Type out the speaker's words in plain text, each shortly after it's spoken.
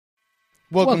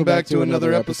Welcome back to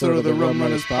another episode of the Rum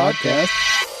Runners Podcast.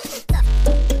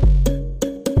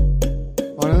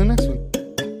 On to the next one.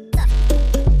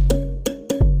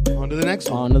 On to the next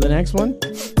one. On to the next one.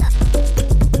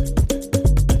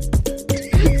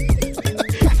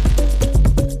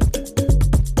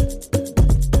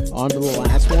 On to the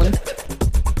last one.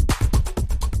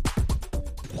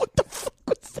 What the fuck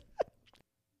was that?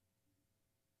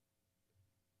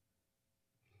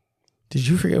 Did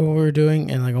you forget what we were doing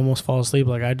and like almost fall asleep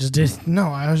like I just did? No,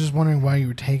 I was just wondering why you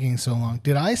were taking so long.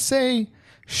 Did I say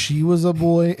she was a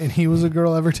boy and he was a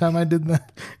girl every time I did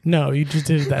that? No, you just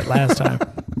did that last time.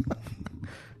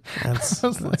 That's how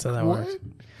that what? works.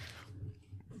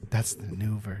 That's the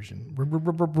new version.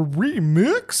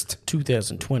 Remixed?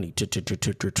 2020.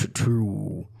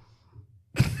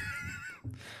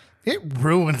 It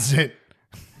ruins it.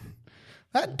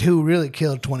 That 2 really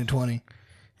killed 2020.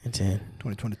 It did.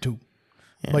 2022.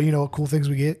 Yeah. But you know what cool things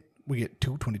we get? We get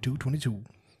 22.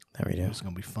 There we do. It's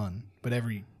going to be fun. But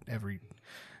every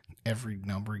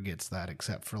number gets that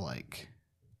except for like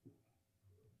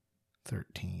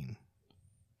 13.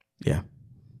 Yeah.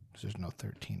 There's no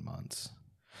 13 months.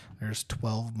 There's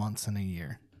 12 months in a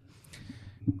year.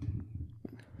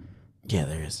 Yeah,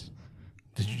 there is.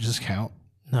 Did you just count?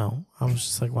 No. I was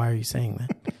just like, why are you saying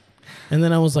that? And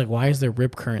then I was like, why is there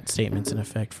rip current statements in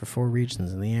effect for 4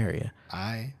 regions in the area?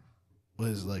 I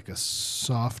was like a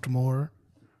sophomore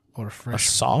or A fresh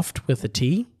soft with a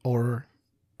T? or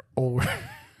A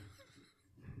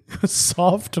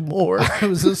sophomore. I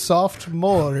was a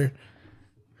sophomore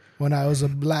when I was a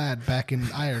lad back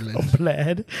in Ireland.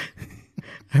 Blad.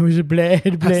 I was a blad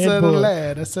I said boy. a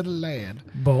lad. I said a lad.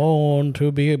 Born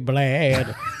to be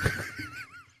blad.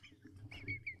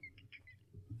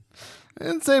 I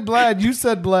didn't say blad. You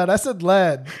said blad. I said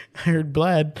lad. I heard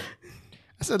blad.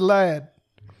 I said lad.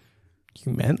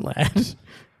 You meant lad.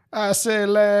 I say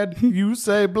lad. You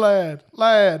say blad.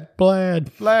 Lad.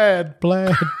 Blad. Lad.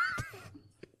 Blad.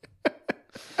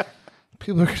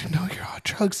 People are going to know you're on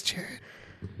drugs, Jared.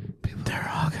 They're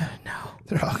all gonna know.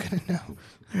 They're all going to know.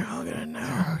 They're all gonna know.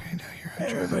 They're all going to know you're on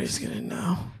drugs. Everybody's gonna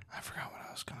know. I forgot what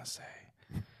I was going to say.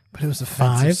 But it was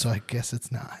offensive, 5? so I guess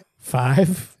it's not.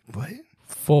 5, What?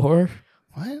 4.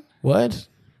 What? What?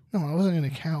 No, I wasn't going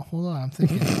to count. Hold on. I'm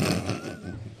thinking.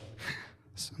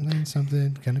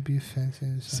 something. Going to be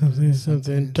offensive.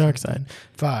 Something. Dark side.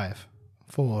 5,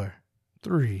 4,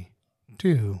 3,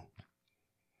 2,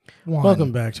 1.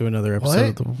 Welcome back to another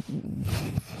episode. What?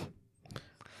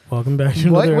 Welcome back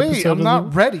to What? another Wait, episode. I'm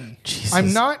not ready. Jesus.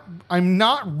 I'm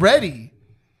not ready.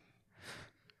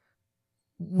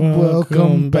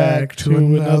 Welcome back to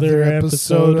another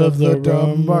episode of the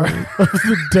Dumb Rum. Of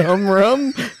the Dumb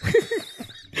Rum?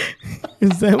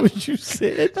 Is that what you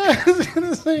said? I was going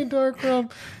to say dark rum,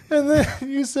 and then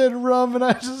you said rum, and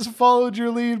I just followed your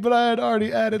lead, but I had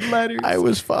already added letters. I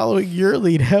was following your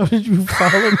lead. How did you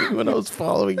follow me when I was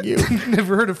following you?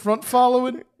 Never heard of front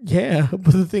following? Yeah,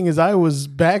 but the thing is, I was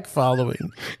back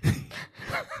following.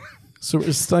 So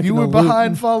we're stuck You in a were loop.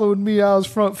 behind following me. I was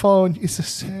front following you. It's a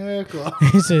circle.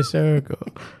 It's a circle.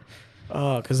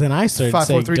 Oh, because then I started 5, 4,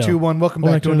 saying 3, dumb. 2, 1. Welcome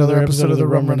back to another episode of the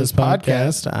Rum Runners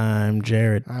Podcast. I'm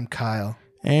Jared. I'm Kyle.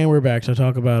 And we're back to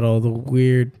talk about all the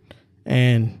weird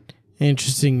and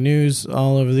interesting news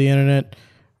all over the internet.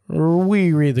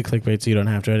 We read the clickbait so you don't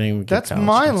have to. I didn't even get That's college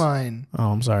my students. line.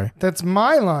 Oh, I'm sorry. That's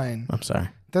my line. I'm sorry.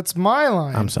 That's my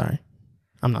line. I'm sorry.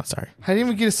 I'm not sorry. I didn't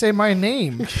even get to say my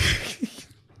name.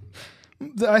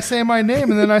 I say my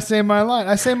name and then I say my line.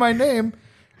 I say my name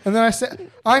and then I say,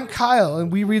 I'm Kyle,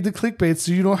 and we read the clickbait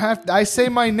so you don't have to. I say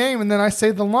my name and then I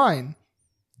say the line.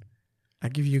 I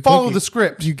give you a Follow cookie. the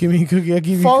script. You give me a cookie. I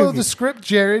give you a Follow cookie. the script,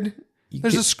 Jared.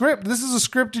 There's get- a script. This is a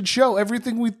scripted show.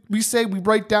 Everything we say, we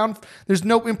write down. There's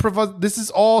no improv. This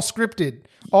is all scripted.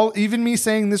 Even me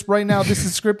saying this right now, this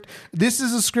is script. This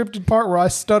is a scripted part where I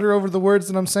stutter over the words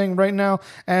that I'm saying right now,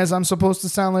 as I'm supposed to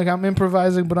sound like I'm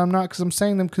improvising, but I'm not because I'm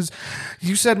saying them because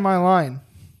you said my line.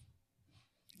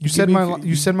 You said my line.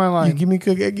 You give me a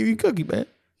cookie. I give you a cookie, man.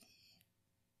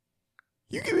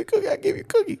 You give me a cookie. I give you a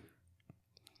cookie.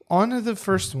 On to the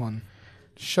first one.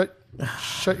 Shut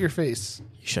your face.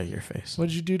 You shut your face. What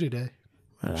did you do today?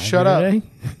 What did I Shut do up. today?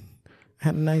 I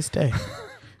had a nice day.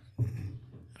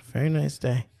 A very nice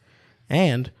day.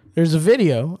 And there's a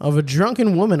video of a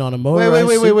drunken woman on a motorized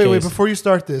Wait. suitcase. Before you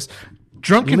start this,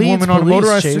 drunken Leads woman on a police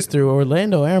motorized. chase through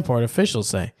Orlando airport, officials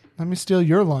say. Let me steal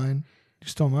your line. You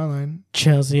stole my line.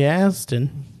 Chelsea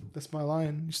Aston, That's my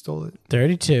line. You stole it.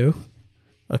 32,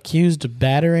 accused of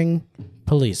battering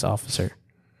police officer.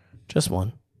 Just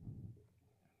one.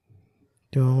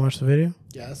 Do you want to watch the video?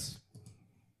 Yes.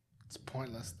 It's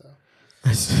pointless though.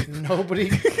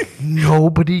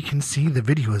 Nobody can see the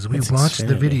video as we watch the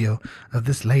Xfinity. video of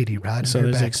this lady riding So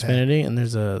her there's backpack. Xfinity and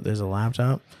there's a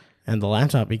laptop, and the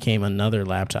laptop became another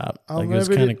laptop. Like, it was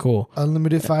Unlimited- kind of cool.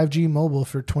 Unlimited 5G mobile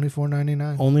for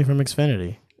 $24.99. Only from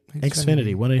Xfinity.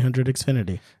 Xfinity.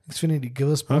 1-800-XFINITY. Xfinity, give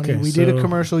us money. Okay, We did a so-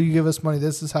 commercial. You give us money.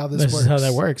 This is how this This works. is how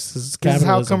that works. This is This is how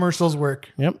capitalism. commercials work.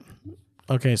 Yep.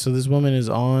 Okay, so this woman is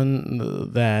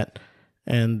on that,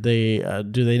 and they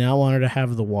do they not want her to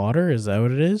have the water? Is that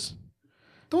what it is?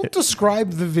 Don't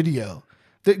describe the video.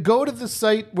 Go to the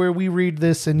site where we read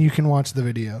this and you can watch the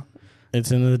video. It's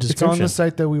in the It's description. on the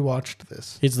site that we watched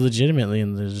this. It's legitimately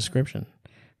in the description.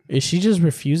 Is she just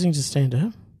refusing to stand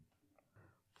up?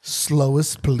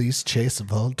 Slowest police chase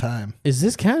of all time. Is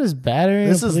this count as battering?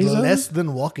 This a is police less officer?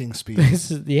 than walking speed. This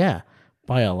is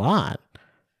by a lot.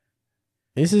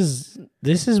 This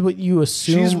is what you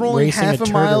assume. She's rolling racing half a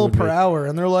turtle mile would be. per hour,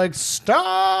 and they're like,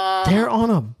 "Stop!" They're on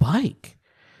a bike.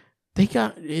 They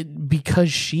got it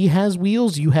because she has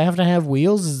wheels. You have to have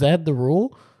wheels. Is that the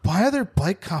rule? Why are there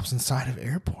bike cops inside of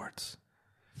airports?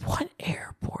 What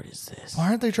airport is this? Why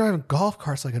aren't they driving golf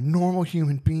carts like a normal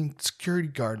human being security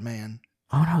guard man?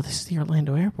 Oh no, this is the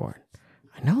Orlando airport.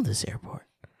 I know this airport.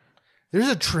 There's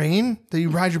a train that you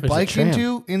ride your There's a bike tram.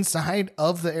 into inside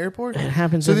of the airport. It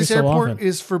happens So every this so airport often.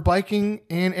 is for biking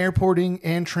and airporting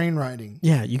and train riding.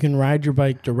 Yeah, you can ride your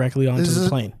bike directly onto This the is-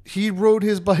 plane. He rode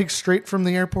his bike straight from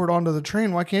the airport onto the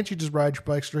train. Why can't you just ride your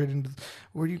bike straight into?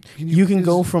 Where You can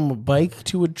go from a bike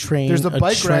to a train. There's a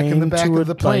bike rack in the train back to of a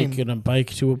the plane. bike, and a bike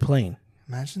to a plane.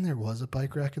 Imagine there was a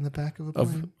bike rack in the back of a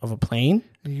plane, Of a plane?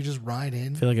 and you could just ride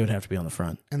in, I feel like it would have to be on the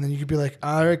front. and then you could be like,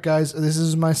 "All right, guys, this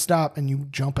is my stop," and you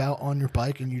jump out on your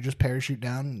bike and you just parachute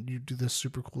down and you do this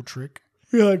super cool trick.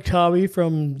 You're like Tommy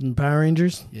from Power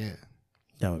Rangers. Yeah,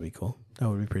 That would be cool. That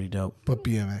would be pretty dope. but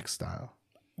BMX style.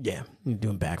 Yeah,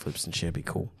 doing backflips and shit would be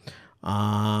cool.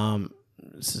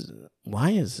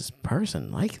 Why is this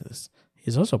person like this?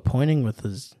 He's also pointing with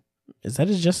his. Is that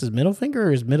just his middle finger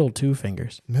or his middle two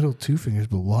fingers? Middle two fingers,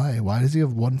 but why? Why does he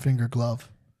have one finger glove?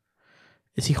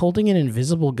 Is he holding an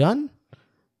invisible gun?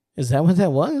 Is that what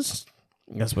that was?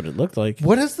 That's what it looked like.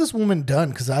 What has this woman done?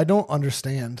 Because I don't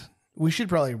understand. We should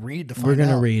probably read to find out. We're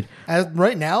gonna read. As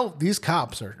right now, these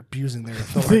cops are abusing their They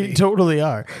authority. totally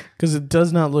are, because it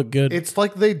does not look good. It's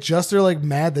like they just are like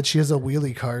mad that she has a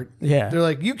wheelie cart. Yeah. They're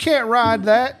like, you can't ride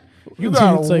that. You It's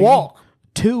gotta like walk.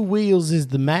 2 wheels is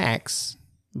the max,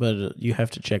 but you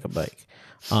have to check a bike.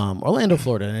 Orlando,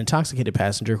 Florida, an intoxicated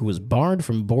passenger who was barred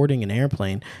from boarding an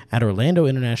airplane at Orlando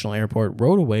International Airport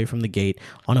rode away from the gate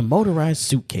on a motorized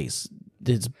suitcase.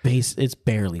 It's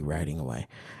barely riding away.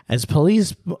 As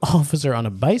police officer on a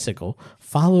bicycle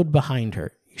followed behind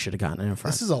her. You should have gotten in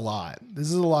front. This is a lot. This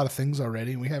is a lot of things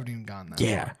already, and we haven't even gotten that.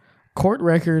 Yeah. Court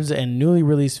records and newly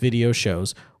released video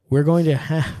shows we're going to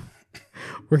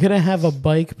have a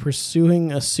bike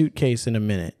pursuing a suitcase in a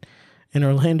minute. An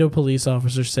Orlando police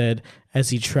officer said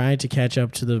as he tried to catch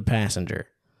up to the passenger.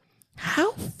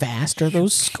 How fast are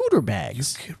those scooter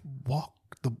bags? Could walk.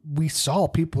 We saw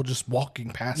people just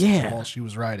walking past her Yeah. while she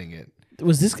was riding it.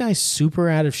 Was this guy super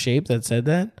out of shape that said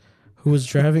that? Who was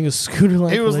driving a scooter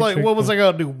like He was like, electric- what was I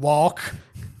going to do? Walk?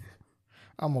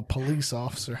 I'm a police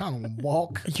officer. I don't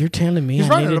walk. You're telling me He's I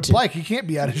riding needed a to... bike. He can't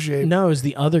be out of shape. No, it was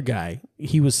the other guy.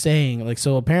 He was saying, like,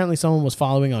 so apparently someone was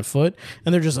following on foot,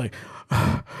 and they're just like,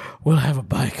 we'll have a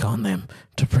bike on them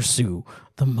to pursue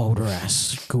the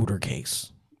motorized scooter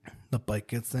case. The bike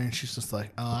gets there and she's just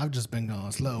like, oh, I've just been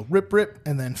going slow. Rip, rip.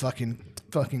 And then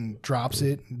fucking drops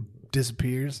it and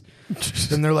disappears.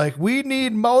 Then they're like, we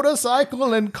need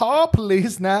motorcycle and car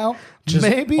police now. Just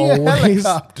Maybe always- a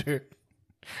helicopter.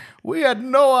 We had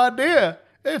no idea.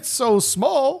 It's so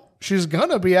small. She's going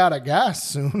to be out of gas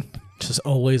soon. Just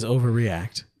always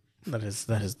overreact. That is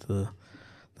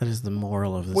the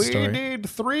moral of the We story. need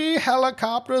 3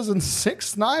 helicopters and 6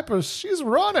 snipers. She's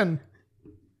running.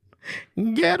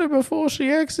 Get her before she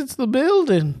exits the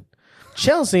building.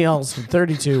 Chelsea Olsen,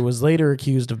 32, was later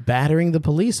accused of battering the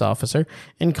police officer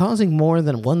and causing more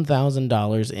than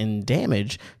 $1,000 in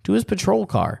damage to his patrol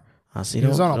car. He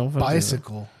was on a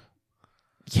bicycle.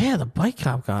 Yeah, the bike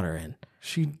cop got her in.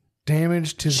 She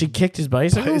damaged his She kicked his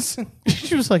bicycle. bicycle.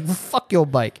 She was like, "Fuck your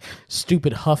bike,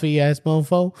 stupid huffy ass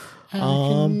mofo." I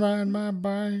can ride my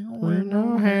bike with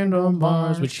no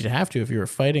handlebars. Which you'd have to if you were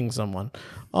fighting someone.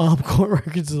 Court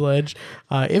records allege,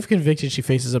 if convicted, she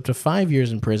faces up to 5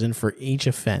 years in prison for each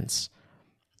offense.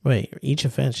 Wait, each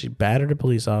offense? She battered a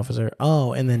police officer.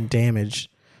 Oh, and then damaged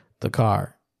the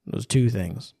car. Those 2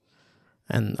 things.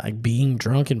 And like being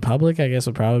drunk in public, I guess,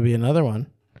 would probably be another one.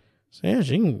 So yeah,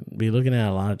 she can be looking at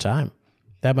a lot of time.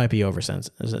 That might be over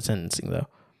sentencing though.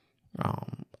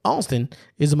 Alston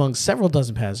is among several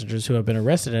dozen passengers who have been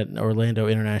arrested at Orlando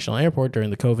International Airport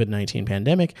during the COVID-19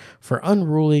 pandemic for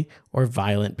unruly or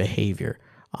violent behavior.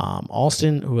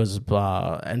 Alston, who has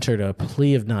entered a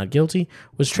plea of not guilty,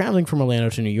 was traveling from Orlando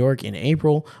to New York in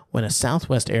April when a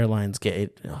Southwest Airlines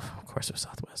gate... of course it was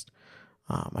Southwest.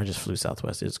 I just flew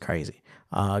Southwest. It's crazy.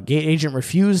 Gate agent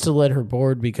refused to let her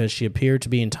board because she appeared to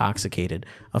be intoxicated,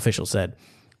 officials said.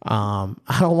 I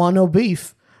don't want no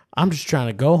beef. I'm just trying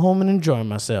to go home and enjoy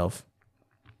myself.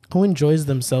 Who enjoys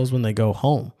themselves when they go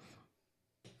home?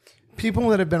 People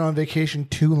that have been on vacation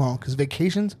too long, because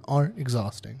vacations are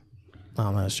exhausting.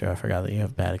 Oh, that's true. I forgot that you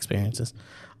have bad experiences.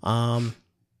 Let's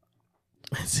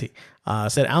see.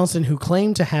 Said Allison, who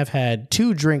claimed to have had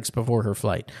 2 drinks before her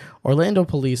flight. Orlando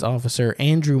police officer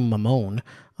Andrew Mamone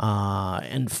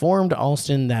informed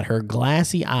Alston that her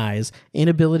glassy eyes,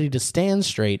 inability to stand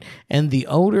straight, and the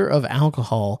odor of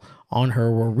alcohol on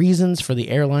her were reasons for the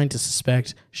airline to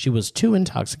suspect she was too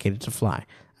intoxicated to fly.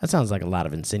 That sounds like a lot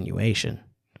of insinuation.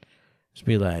 Just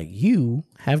be like, you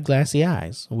have glassy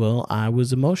eyes. Well, I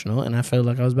was emotional and I felt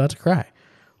like I was about to cry.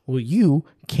 Well, you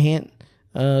can't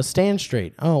stand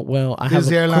straight. Oh, well, I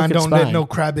have a airline crooked don't spine. let no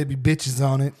crybaby bitches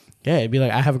on it. Yeah, it'd be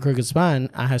like, I have a crooked spine.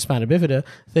 I have spina bifida.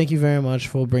 Thank you very much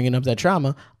for bringing up that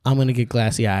trauma. I'm going to get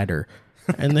glassy-eyed.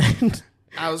 And then...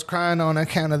 I was crying on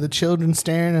account of the children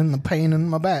staring and the pain in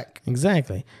my back.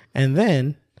 Exactly. And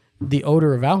then the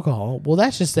odor of alcohol, well,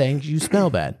 that's just saying you smell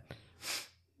bad.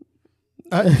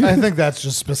 I think that's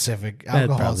just specific.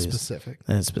 Alcohol is specific.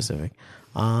 That's specific.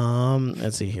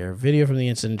 Let's see here. Video from the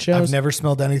incident shows. I've never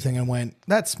smelled anything and went,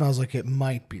 that smells like it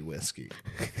might be whiskey.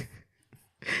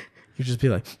 You just be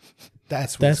like,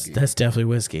 that's whiskey. That's definitely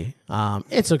whiskey.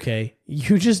 It's okay.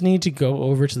 You just need to go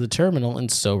over to the terminal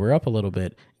and sober up a little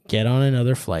bit. Get on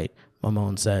another flight,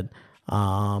 Mamone said.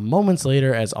 Moments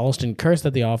later, as Alston cursed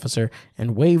at the officer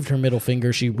and waved her middle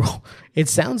finger, she rolled. It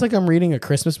sounds like I'm reading a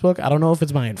Christmas book. I don't know if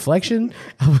it's my inflection.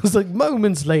 I was like,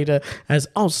 moments later, as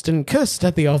Alston cursed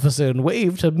at the officer and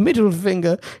waved her middle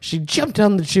finger, she jumped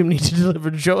down the chimney to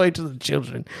deliver joy to the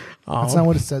children. That's not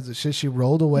what it says. It says she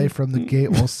rolled away from the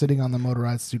gate while sitting on the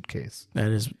motorized suitcase. That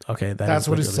is okay. That's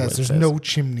what it says. There's no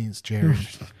chimneys, Jared.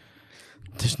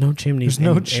 There's no chimneys in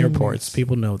airports.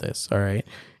 People know this. All right,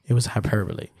 it was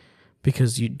hyperbole.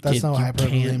 Because that's not what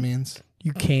hyperbole means.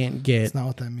 You can't get that's not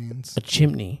what that means. A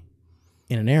chimney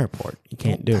in an airport. You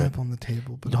can't do it. Tap on the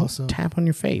table, but don't also tap on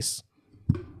your face.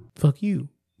 Fuck you.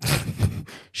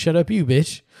 Shut up, you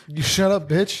bitch. You shut up,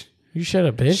 bitch. You shut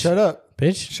up, bitch. Shut up,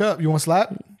 bitch. Shut up. You want to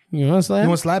slap? You want to slap? You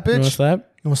want to slap, bitch? You want to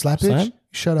slap? You want to slap, bitch? Slap?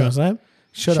 Shut up. You want to slap?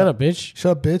 Shut up, bitch.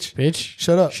 Shut up, bitch. Bitch.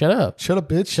 Shut up. Shut up. Shut up,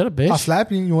 bitch. Shut up, bitch. I'll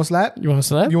slap you. You want to slap? You want to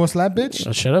slap? You want to slap,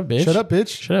 bitch? Shut up, bitch. Shut up,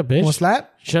 bitch. Shut up, bitch. You want to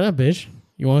slap? Shut up, bitch.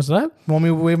 You want to slap? Want me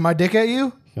to wave my dick at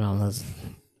you? No, that's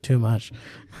too much.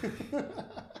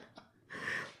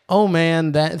 Oh,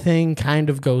 man, that thing kind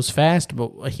of goes fast,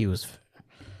 but he was...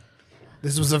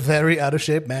 This was a very out of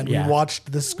shape man. Yeah. We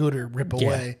watched the scooter rip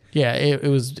away. Yeah, it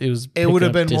was. It would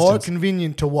have been more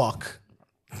convenient to walk.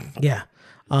 Yeah.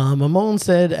 Mamone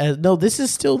said, no, this is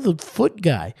still the foot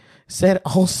guy. Said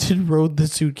Alston rode the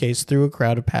suitcase through a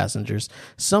crowd of passengers,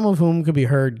 some of whom could be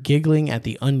heard giggling at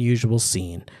the unusual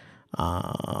scene.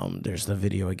 There's the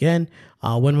video again.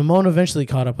 When Mamone eventually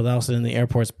caught up with Alston in the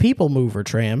airport's People Mover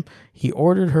tram, he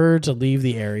ordered her to leave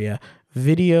the area.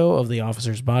 Video of the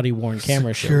officer's body-worn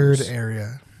camera Secured shows.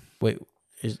 area. Wait,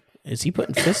 is he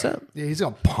putting fists up? Yeah, he's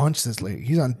gonna punch this lady.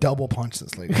 He's gonna double punch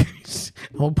this lady.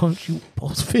 I'll punch you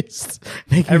both fists.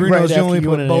 Everyone knows you only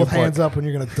put both hands up when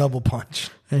you're gonna double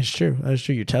punch. That's true. That's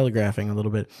true. You're telegraphing a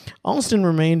little bit. Alston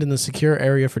remained in the secure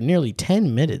area for nearly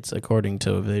 10 minutes, according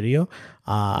to a video.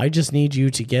 I just need you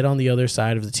to get on the other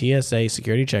side of the TSA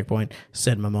security checkpoint,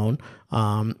 said Mamone.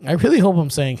 I really hope I'm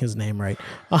saying his name right.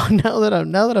 Now that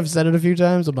I've said it a few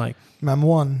times, I'm like, Mam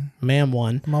one.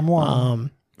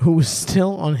 Who was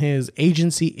still on his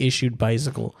agency-issued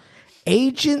bicycle.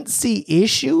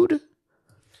 Agency-issued?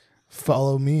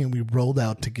 Follow me and we rolled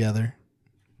out together.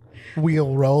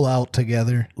 We'll roll out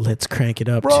together. Let's crank it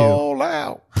up roll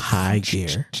out. High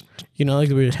gear. You know, like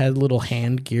we had a little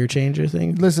hand gear changer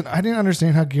thing. Listen, I didn't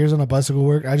understand how gears on a bicycle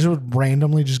work. I just would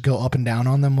randomly just go up and down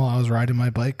on them while I was riding my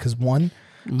bike. Because I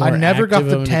never got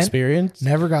the 10. Experience?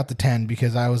 Never got the 10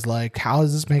 because I was like, how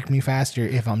does this make me faster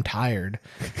if I'm tired?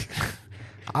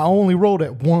 I only rolled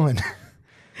at 1.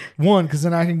 1, because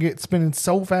then I can get spinning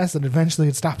so fast that eventually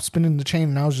it stopped spinning the chain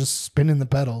and I was just spinning the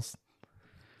pedals.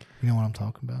 You know what I'm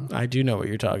talking about? I do know what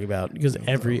you're talking about because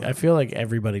I feel like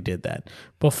everybody did that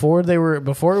before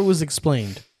it was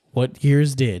explained what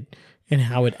gears did and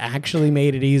how it actually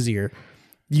made it easier.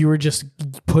 You were just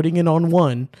putting it on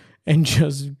 1 and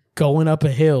just going up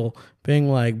a hill, being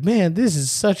like, man, this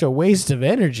is such a waste of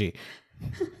energy.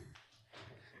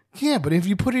 Yeah, but if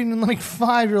you put it in like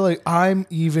 5, you're like, I'm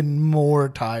even more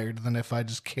tired than if I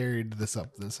just carried this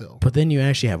up this hill. But then you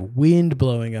actually have wind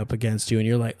blowing up against you, and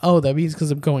you're like, oh, that means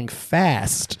because I'm going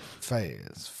fast.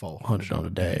 Fast, 400 on a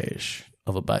dash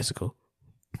of a bicycle.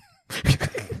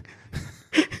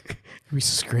 You're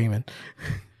screaming.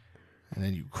 And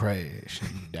then you crash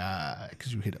and you die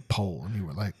because you hit a pole and you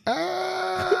were like,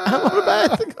 ah. I'm on a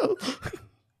bicycle.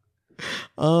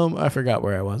 I forgot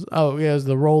where I was. Oh, yeah, it was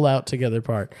the roll out together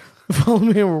part. Follow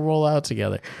me and we'll roll out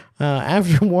together.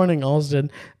 After warning Alston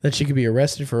that she could be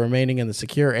arrested for remaining in the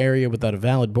secure area without a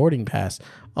valid boarding pass.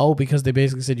 Oh, because they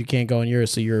basically said you can't go in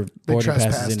yours, so your boarding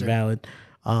pass is invalid.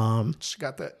 She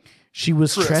got that. She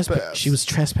was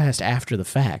trespassed after the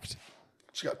fact.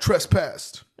 She got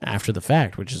trespassed. After the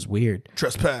fact, which is weird.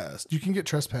 Trespassed. You can get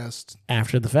trespassed.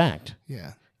 After the fact.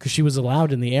 Yeah. Because she was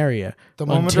allowed in the area. The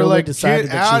moment until they're like, they decided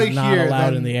get that out she's of not here,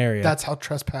 allowed in the area. That's how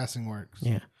trespassing works.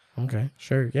 Yeah. Okay.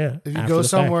 Sure. Yeah. If you go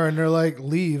somewhere and they're like,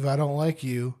 leave, I don't like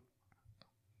you,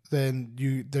 then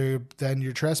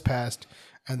you're trespassed,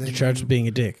 and then you're charged with being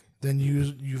a dick. Then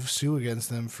you sue against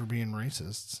them for being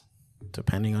racists.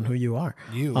 Depending on who you are.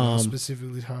 I'm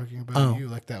specifically talking about you,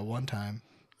 like that one time.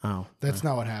 Oh. That's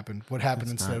not what happened. What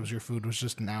happened instead was your food was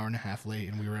just an hour and a half late,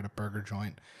 and we were at a burger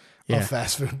joint. A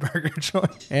fast food burger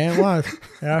joint. And it was.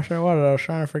 Yeah, sure was. I was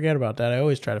trying to forget about that. I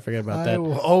always try to forget about that. I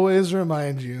will always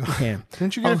remind you. Yeah.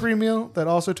 Didn't you get a free meal that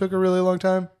also took a really long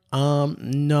time?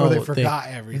 No. Or they forgot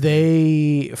everything.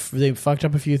 They fucked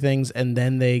up a few things, and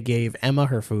then they gave Emma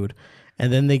her food,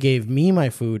 and then they gave me my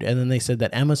food, and then they said that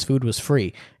Emma's food was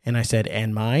free. And I said,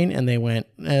 and mine? And they went,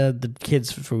 the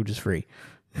kids' food is free.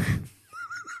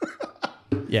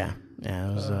 Yeah.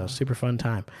 Yeah, it was a super fun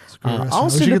time.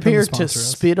 Also appeared to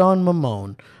spit on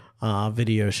Mamone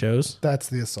video shows. That's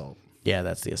the assault. Yeah,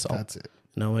 that's the assault. That's it.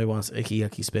 Nobody wants icky,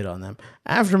 yucky spit on them.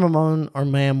 After Mamone or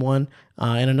Mam 1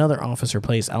 and another officer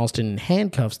placed Alston in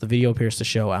handcuffs, the video appears to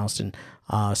show Alston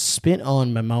spit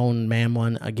on Mamone Mam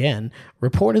 1 again,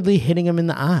 reportedly hitting him in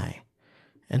the eye.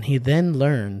 And he then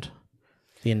learned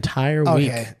the entire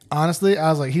week. Okay, honestly, I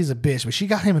was like, he's a bitch, but she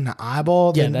got him in the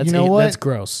eyeball. Yeah, then, you know what? That's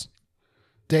gross.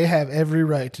 They have every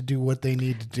right to do what they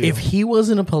need to do. If he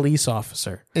wasn't a police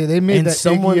officer, they made that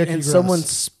someone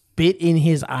spit in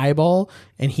his eyeball,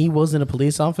 and he wasn't a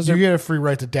police officer, you get a free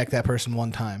right to deck that person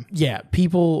one time. Yeah,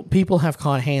 people have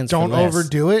caught hands. Don't for less.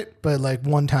 overdo it, but like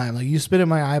one time, like you spit in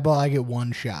my eyeball, I get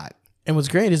one shot. And what's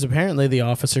great is apparently the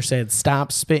officer said,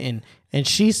 "Stop spitting," and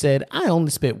she said, "I only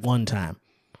spit one time."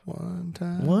 One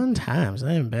time. One time. So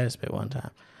I haven't been spit one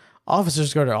time.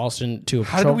 Officers go to Alston to a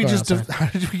patrol car How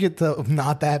did we get the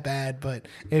not that bad? But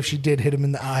if she did hit him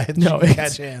in the eye, no, she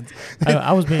catch hands.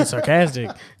 I was being sarcastic.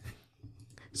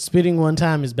 Spitting one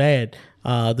time is bad.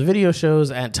 The video shows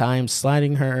at times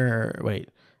sliding her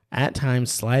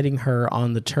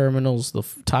on the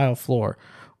terminal's tile floor.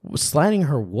 Sliding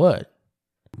her what?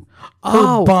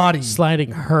 Her body.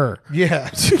 Sliding her.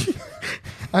 Yeah.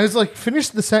 I was like, finish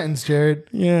the sentence, Jared.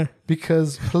 Yeah.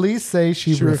 Because police say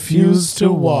she refused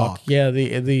to walk. Yeah,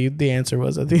 the answer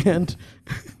was at the end.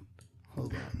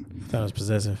 Hold on. That was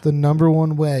possessive. The number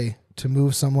one way to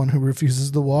move someone who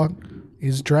refuses to walk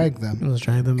is drag them. Let's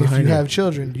drag them if behind you have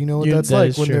children, you know what that's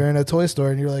like when they're in a toy store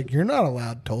and you're like, you're not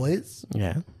allowed toys.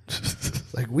 Yeah.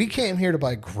 Like, we came here to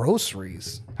buy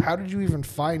groceries. How did you even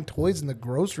find toys in the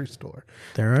grocery store?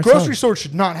 There are grocery stores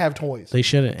should not have toys. They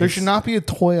shouldn't. There should not be a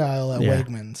toy aisle at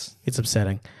Wegmans. It's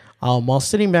upsetting. While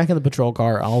sitting back in the patrol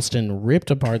car, Alston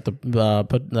ripped apart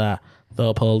the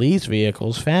police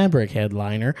vehicle's fabric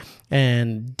headliner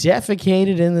and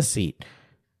defecated in the seat.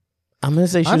 I'm going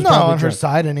to say I'm not on her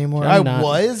side anymore. I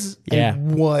was,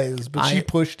 but she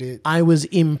pushed it. I was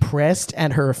impressed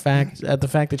at the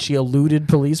fact that she eluded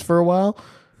police for a while.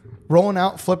 Rolling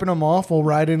out, flipping them off while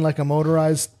riding like a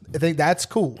motorized. I think that's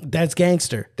cool. That's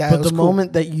gangster. But the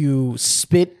moment that you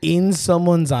spit in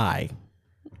someone's eye,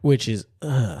 which is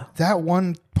that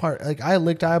one part, like I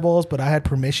licked eyeballs, but I had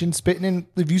permission spitting in.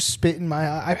 If you spit in my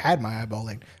eye, I've had my eyeball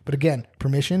licked, but again,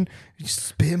 permission. If you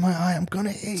spit in my eye, I'm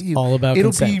gonna hit you. All about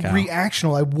it'll consent, be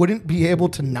reactional. I wouldn't be able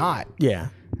to not. Yeah,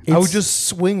 I would just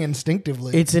swing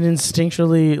instinctively. It's an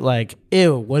instinctually like,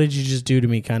 ew, what did you just do to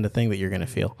me kind of thing that you're gonna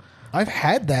feel. I've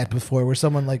had that before where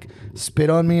someone like spit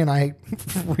on me and I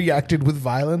reacted with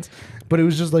violence, but it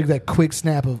was just like that quick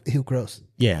snap of ew, gross.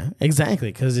 Yeah,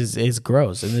 exactly, because it's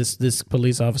gross. And this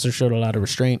police officer showed a lot of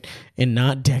restraint in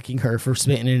not decking her for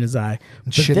spitting in his eye.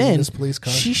 But shitting then in his police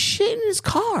car. She shit in his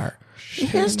car. He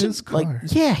has in his to like, car.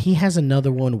 yeah, he has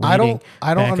another one waiting. I don't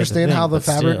back at understand thing, how the but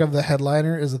fabric still. of the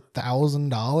headliner is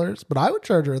 $1,000, but I would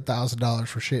charge her $1,000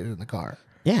 for shitting in the car.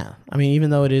 Yeah, I mean, even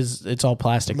though it's all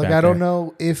plastic. Like, back I don't there.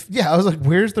 know if, I was like,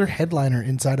 where's their headliner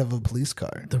inside of a police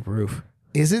car? The roof.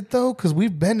 Is it though? Because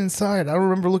we've been inside. I don't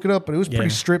remember looking up, but it was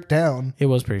pretty stripped down. It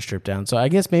was pretty stripped down. So I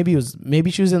guess maybe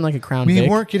she was in like a Crown We Vic.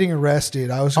 weren't getting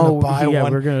arrested. I was going to buy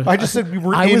one. I just said we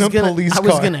were in a police car. I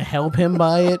was going to help him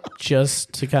buy it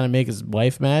just to kind of make his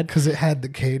wife mad. Because it had the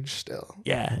cage still.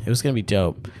 Yeah, it was going to be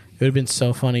dope. It would have been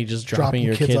so funny just dropping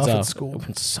your kids off at school. It would have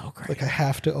been so great. Like, I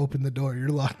have to open the door. You're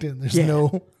locked in. There's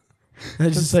no...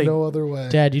 It's just like, no other way.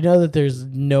 Dad, you know that there's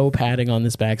no padding on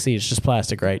this back seat. It's just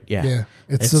plastic, right? Yeah. Yeah.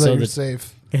 It's so that you're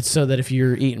safe. It's so that if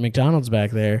you're eating McDonald's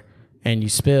back there and you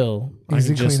spill,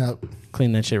 Easy I can just clean up.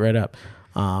 clean that shit right up.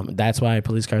 That's why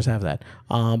police cars have that.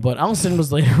 But Alston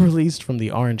was later released from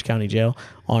the Orange County Jail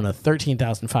on a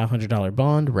 $13,500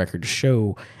 bond. Records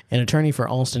show an attorney for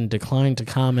Alston declined to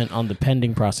comment on the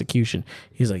pending prosecution.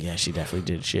 He's like, yeah, she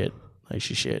definitely did shit. Like,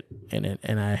 she shit in it,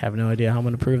 and I have no idea how I'm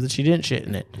going to prove that she didn't shit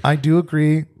in it. I do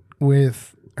agree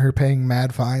with her paying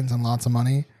mad fines and lots of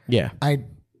money. Yeah.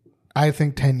 I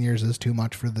think 10 years is too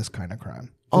much for this kind of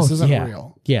crime. This isn't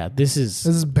real. Yeah, this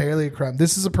is barely a crime.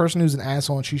 This is a person who's an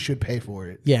asshole, and she should pay for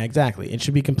it. Yeah, exactly. It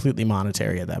should be completely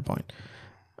monetary at that point.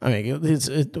 I mean,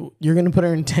 you're going to put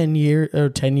her in 10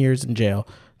 years in jail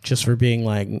just for being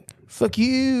like, fuck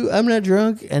you, I'm not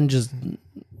drunk, and just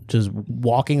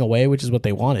walking away, which is what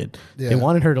they wanted. Yeah. They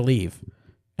wanted her to leave,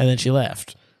 and then she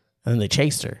left, and then they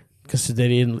chased her because she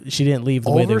didn't leave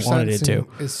the way they wanted it to.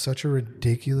 Is such a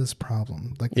ridiculous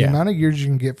problem. Like, the Yeah. amount of years you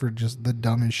can get for just the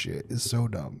dumbest shit is so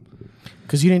dumb.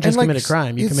 Because you didn't just And, like, commit a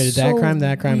crime; you it's committed so that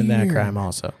crime, and that weird. crime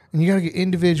also. And you got to get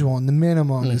individual, and the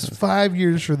minimum is Mm-hmm. 5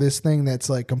 years for this thing that's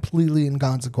like completely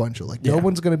inconsequential. Like, no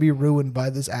one's going to be ruined by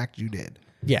this act you did.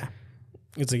 Yeah,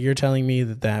 it's like you're telling me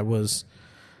that was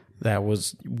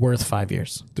worth 5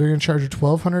 years. They're going to charge her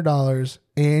 $1,200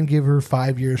 and give her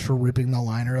 5 years for ripping the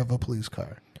liner of a police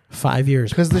car. 5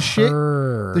 years Because the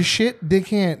shit they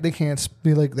can't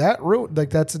be like that. Like,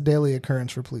 that's a daily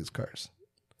occurrence for police cars.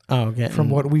 Oh, From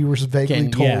what we were vaguely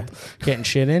told. Yeah, getting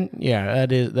shit in. Yeah,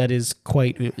 that is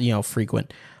quite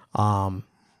frequent. But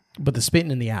the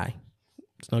spitting in the eye,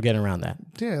 there's no getting around that.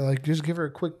 Yeah, like, just give her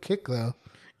a quick kick though.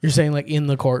 You're saying like in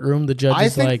the courtroom, the judge I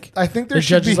is think there the should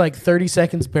judge be is like 30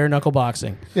 seconds bare knuckle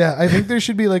boxing. Yeah, I think there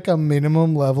should be like a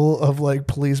minimum level of like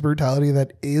police brutality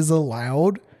that is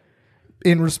allowed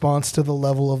in response to the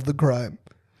level of the crime.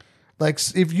 Like,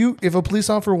 if a police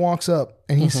officer walks up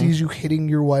and he sees you hitting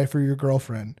your wife or your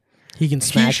girlfriend, he can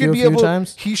smack you a few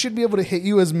times. He should be able to hit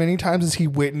you as many times as he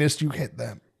witnessed you hit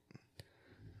them.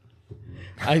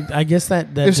 I guess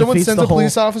that If someone defeats sends the a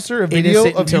police whole officer a video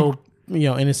of you,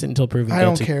 innocent until proven I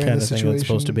don't guilty care in kind this of thing that's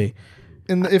supposed to be.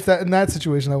 in that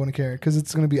situation, I wouldn't care because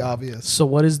it's going to be obvious. So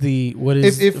what is for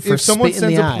If someone spit in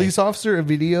sends the a eye? police officer a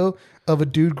video of a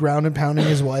dude ground and pounding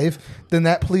his wife, then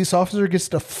that police officer gets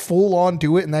to full on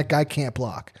do it, and that guy can't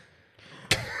block.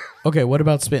 Okay, what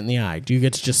about spit in the eye? Do you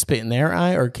get to just spit in their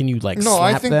eye, or can you like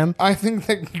slap them I think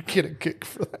that you get a kick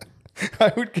for that.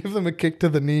 I would give them a kick to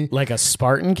the knee, like a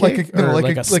Spartan kick, like or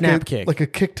like a snap kick? like a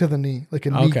kick to the knee, like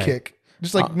a knee kick.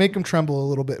 Just like make them tremble a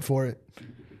little bit for it.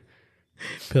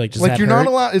 Feel like just Like that you're hurt? not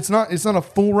allowed. It's not a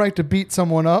full right to beat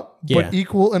someone up, Yeah. but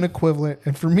equal and equivalent.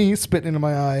 And for me, spitting into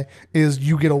my eye is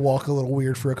you get to walk a little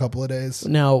weird for a couple of days.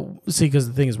 Now, see, because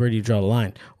the thing is, where do you draw the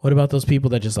line? What about those people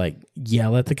that just like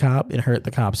yell at the cop and hurt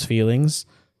the cop's feelings?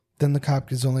 Then the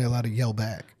cop is only allowed to yell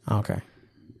back. Okay.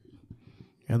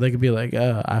 Yeah, they could be like,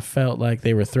 I felt like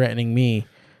they were threatening me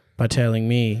by telling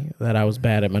me that I was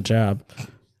bad at my job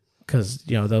because,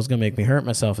 that was going to make me hurt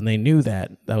myself. And they knew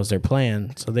that. That was their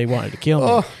plan. So they wanted to kill me.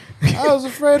 Oh, I was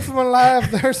afraid for my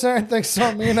life. They're saying things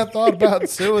on me, and I thought about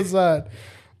suicide.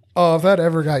 Oh, if that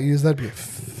ever got used, that'd be a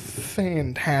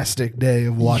fantastic day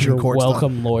of watching You're court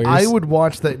welcome, stuff. lawyers. I would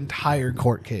watch the entire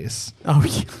court case. Oh,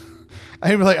 yeah.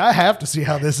 I'd be like, I have to see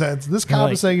how this ends. This cop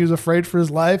like- is saying he was afraid for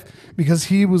his life because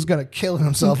he was going to kill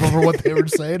himself over what they were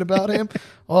saying about him.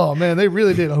 Oh, man, they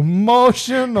really did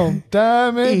emotional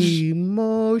damage.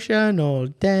 Emotional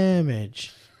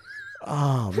damage.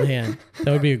 Oh, man.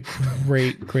 That would be a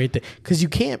great thing. Because you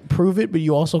can't prove it, but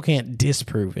you also can't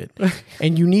disprove it.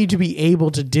 And you need to be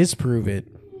able to disprove it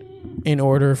in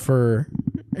order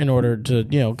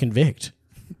to, convict.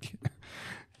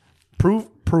 Prove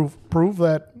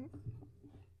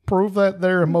that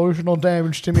their emotional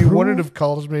damage to me wouldn't have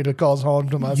caused me to cause harm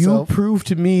to You myself. proved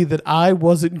to me that I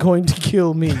wasn't going to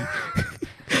kill me.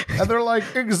 And they're like,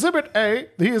 Exhibit A,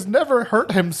 he has never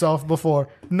hurt himself before.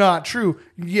 Not true.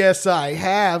 Yes, I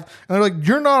have. And they're like,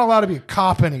 you're not allowed to be a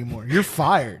cop anymore. You're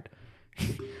fired.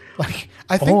 Like,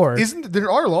 I think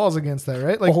there are laws against that,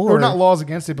 right? Like, or not laws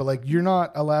against it, but like you're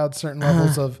not allowed certain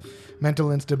levels of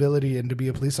mental instability and to be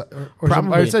a police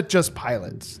or is it just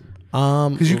pilots?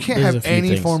 Because you can't have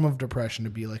any form of depression to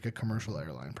be like a commercial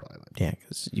airline pilot. Yeah,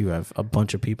 because you have a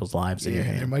bunch of people's lives in your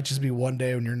hand. There might just be one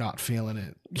day when you're not feeling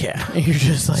it. Yeah, you're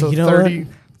just like, so you know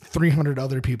 300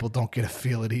 other people don't get to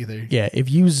feel it either. Yeah,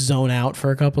 if you zone out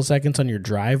for a couple seconds on your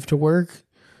drive to work,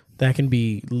 that can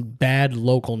be bad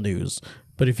local news.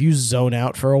 But if you zone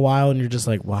out for a while and you're just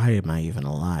like, why am I even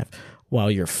alive?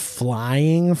 While you're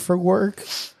flying for work,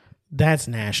 that's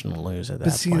national news at that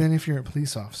point. But see, then if you're a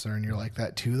police officer and you're like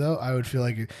that too, though, I would feel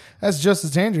like that's just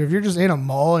as dangerous. If you're just in a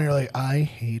mall and you're like, I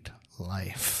hate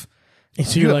life.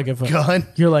 So you're like, if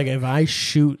I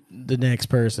shoot the next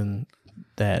person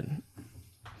that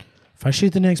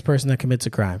commits a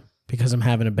crime because I'm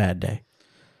having a bad day.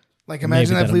 Like,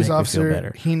 imagine that police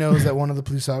officer, he knows that one of the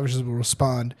police officers will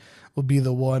respond, will be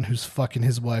the one who's fucking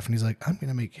his wife, and he's like, I'm going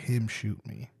to make him shoot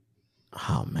me.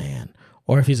 Oh, man.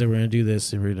 Or if he's like, we're going to do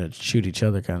this and we're going to shoot each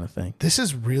other kind of thing. This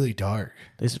is really dark.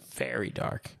 This is very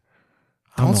dark.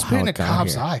 Don't spit in a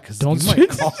cop's eye, because you might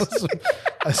cause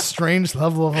a strange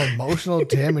level of emotional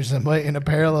damage that might, in a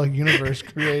parallel universe,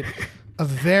 create a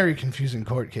very confusing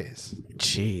court case.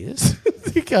 Jeez.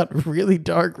 It got really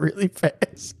dark really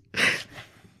fast.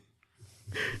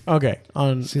 Okay.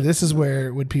 See, this is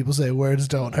where when people say words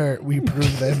don't hurt, we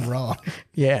prove them wrong.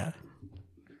 Yeah.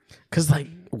 Because, like,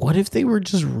 what if they were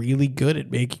just really good at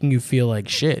making you feel like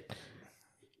shit?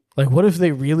 Like, what if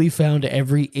they really found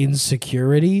every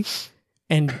insecurity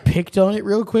and picked on it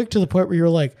real quick to the point where you're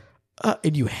like,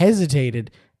 and you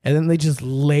hesitated, and then they just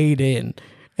laid in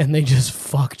and they just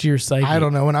fucked your psyche? I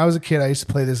don't know. When I was a kid, I used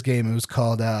to play this game. It was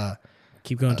called...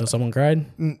 Keep going until someone cried.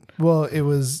 Well, it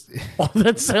was. Oh,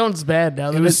 that sounds bad. Now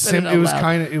that it was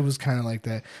kind of like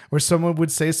that, where someone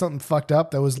would say something fucked up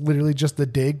that was literally just the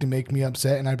dig to make me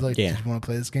upset, and I'd be like, "Do you want to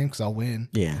play this game? Because I'll win."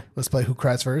 Yeah. Let's play Who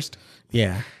Cries First.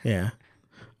 Yeah. Yeah.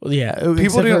 Well, yeah.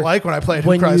 People didn't like when I played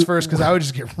Who Cries First because I would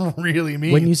just get really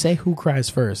mean. When you say Who Cries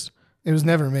First, it was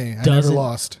never me. I never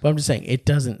lost. But I'm just saying, it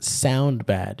doesn't sound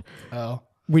bad. Oh.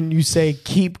 When you say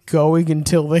keep going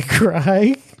until they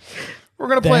cry. We're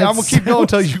going to play. I'm going to keep going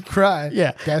until you cry.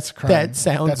 Yeah. That's crime. That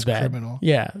sounds That's bad. criminal.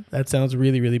 Yeah. That sounds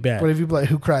really, really bad. But if you play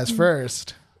Who Cries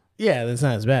First. Yeah, that's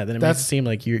not as bad. Then it makes it seem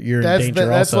like you're in danger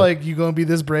that's also. Like, you going to be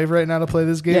this brave right now to play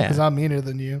this game? Because I'm meaner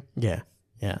than you. Yeah.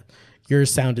 Yeah.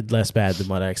 Yours sounded less bad than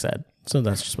what I said. So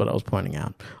that's just what I was pointing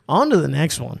out. On to the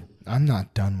next one. I'm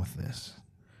not done with this.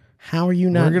 How are you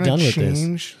not done with this? We're going to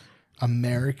change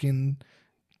American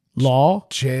law,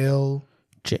 jail,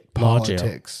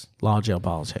 politics. Law, jail,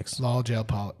 politics.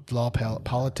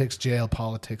 Politics, jail,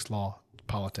 politics, law,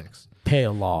 politics.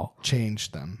 Pale law.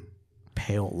 Change them.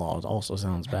 Pale law also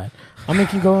sounds bad. I'm going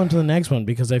to go on to the next one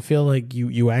because I feel like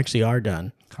you actually are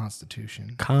done.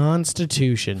 Constitution.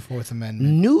 Fourth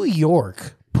Amendment. New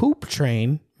York poop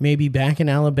train may be back in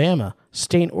Alabama.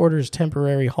 State orders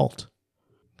temporary halt.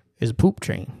 Is poop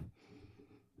train.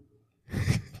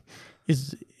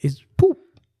 is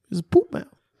poop out.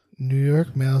 New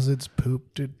York mails its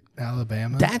poop to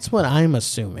Alabama. That's what I'm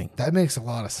assuming. That makes a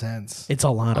lot of sense. It's a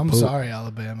lot of poop. I'm sorry,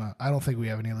 Alabama. I don't think we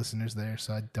have any listeners there,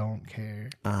 so I don't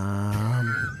care. I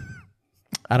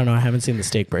don't know. I haven't seen the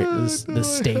state breakdown. The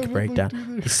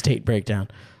state breakdown.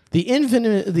 The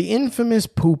infamous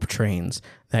poop trains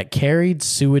that carried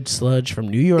sewage sludge from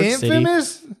New York City.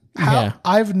 Infamous? Yeah.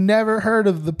 I've never heard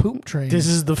of the poop train. This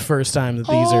is the first time that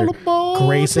these are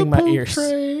gracing my ears.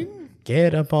 Train.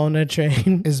 Get up on the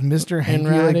train. Is Mr.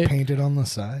 Henry painted on the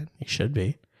side? He should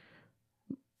be.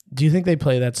 Do you think they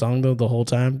play that song though the whole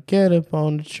time? Get up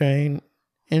on the train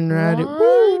and ride it.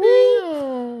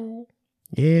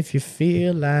 If you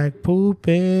feel like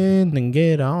pooping, then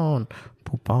get on.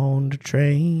 Poop on the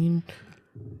train.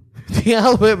 The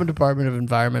Alabama Department of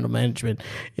Environmental Management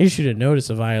issued a notice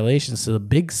of violations to the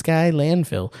Big Sky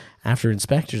landfill after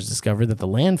inspectors discovered that the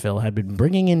landfill had been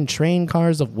bringing in train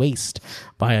cars of waste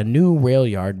by a new rail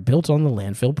yard built on the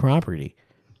landfill property.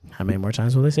 How many more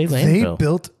times will they say landfill? They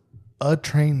built a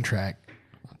train track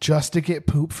just to get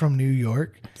poop from New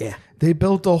York. Yeah. They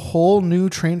built a whole new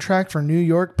train track for New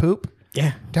York poop.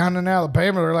 Yeah. Down in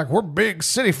Alabama, they're like, we're big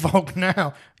city folk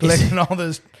now. Collecting all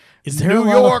this New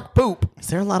York poop. Is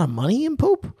there a lot of money in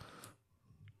poop?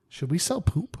 Should we sell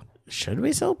poop? Should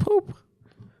we sell poop?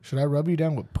 Should I rub you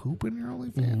down with poop in your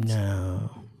OnlyFans?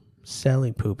 No.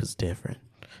 Selling poop is different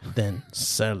than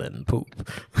selling poop.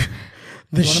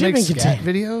 The You want to make scat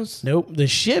videos? Nope. The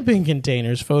shipping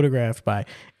containers photographed by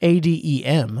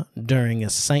ADEM during a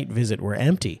site visit were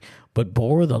empty, but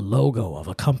bore the logo of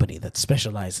a company that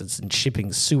specializes in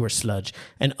shipping sewer sludge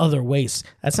and other waste.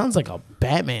 That sounds like a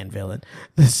Batman villain.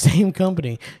 The same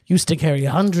company used to carry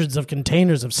hundreds of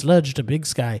containers of sludge to Big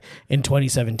Sky in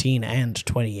 2017 and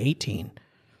 2018.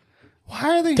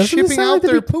 Why are they Doesn't it shipping sound out like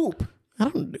their they'd be- poop?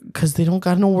 Because they don't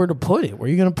got nowhere to put it. Where are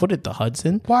you going to put it? The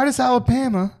Hudson? Why does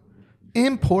Alabama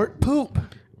import poop?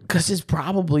 Because it's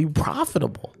probably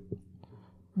profitable.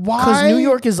 Why? Because New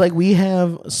York is like, we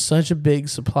have such a big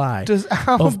supply does of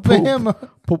Alabama poop,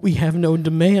 but we have no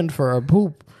demand for our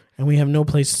poop, and we have no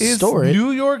place to is store it. New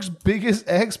York's biggest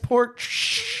export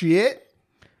shit?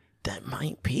 That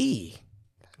might be.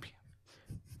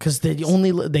 Because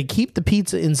they keep the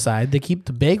pizza inside, they keep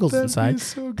the bagels That'd inside, be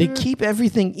so they good. keep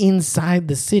everything inside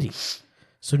the city.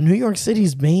 So New York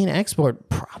City's main export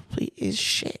probably is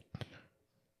shit.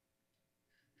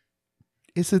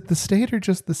 Is it the state or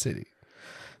just the city?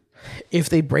 If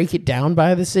they break it down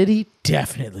by the city,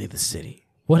 definitely the city.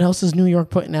 What else is New York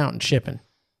putting out and shipping?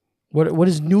 What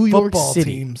is New York Football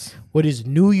City? teams. What is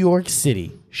New York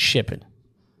City shipping?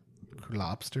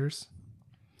 Lobsters.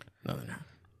 No, they're not.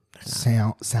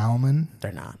 Salmon.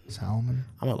 They're not. Salmon.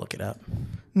 I'm gonna look it up.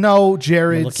 No,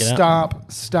 Jared. Look it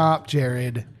up. Stop,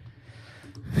 Jared.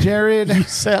 Jared. You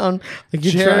sound like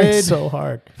you're Jared. trying so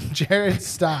hard. Jared,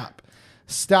 stop.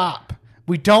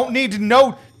 We don't need to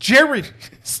know. Jared,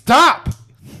 stop.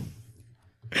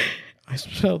 I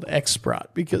spelled Exprot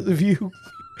because of you.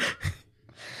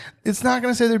 It's not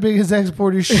going to say their biggest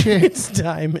export is shit. It's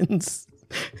diamonds.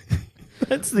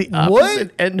 That's the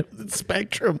opposite end of the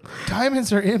spectrum.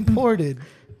 Diamonds are imported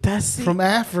That's the from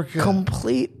Africa.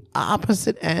 complete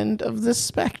opposite end of the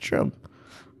spectrum.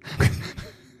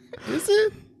 Is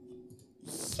it?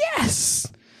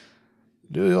 Yes.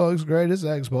 New York's greatest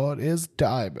export is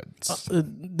diamonds.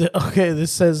 Okay,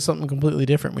 this says something completely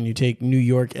different when you take New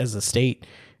York as a state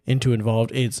into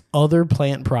involved. It's other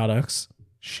plant products.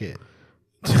 Shit.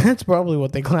 That's probably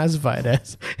what they classify it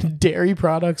as. Dairy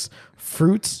products,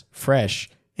 fruits fresh,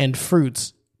 and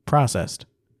fruits processed.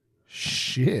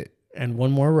 Shit. And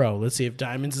one more row. Let's see if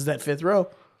diamonds is that fifth row.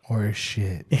 Or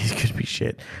shit. It could be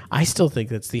shit. I still think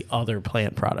that's the other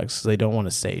plant products. 'Cause they don't want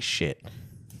to say shit.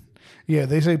 Yeah,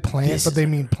 they say plant, This but they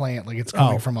mean plant, like it's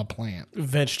coming Oh. from a plant.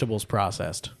 Vegetables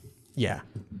processed. Yeah.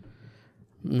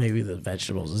 Maybe the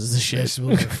vegetables is the shit.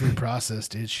 Vegetables are food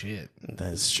processed is shit.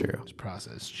 That's true. It's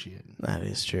processed shit. That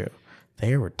is true.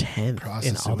 They were 10th Process it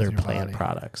in with other your plant body.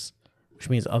 products, which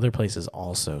means other places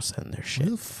also send their shit.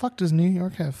 Where the fuck does New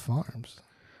York have farms?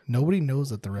 Nobody knows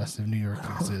that the rest of New York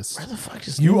exists. Where the fuck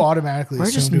is You New- automatically Where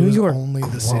does assumed it New was York only the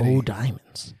grow city.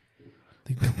 diamonds?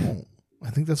 They don't. I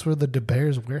think that's where the De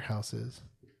Beers warehouse is.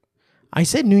 I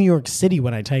said New York City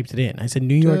when I typed it in. I said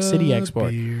New York City De export,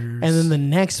 Beers. and then the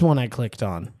next one I clicked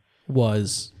on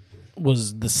was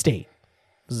the state.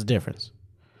 There's a difference.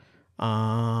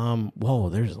 Whoa,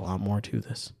 there's a lot more to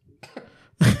this.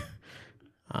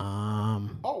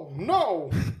 Oh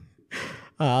no!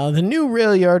 The new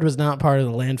rail yard was not part of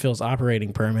the landfill's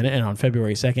operating permit, and on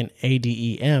February 2nd,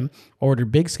 ADEM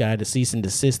ordered Big Sky to cease and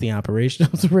desist the operation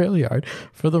of the rail yard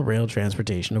for the rail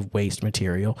transportation of waste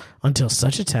material until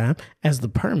such a time as the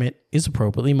permit is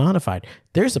appropriately modified.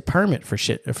 There's a permit for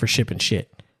shipping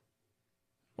shit.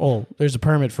 Oh, there's a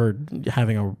permit for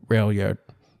having a rail yard.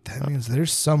 That means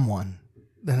there's someone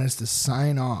that has to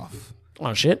sign off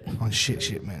Oh, shit. on shit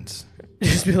shipments.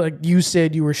 Just be like, you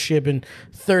said you were shipping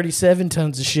 37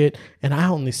 tons of shit, and I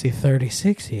only see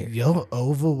 36 here. You're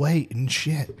overweight and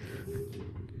shit.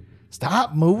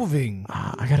 Stop moving.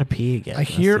 I gotta pee again. I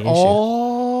That's hear the issue.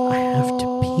 all. I have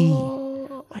to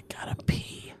pee. I gotta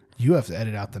pee. You have to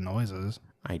edit out the noises.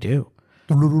 I do.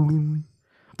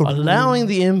 Allowing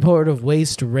the import of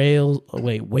waste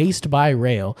by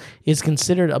rail is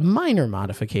considered a minor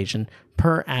modification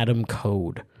per Atom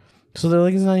code. So they're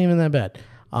like, it's not even that bad.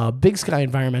 Big Sky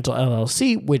Environmental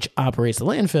LLC, which operates the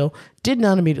landfill, did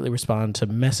not immediately respond to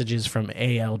messages from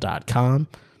AL.com.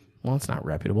 Well, it's not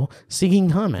reputable. Seeking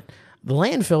comment. The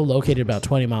landfill, located about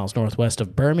 20 miles northwest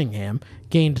of Birmingham,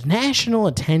 gained national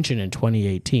attention in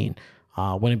 2018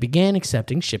 when it began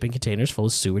accepting shipping containers full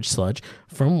of sewage sludge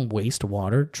from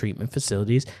wastewater treatment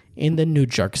facilities in the New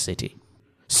York City.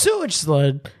 Sewage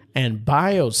sludge and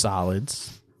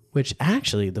biosolids, which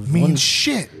actually the Means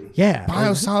shit. yeah,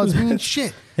 Biosolids mean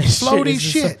shit. Shit Floaty is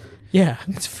just shit. yeah,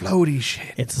 It's floaty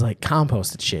shit. it's like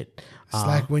composted shit. It's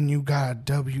like when you got a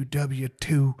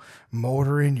WW2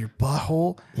 motor in your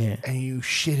butthole Yeah. and you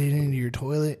shit it into your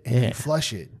toilet and Yeah. you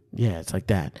flush it. Yeah, it's like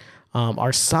that.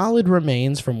 Our solid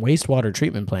remains from wastewater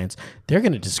treatment plants. They're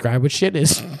going to describe what shit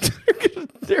is.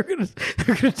 they're going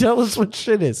to tell us what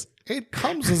shit is. It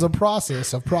comes as a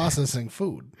process of processing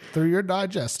food through your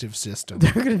digestive system.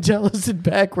 They're going to tell us it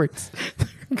backwards.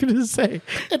 They're going to say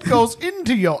It goes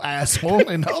into your asshole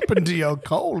and up into your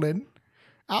colon,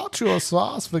 out your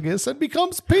esophagus, and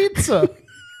becomes pizza.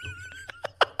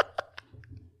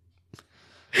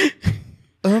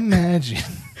 Imagine,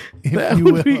 if that you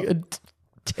would will, be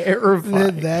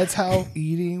terrifying. that's how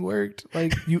eating worked.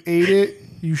 Like, you ate it,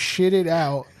 you shit it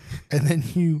out, and then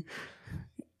you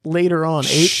Later on, ate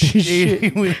this ate shit,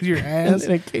 it with your and ass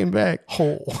then it came back.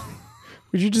 whole.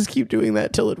 Would you just keep doing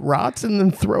that till it rots and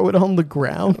then throw it on the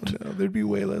ground? No, there'd be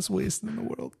way less waste in the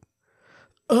world.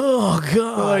 Oh,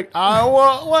 God. Like, I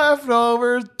want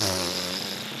leftovers.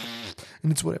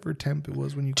 And it's whatever temp it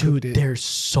was when you cooked Dude, it. there's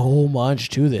so much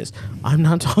to this. I'm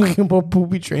not talking about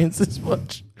poopy trains this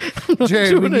much.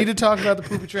 Jared, we need to talk about the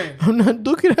poopy train. I'm not.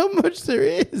 Look at how much there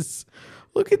is.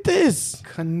 Look at this.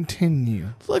 Continue.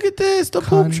 Look at this. The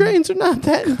poop trains are not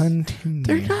that. Continue.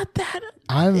 They're not that.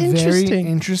 I'm very interesting.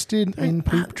 interested in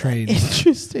poop trains.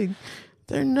 Interesting.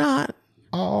 They're not.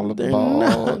 All They're aboard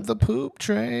not. the poop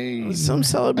train. Some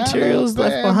solid materials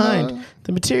left Alabama. behind.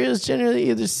 The material is generally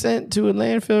either sent to a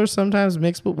landfill or sometimes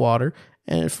mixed with water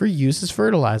and for use as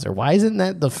fertilizer. Why isn't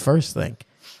that the first thing?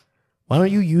 Why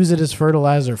don't you use it as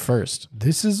fertilizer first?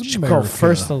 This is Should America. call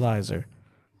fertilizer.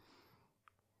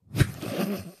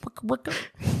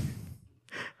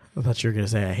 I thought you were going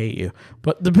to say I hate you.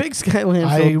 But the Big Sky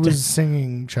landfill I was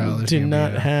singing Childish did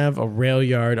not Gambino. have a rail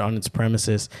yard on its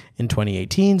premises in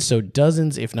 2018, so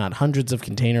dozens, if not hundreds of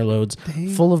container loads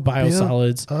full of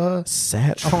biosolids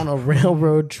sat on a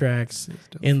railroad tracks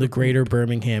in the greater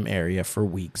Birmingham area for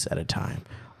weeks at a time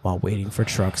while waiting for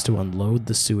trucks to unload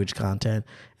the sewage content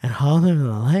and haul them to the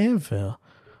landfill.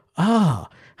 Ah,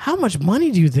 how much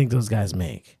money do you think those guys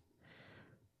make?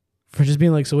 For just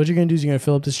being like, so what you're going to do is you're going to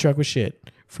fill up this truck with shit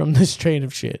from this train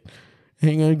of shit. And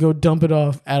you're going to go dump it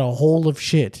off at a hole of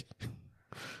shit.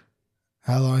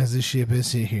 How long has this shit been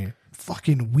sitting here?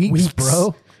 Fucking weeks,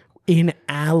 bro. In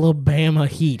Alabama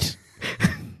heat.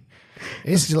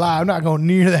 It's July. I'm not going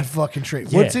near that fucking train.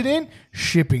 Yeah. What's it in?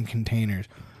 Shipping containers.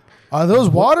 Are those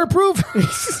waterproof?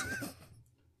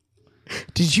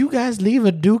 Did you guys leave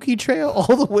a dookie trail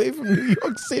all the way from New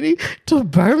York City to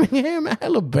Birmingham,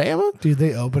 Alabama? Dude,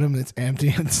 they open them and it's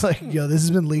empty. It's like, yo, this has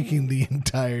been leaking the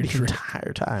entire trip.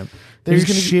 Entire time. There's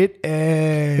gonna shit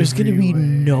everywhere. There's going to be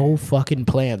no fucking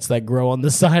plants that grow on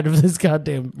the side of this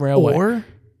goddamn railway. Or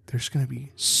there's going to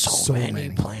be so many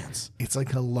plants. It's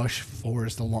like a lush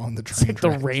forest along the It's train like the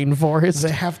tracks. rainforest.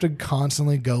 They have to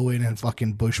constantly go in and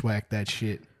fucking bushwhack that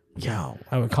shit. Yo,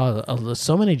 I would call it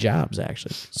so many jobs,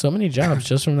 actually. So many jobs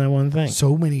just from that one thing.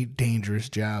 So many dangerous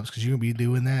jobs because you're going to be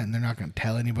doing that and they're not going to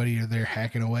tell anybody you're there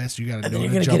hacking away. So you got to And know then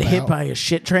to you're going to jump get hit out. by a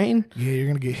shit train? Yeah, you're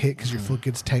going to get hit because your foot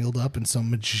gets tangled up in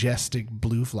some majestic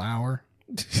blue flower.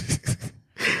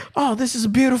 Oh, this is a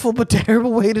beautiful but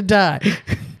terrible way to die.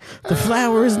 The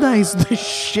flower is nice. The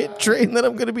shit train that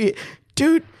I'm going to be...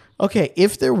 Dude, okay,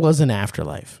 if there was an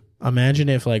afterlife, imagine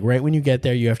if, like, right when you get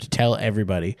there, you have to tell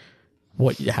everybody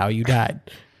how you died.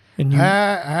 And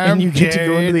you get to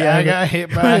go into the I got hit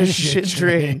by a shit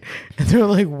train. And they're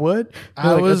like, what? I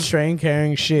They're like, was a train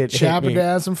carrying shit. hit Chopping me.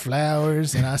 down some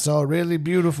flowers, and I saw a really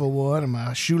beautiful one, and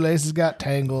my shoelaces got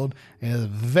tangled, and it was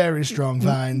very strong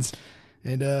vines,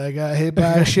 and I got hit by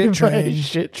a shit By a train.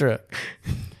 shit truck.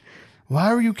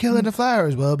 Why were you killing the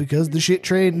flowers? Well, because the shit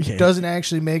train doesn't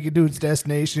actually make it to its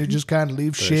destination. It just kind of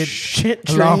leaves shit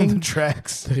along the train.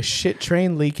 tracks. The shit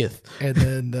train leaketh. And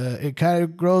then it kind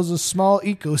of grows a small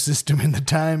ecosystem in the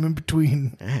time in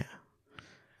between. Yeah.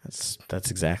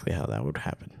 That's exactly how that would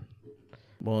happen.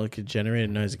 Well, it could generate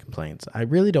noisy complaints. I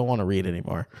really don't want to read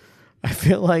anymore. I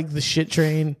feel like the shit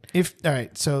train. All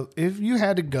right, so if you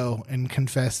had to go and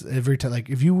confess every time, like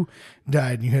if you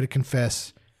died and you had to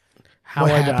confess How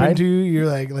what I happened died? to you, you're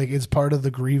like it's part of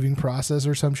the grieving process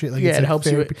or some shit. Like Yeah, it's it like helps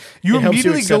you- therapy. it You helps you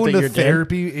immediately accept go that into you're dead.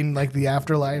 therapy in like the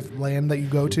afterlife land that you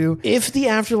go to. If the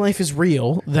afterlife is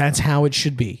real, that's how it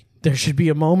should be. There should be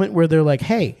a moment where they're like,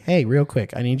 hey, real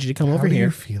quick, I need you to come over How do here.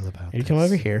 you feel about I need you to come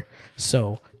over here.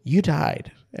 So you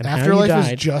died. And afterlife how you is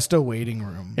died, just a waiting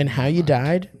room. and how you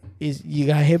died is you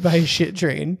got hit by a shit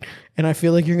train. And I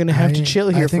feel like you're going to have to chill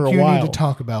here I think for a you while. need to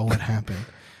talk about what happened.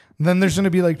 Then there's going to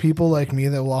be like people like me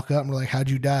that walk up and are like, how'd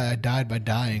you die? I died by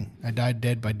dying. I died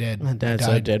dead by dead. I died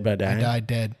so dead by dying. I died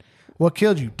dead. What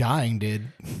killed you? Dying did.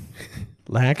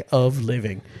 Lack of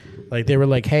living. Like they were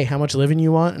like, hey, how much living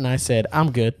you want? And I said,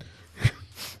 I'm good.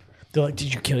 They're like,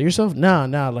 did you kill yourself? No,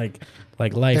 like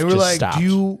life They were just like, stopped. do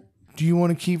you do you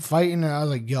want to keep fighting? And I was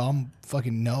like, yo, I'm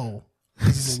fucking no.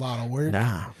 This is a lot of work.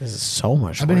 Nah, this is so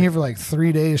much I've been here for like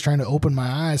 3 days trying to open my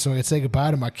eyes so I could say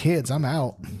goodbye to my kids. I'm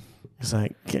out. It's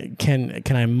like, can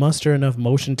I muster enough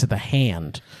motion to the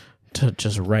hand to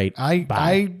just write?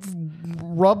 I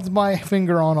rubbed my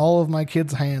finger on all of my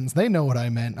kids' hands. They know what I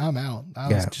meant. I'm out.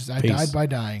 I died by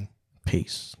dying.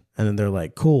 Peace. And then they're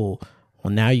like, cool.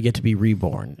 Well, now you get to be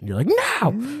reborn. And you're like,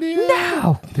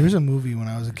 no. There was a movie when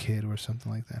I was a kid where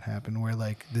something like that happened, where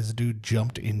like this dude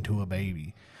jumped into a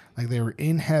baby. Like they were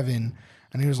in heaven,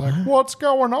 and he was like, "What's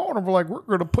going on?" And we're like, "We're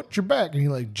gonna put you back." And he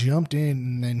like jumped in,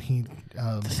 and then he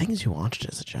The things you watched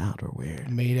as a child were weird.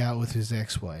 made out with his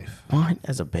ex-wife. What?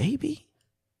 As a baby?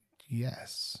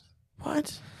 Yes.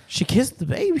 What? She kissed the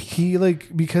baby? He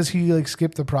because he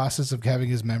skipped the process of having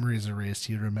his memories erased.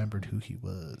 He remembered who he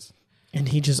was. And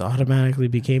he just automatically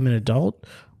became an adult?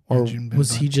 Or Benjamin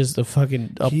was he just a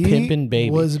pimpin' baby?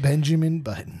 He was Benjamin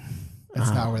Button.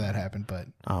 That's not where that happened, but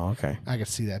Oh, okay. I could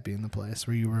see that being the place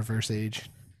where you reverse age.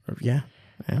 Yeah.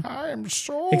 I'm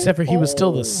so Except for he was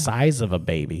still the old. size of a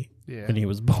baby when he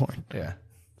was born. Yeah.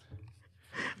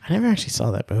 I never actually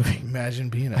saw that movie. Imagine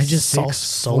being a I just saw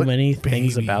so 6-foot many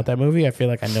things baby. about that movie. I feel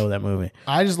like I know that movie.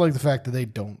 I just like the fact that they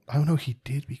don't. I don't know. He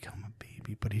did become a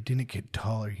baby, but he didn't get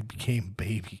taller. He became a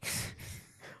baby.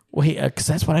 Wait, because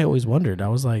that's what I always wondered. I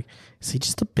was like, is he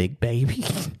just a big baby?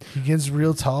 He gets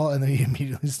real tall and then he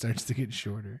immediately starts to get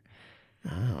shorter.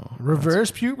 Oh,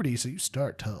 Reverse puberty, so you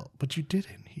start tall, but you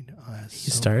didn't.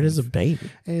 he started as a baby.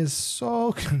 It's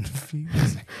so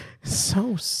confusing.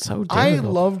 So difficult. I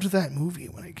loved that movie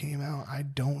when it came out. I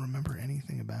don't remember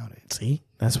anything about it. See,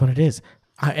 that's what it is.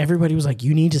 Everybody was like,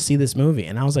 you need to see this movie.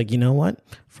 And I was like, you know what?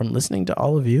 From listening to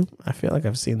all of you, I feel like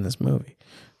I've seen this movie.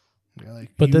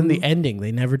 But then the ending,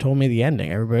 they never told me the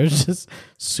ending. Everybody was just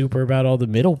super about all the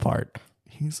middle part.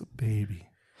 He's a baby.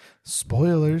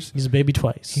 Spoilers. He's a baby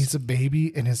twice. He's a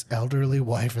baby, and his elderly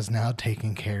wife is now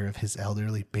taking care of his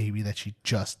elderly baby that she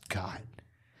just got.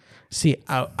 See,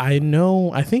 I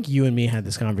know, I think you and me had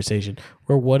this conversation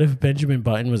where what if Benjamin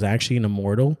Button was actually an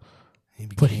immortal,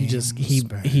 but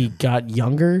he got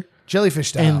younger, jellyfish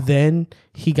style, and then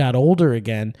he got older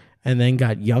again, and then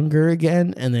got younger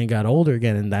again, and then got older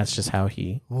again, and that's just how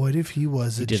he. What if he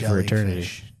was a did jellyfish? For eternity.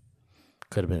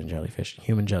 Could have been a jellyfish,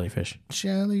 human jellyfish.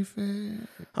 Jellyfish.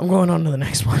 I'm going on to the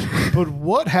next one. But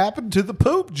what happened to the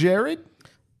poop, Jared?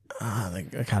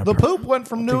 The poop went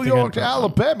from New York to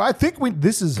Alabama. I think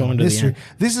this is a mystery.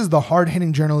 This is the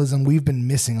hard-hitting journalism we've been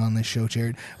missing on this show,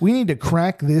 Jared. We need to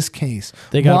crack this case.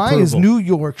 Why is New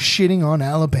York shitting on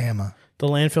Alabama? The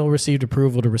landfill received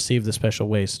approval to receive the special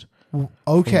waste.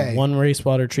 Okay. One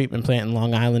wastewater treatment plant in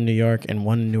Long Island, New York, and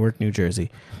one in Newark, New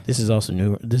Jersey. This is also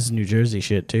New Jersey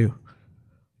shit too.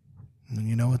 And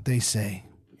you know what they say?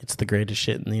 It's the greatest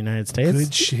shit in the United States.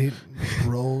 Good shit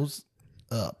rolls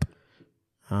up.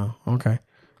 Oh, okay.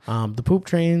 The poop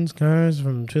trains cars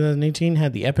from 2018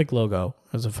 had the Epic logo.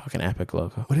 It was a fucking Epic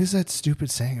logo. What is that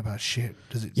stupid saying about shit?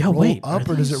 Does it roll up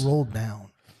or does it roll down?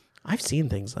 I've seen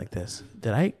things like this.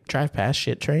 Did I drive past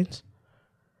shit trains?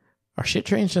 Are shit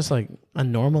trains just like a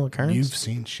normal occurrence? You've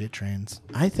seen shit trains.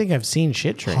 I think I've seen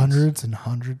shit trains. Hundreds and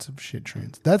hundreds of shit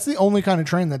trains. That's the only kind of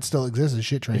train that still exists is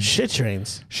shit trains. Shit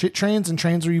trains. Shit trains and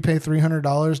trains where you pay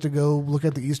 $300 to go look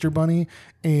at the Easter Bunny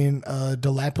in a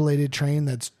dilapidated train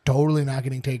that's totally not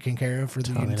getting taken care of for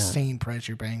the insane price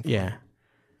you're paying for. Yeah.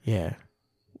 Yeah.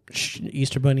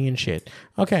 Easter Bunny and shit.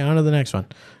 Okay, on to the next one.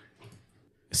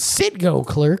 Citgo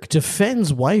clerk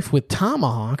defends wife with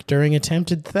tomahawk during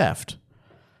attempted theft.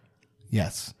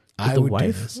 Yes. Did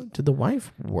the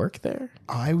wife work there?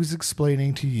 I was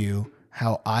explaining to you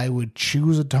how I would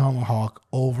choose a tomahawk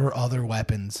over other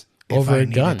weapons if I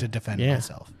needed to defend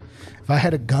myself. If I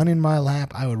had a gun in my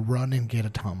lap, I would run and get a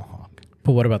tomahawk.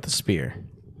 But what about the spear?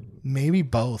 Maybe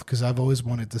both, because I've always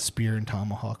wanted the spear and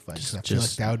tomahawk fight. I feel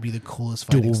like that would be the coolest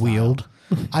fighting dual wield.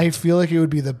 I feel like it would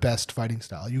be the best fighting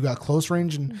style. You got close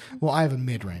range and I have a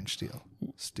mid range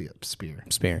spear.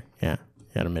 Spear, yeah. You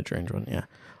got a mid range one, yeah.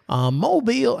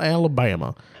 Mobile,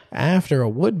 Alabama. After a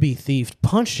would-be thief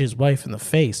punched his wife in the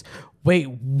face. Wait,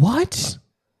 what?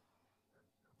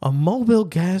 A Mobile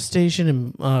gas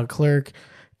station clerk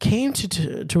came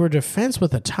to her defense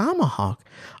with a tomahawk.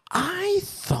 I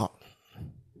thought...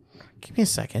 Give me a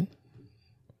second.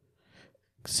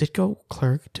 Citgo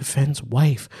clerk defends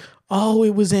wife. Oh,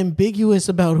 it was ambiguous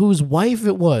about whose wife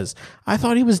it was. I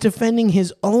thought he was defending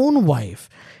his own wife.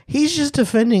 He's just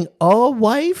defending a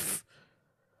wife?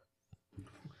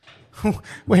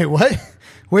 Wait, what?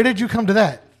 Where did you come to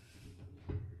that?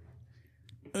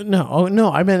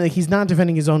 No, I meant like he's not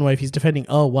defending his own wife. He's defending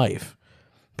a wife.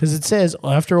 Because it says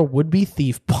after a would-be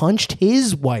thief punched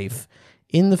his wife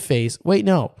in the face. Wait,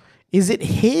 no. Is it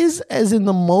his as in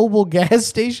the mobile gas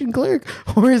station clerk?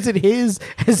 Or is it his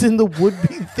as in the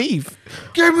would-be thief?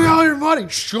 Give me all your money.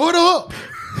 Shut up.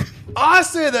 I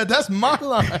said that. That's my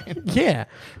line. Yeah.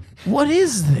 What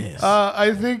is this?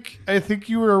 I think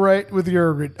you were right with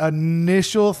your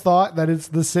initial thought that it's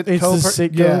the Citgo. It's the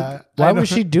Citgo. Yeah. Why was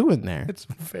she doing there? It's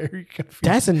very confusing.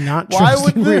 That's a not why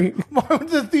would trusting ring. why would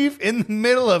the thief in the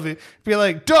middle of it be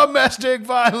like domestic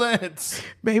violence?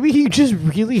 Maybe he just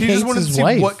really He hates just wanted to his see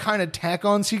wife. what kind of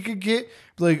tack-ons he could get.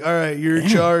 Like, all right, you're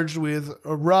charged with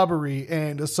a robbery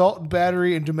and assault and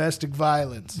battery and domestic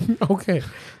violence. Okay.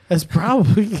 That's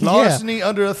probably Larceny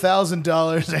under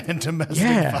 $1,000 and domestic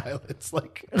violence.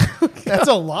 Like, that's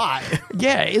a lot.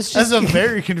 Yeah, it's just That's a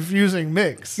very confusing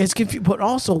mix. it's confusing. But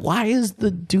also, why is the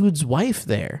dude's wife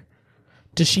there?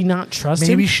 Does she not trust him?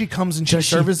 Maybe she comes and she Does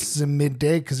she- services him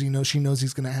midday because she knows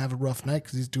he's gonna have a rough night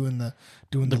because he's doing the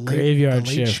late, graveyard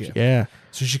the late shift. Yeah.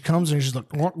 So she comes and she's like,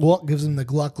 "What?" Gives him the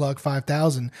Gluck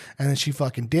 5000, and then she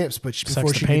fucking dips. But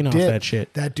before the she paint could off dip, that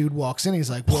shit. that dude walks in. He's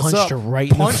like, "What's Punched up?" her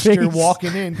right in the Punched her face.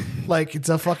 walking in like it's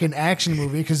a fucking action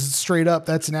movie because it's straight up.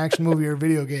 That's an action movie or a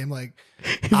video game. Like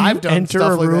I've done enter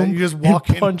stuff a like that. room You just and walk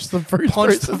in, punch the first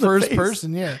punch person the in the first face.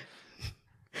 person. Yeah.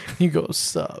 He goes,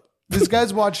 sup. This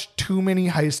guy's watched too many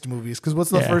heist movies because what's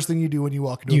the Yeah. first thing you do when you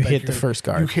walk into You a hit the backyard? first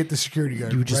guard. You hit the security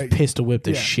guard. You just right? pistol whip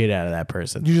the Yeah. shit out of that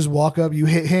person. You just walk up, you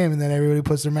hit him, and then everybody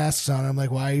puts their masks on. I'm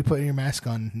like, why are you putting your mask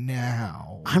on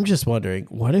now? I'm just wondering,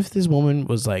 what if this woman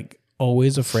was like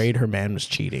always afraid her man was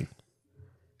cheating?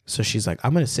 So she's like,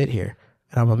 I'm going to sit here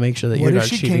and I'm going to make sure that What you're if not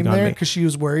she cheating came on there me. because she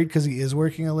was worried because he is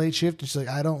working a late shift? And she's like,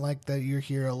 I don't like that you're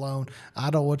here alone.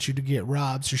 I don't want you to get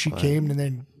robbed. So she came and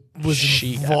then was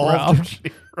She got involved.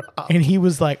 robbed. And he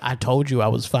was like, I told you I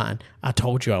was fine. I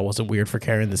told you I wasn't weird for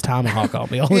carrying this tomahawk on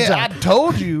me all the Yeah, I time.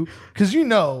 told you. Because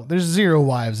there's zero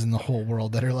wives in the whole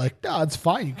world that are like, no, it's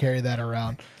fine. You carry that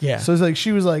around. Yeah. So it's like,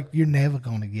 she was like, you're never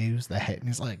going to use that. And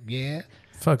he's like, yeah.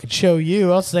 Fucking show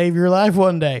you. I'll save your life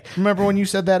one day. Remember when you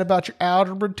said that about your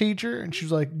algebra teacher? And she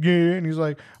was like, yeah. And he's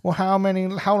like, well, how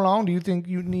long do you think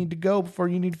you need to go before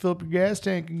you need to fill up your gas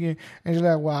tank again? And she's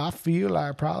like, well, I feel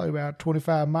like probably about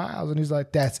 25 miles. And he's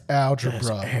like, that's algebra. That's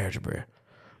algebra.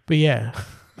 But yeah.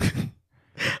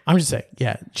 I'm just saying,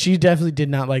 yeah, she definitely did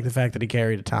not like the fact that he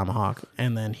carried a tomahawk.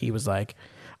 And then he was like,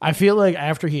 I feel like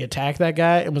after he attacked that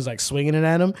guy and was like swinging it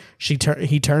at him, he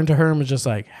turned to her and was just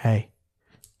like, hey,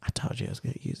 I told you I was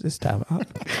going to use this tomahawk.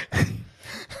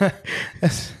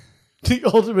 The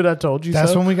ultimate I told you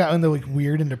That's so. when we got into like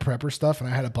weird into prepper stuff, and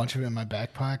I had a bunch of it in my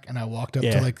backpack, and I walked up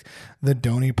to like the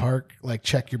Donny Park, like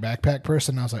check your backpack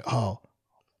person, and I was like, oh,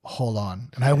 hold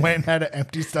on. And I went and had to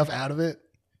empty stuff out of it.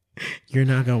 You're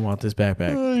not going to want this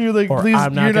backpack. You're like, Or please,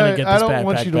 I'm not gonna get I this don't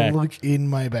want backpack you to back. look in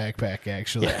my backpack,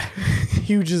 actually.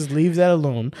 You just leave that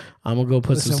alone. I'm going to go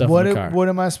put some Listen, stuff what in the car. what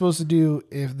am I supposed to do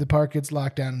if the park gets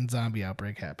locked down and zombie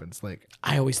outbreak happens? Like,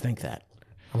 I always think that.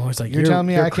 I'm always like, you're telling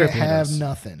me I can't crippling have us.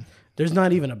 nothing. There's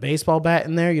not even a baseball bat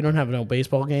in there. You don't have no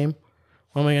baseball game.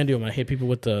 What am I gonna do? I'm gonna hit people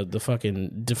with the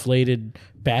fucking deflated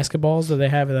basketballs that they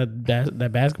have in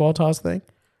that basketball toss thing.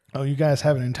 Oh, you guys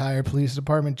have an entire police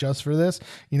department just for this?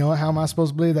 You know what? How am I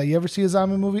supposed to believe that? You ever see a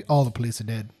zombie movie? All the police are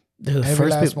dead. They're the Every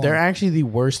first last people. They're one. actually the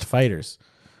worst fighters.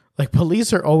 Like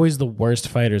police are always the worst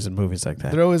fighters in movies like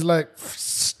that. They're always like,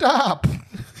 stop.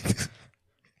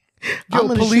 I'm Yo,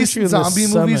 gonna police shoot you and in the zombie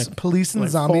movies. stomach Police and like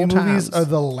zombie 4 movies times. are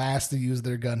the last to use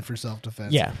their gun for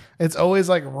self-defense. Yeah. It's always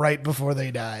like right before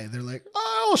they die. They're like,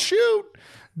 I'll shoot.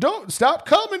 Don't stop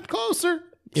coming closer.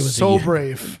 It was so a-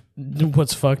 brave.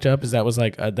 What's fucked up is that was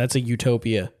like that's a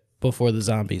utopia before the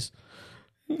zombies.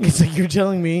 It's like you're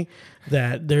telling me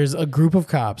that there's a group of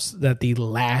cops that the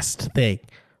last thing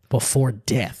before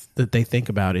death that they think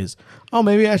about is, oh,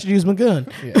 maybe I should use my gun.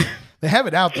 Yeah. They have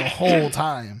it out the whole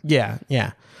time. Yeah,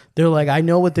 yeah. They're like, I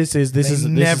know what this is. This They is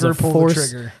never a pull the force.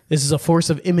 trigger. This is a force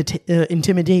of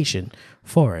intimidation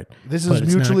for it. This but is it's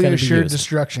not mutually gonna be assured used.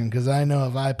 destruction because I know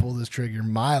if I pull this trigger,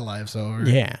 my life's over.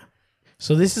 Yeah.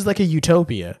 So this is like a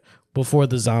utopia before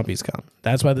the zombies come.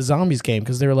 That's why the zombies came,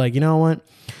 because they were like, you know what?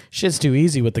 Shit's too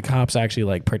easy with the cops actually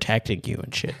like protecting you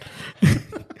and shit.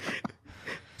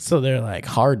 So they're like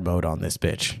hard mode on this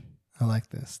bitch. I like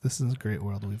this. This is a great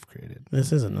world we've created.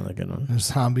 This is another good one. There's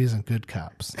zombies and good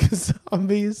cops.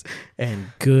 Zombies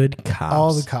and good cops.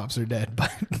 All the cops are dead,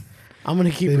 but I'm going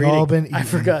to keep They've reading. all been I eaten.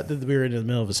 forgot that we were in the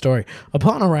middle of a story.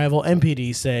 Upon arrival,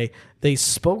 MPD say they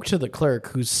spoke to the clerk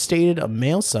who stated a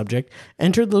male subject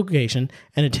entered the location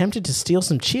and attempted to steal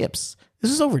some chips.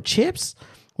 This is over chips?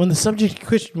 When the subject in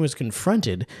question was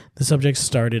confronted, the subject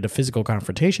started a physical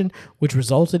confrontation, which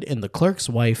resulted in the clerk's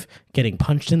wife getting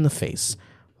punched in the face.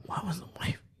 What was the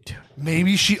wife doing?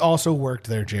 Maybe she also worked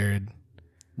there, Jared.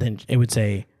 Then it would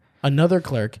say, another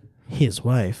clerk, his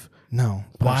wife. No,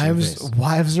 Punch in the face.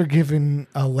 wives are given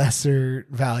a lesser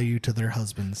value to their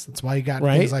husbands. That's why you got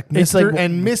Right? things like It's Mr. like-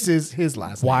 and Mrs. his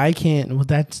last name. Why can't? Well,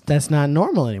 that's not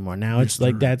normal anymore. Now it's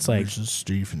like that's like Mrs.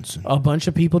 Stevenson. a bunch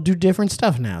of people do different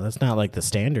stuff now. That's not like the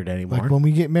standard anymore. Like when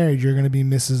we get married, you're going to be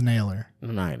Mrs. Nailer.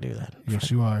 I'm not gonna do that.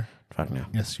 Yes, you are. Fuck no.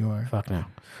 Yes, you are. Fuck no.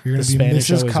 You're going The to be Spanish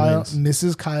Mrs. always Kyle. wins.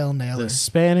 Mrs. Kyle Naylor. The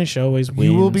Spanish always wins.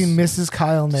 You will be Mrs.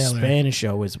 Kyle Naylor. Spanish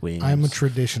always wins. I'm a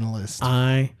traditionalist.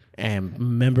 I am a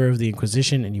member of the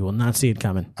Inquisition, and you will not see it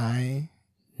coming. I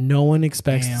No one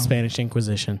expects the Am. Spanish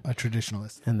Inquisition, a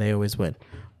traditionalist. and they always win.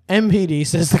 MPD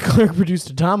says the clerk produced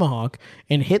a tomahawk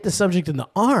and hit the subject in the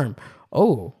arm.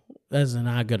 Oh, that's a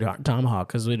not good tomahawk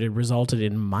because it had resulted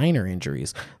in minor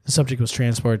injuries. The subject was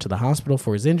transported to the hospital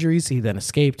for his injuries. He then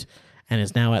escaped and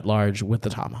is now at large with the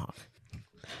tomahawk.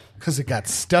 Because it got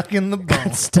stuck in the bone.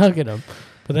 It's stuck in him,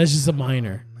 but that's just a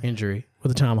minor injury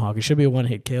with a tomahawk. It should be a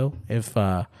one-hit kill if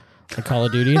like Call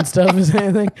of Duty and stuff is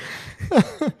anything.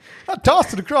 I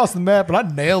tossed it across the map, but I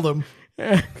nailed him.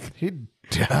 He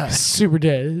died. Super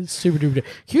dead, super duper dead.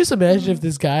 Can you just imagine if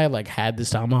this guy like had this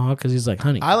tomahawk because he's like,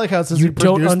 honey, I like how it says You he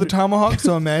don't produced under- the tomahawk.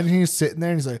 So imagine he's sitting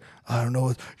there and he's like, I don't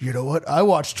know. You know what? I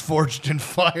watched Forged in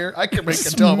Fire. I can make a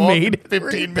Just tomahawk made in it 15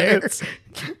 right there. minutes.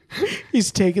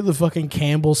 he's taking the fucking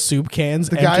Campbell soup cans,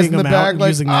 The guy's emptying in the them out, back and like,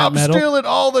 using that I'm metal. stealing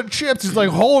all the chips. He's like,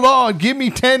 hold on. Give me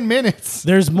 10 minutes.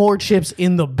 There's more chips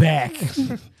in the back.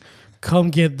 Come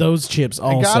get those chips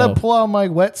also. I gotta pull out my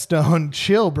whetstone.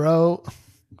 Chill, bro.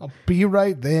 I'll be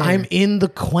right there. I'm in the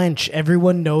quench.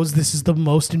 Everyone knows this is the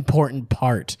most important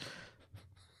part.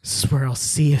 This is where I'll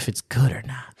see if it's good or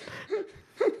not.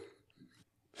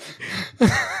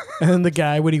 And then the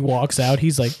guy, when he walks out,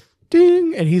 he's like,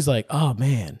 ding. And he's like, oh,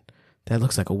 man, that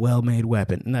looks like a well-made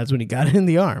weapon. And that's when he got it in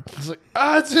the arm. It's like,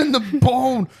 it's in the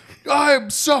bone. I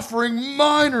am suffering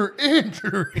minor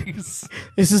injuries.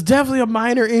 This is definitely a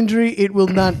minor injury. It will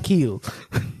not kill.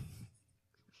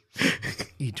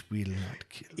 It will not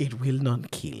kill. It will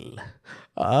not kill.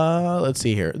 Let's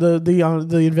see here.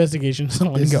 The investigation is This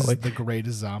ongoing. is the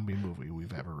greatest zombie movie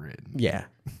we've ever written. Yeah,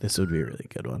 this would be a really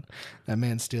good one. That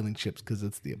man's stealing chips because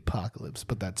it's the apocalypse,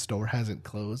 but that store hasn't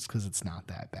closed because it's not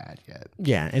that bad yet.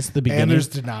 Yeah, it's the beginning. And there's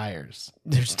deniers.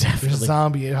 There's There's definitely.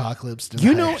 zombie apocalypse deniers.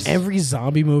 You know, every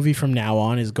zombie movie from now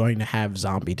on is going to have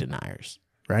zombie deniers,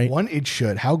 right? One, it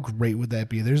should. How great would that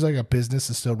be? There's like a business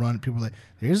that's still running. People are like,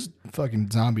 there's a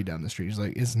fucking zombie down the street. It's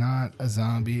like, it's not a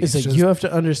zombie. It's like just, you have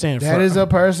to understand. that is a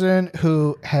person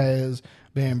who has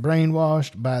been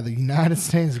brainwashed by the United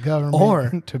States government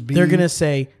or to be. they're gonna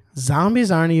say zombies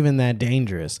aren't even that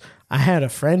dangerous. I had a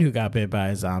friend who got bit by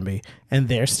a zombie, and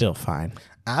they're still fine.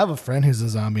 I have a friend who's a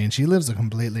zombie, and she lives a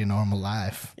completely normal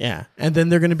life. Yeah, and then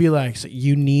they're gonna be like, so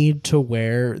you need to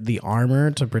wear the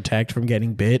armor to protect from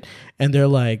getting bit, and they're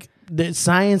like, the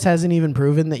science hasn't even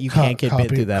proven that you can't get bit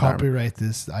through that armor. Copyright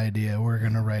this idea. We're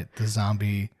gonna write the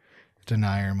zombie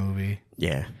denier movie.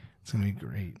 Yeah. It's gonna be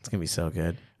great. It's gonna be so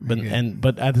good.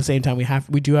 But at the same time,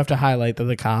 we do have to highlight that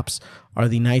the cops are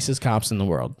the nicest cops in the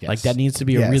world. Yes. Like that needs to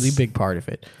be a Yes. really big part of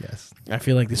it. Yes. I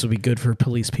feel like this will be good for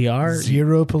police PR.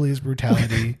 Zero police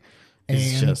brutality,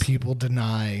 It's and just- people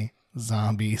deny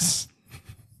zombies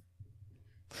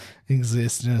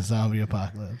exist in a zombie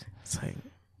apocalypse.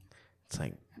 It's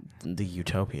like the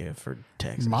utopia for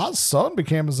Texas. My son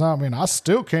became a zombie, and I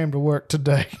still came to work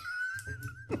today.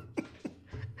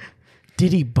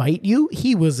 Did he bite you?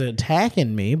 He was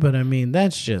attacking me, but I mean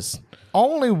that's just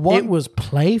Only one. it was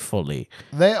playfully.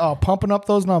 They are pumping up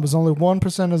those numbers. Only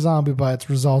 1% of zombie bites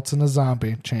results in a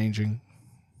zombie changing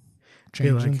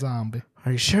like- zombie.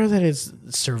 Are you sure that it's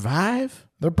survive?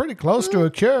 They're pretty close to a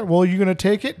cure. Well, you gonna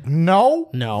take it? No.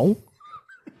 No.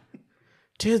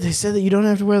 Dude, they said that you don't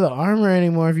have to wear the armor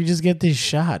anymore if you just get this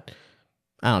shot.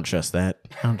 I don't trust that.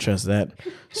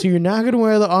 So you're not going to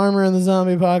wear the armor in the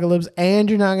zombie apocalypse, and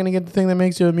you're not going to get the thing that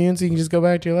makes you immune so you can just go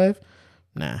back to your life?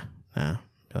 Nah. Be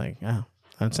like, oh,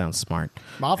 that sounds smart.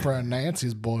 My friend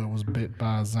Nancy's boy was bit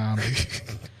by a zombie.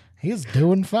 He's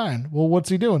doing fine. Well, what's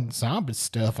he doing? Zombie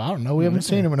stuff. I don't know. We haven't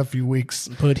seen him in a few weeks.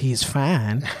 But he's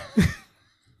fine.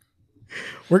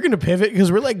 We're going to pivot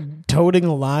because we're like toting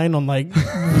a line on like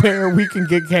where we can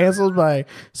get canceled by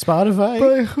Spotify.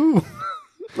 By who?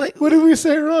 Like, What did we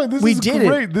say wrong? This we is did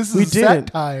great. it. This We is did it.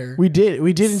 satire. We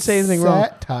didn't say anything wrong.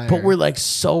 Satire. But we're like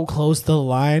so close to the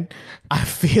line. I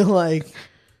feel like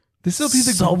This will be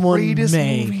the Someone greatest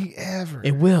may- movie ever.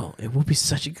 It will be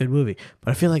such a good movie.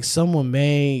 But I feel like someone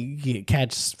may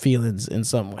catch feelings in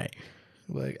some way.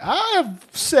 Like, I've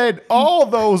said all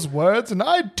those words, and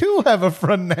I too have a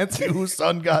friend, Nancy, whose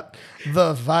son got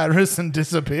the virus and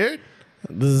disappeared.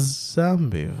 The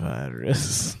zombie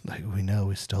virus. Like, we know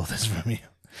we stole this from you.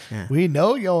 Yeah. We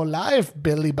know your life,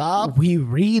 Billy Bob. We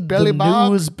read Billy the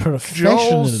Bob, news Joel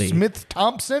professionally. Smith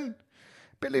Thompson.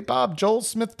 Billy Bob Joel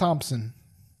Smith Thompson.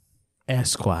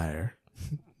 Esquire.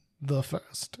 The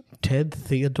first. Ted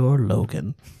Theodore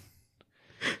Logan.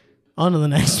 On to the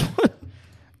next one.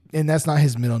 And that's not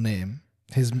his middle name.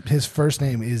 His first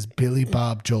name is Billy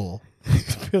Bob Joel.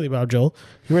 Billy Bob Joel.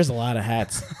 He wears a lot of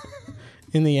hats.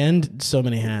 In the end, so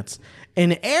many hats.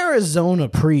 An Arizona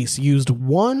priest used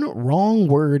one wrong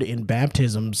word in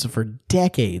baptisms for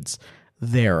decades.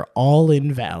 They're all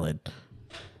invalid.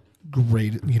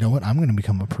 Great. You know what? I'm going to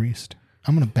become a priest.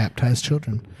 I'm going to baptize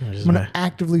children. I'm going to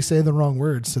actively say the wrong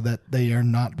words so that they are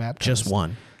not baptized. Just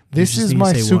one. This is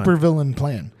my supervillain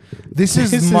plan. This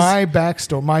is my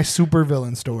backstory, my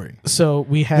supervillain story. So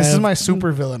we have. This is my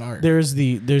supervillain arc. There's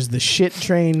the shit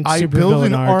train I build supervillain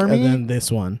an arc, army. and then this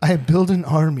one. I build an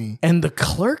army. And the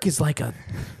clerk is like a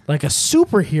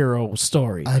superhero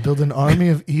story. I build an army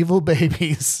of evil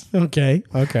babies Okay.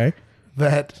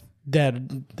 that That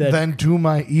then do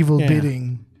my evil Yeah.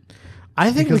 bidding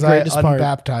I think because the I greatest part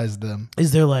unbaptized them.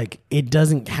 is they're like, it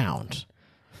doesn't count.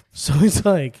 So it's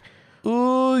like,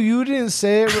 Ooh, you didn't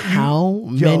say it. how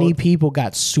many people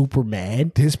got super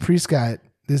mad? This priest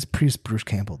Bruce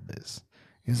Campbell this.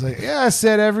 He's like, yeah, I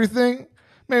said everything.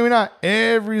 Maybe not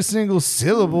every single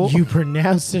syllable. You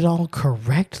pronounced it all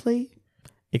correctly?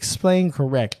 Explain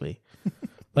correctly.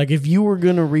 Like, if you were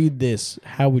going to read this,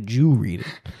 how would you read it?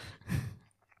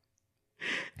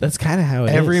 That's kind of how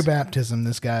it Every is. baptism,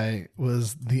 this guy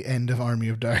was the end of Army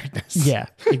of Darkness. Yeah,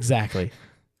 exactly.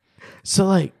 So,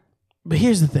 like, but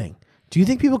here's the thing. Do you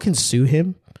think people can sue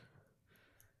him?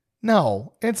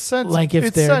 No, it's such Like if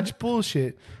it's they're- such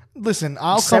bullshit. Listen,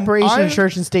 Separation of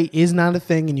church and state is not a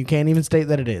thing, and you can't even state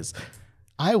that it is.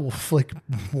 I will flick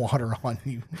water on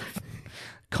you.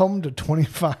 Come to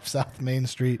 25 South Main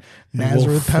Street, we'll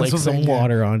Nazareth, flick some Pennsylvania,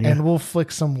 water on you. and we'll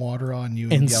flick some water on you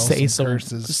and, And yell say some some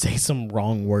curses. say some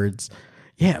wrong words.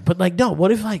 Yeah, but like, no.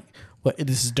 What if like, what?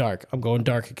 This is dark. I'm going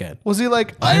dark again. Was he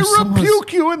like, What I if someone's-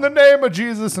 rebuke you in the name of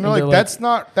Jesus? And they're they're like,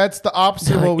 like- that's the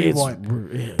opposite of Like, what we it's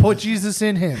want. yeah. Put Jesus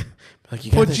in him. Like,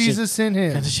 you got Put that shit- Jesus in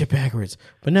him. got the shit backwards.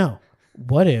 But no.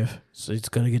 What if? So it's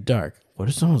gonna get dark. What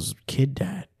if someone's kid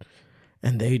died,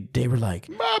 and they were like,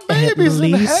 My baby's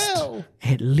in hell.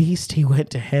 At least he went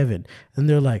to heaven, and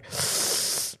they're like,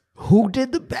 who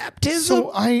did the baptism?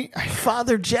 So I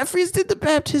Father Jeffries did the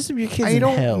baptism. Your kid's in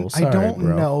hell. Sorry, I don't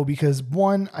bro. know because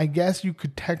one, I guess you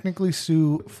could technically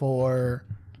sue for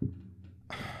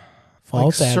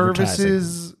False like advertising.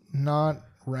 services not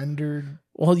rendered.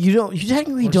 Well, you don't. You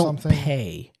technically Or don't something.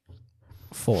 pay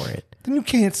for it. Then you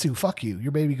can't sue. Fuck you.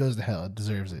 Your baby goes to hell. It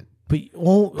deserves it. But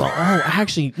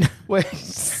actually, Wait,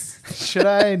 should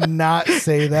I not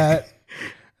say that?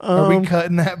 Are we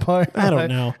cutting that part? I don't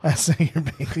know. I say your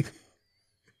baby.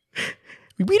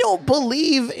 we don't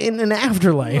believe in an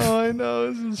afterlife. Oh, I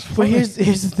know. This is But funny.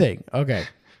 here's the thing. Okay.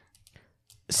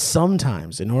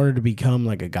 Sometimes in order to become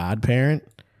like a godparent,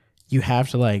 you have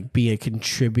to like be a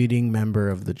contributing member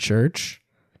of the church.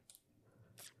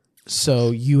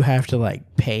 So you have to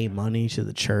like pay money to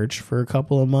the church for a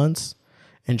couple of months,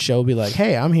 and she'll be like,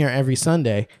 "Hey, I'm here every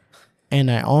Sunday,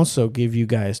 and I also give you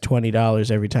guys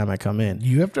 $20 every time I come in."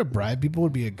 You have to bribe people to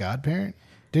be a godparent?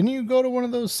 Didn't you go to one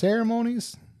of those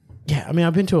ceremonies? Yeah, I mean,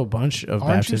 I've been to a bunch of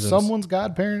Aren't baptisms. you someone's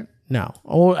godparent? No,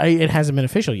 it hasn't been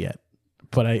official yet,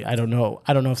 but I don't know.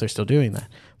 I don't know if they're still doing that.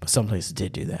 But some places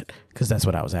did do that because that's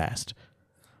what I was asked.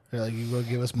 They're like, you go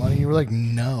give us money? You were like,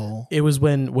 no. It was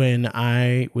when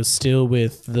I was still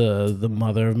with the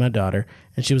mother of my daughter,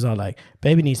 and she was all like,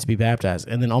 "Baby needs to be baptized,"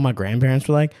 and then all my grandparents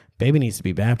were like, "Baby needs to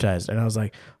be baptized," and I was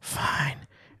like, "Fine."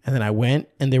 And then I went,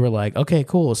 and they were like, "Okay,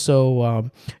 cool.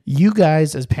 So you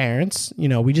guys as parents,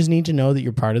 we just need to know that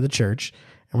you're part of the church."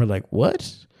 And we're like,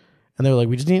 "What?" And they were like,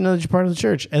 "We just need to know that you're part of the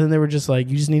church." And then they were just like,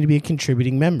 "You just need to be a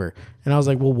contributing member." And I was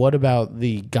like, "Well, what about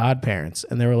the godparents?"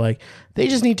 And they were like, "They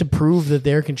just need to prove that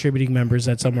they're contributing members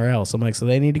at somewhere else." I'm like, "So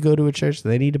they need to go to a church,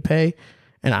 they need to pay,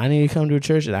 and I need to come to a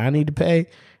church, and I need to pay,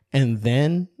 and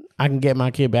then I can get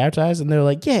my kid baptized?" And they're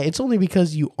like, "Yeah, it's only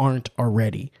because you aren't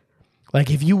already.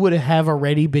 Like, if you would have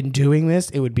already been doing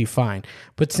this, it would be fine.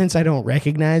 But since I don't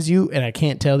recognize you and I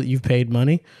can't tell that you've paid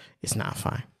money, it's not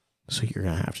fine. So you're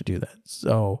going to have to do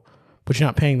that." But you're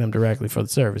not paying them directly for the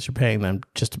service. You're paying them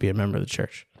just to be a member of the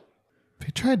church. They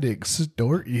tried to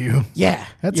extort you. Yeah.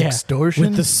 That's yeah. extortion.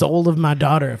 With the soul of my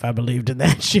daughter, if I believed in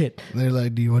that shit. They're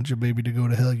like, do you want your baby to go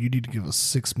to hell? You need to give us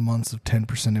 6 months of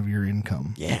 10% of your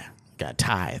income. Yeah. Got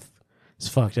tithe. It's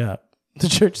fucked up. The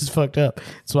church is fucked up.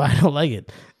 That's why I don't like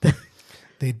it.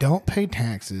 They don't pay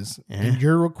taxes, and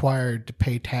you're required to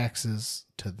pay taxes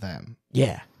to them.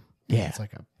 Yeah. Yeah. It's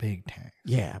like a big tax.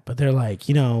 Yeah. But they're like,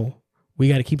 we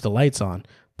got to keep the lights on.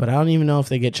 But I don't even know if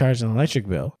they get charged an electric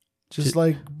bill. Just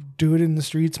like do it in the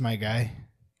streets, my guy.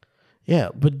 Yeah.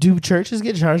 But do churches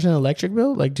get charged an electric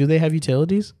bill? Like, do they have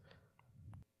utilities?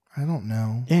 I don't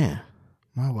know. Yeah.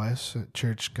 My wife's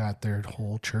church got their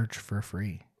whole church for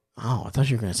free. Oh, I thought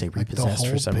you were going to say repossessed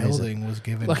for some the whole reason. building was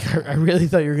given. Like, I really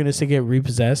thought you were going to say get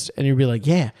repossessed, and you'd be like,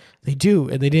 yeah, they do,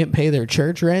 and they didn't pay their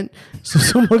church rent, so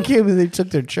someone came and they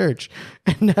took their church,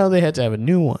 and now they had to have a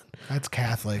new one. That's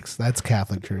Catholics. That's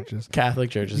Catholic churches. Catholic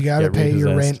churches You got to get pay your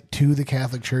repossessed. rent to the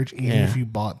Catholic church, even Yeah. if you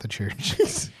bought the church.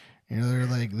 They're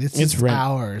like, this It's is rent.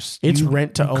 ours. It's You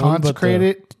rent to own, but consecrate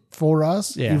it for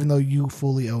us, Yeah. even though you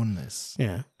fully own this.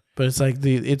 Yeah, but it's like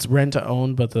it's rent to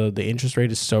own, but the interest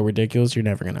rate is so ridiculous, you're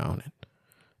never going to own it.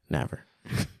 Never.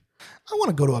 I want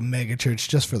to go to a mega church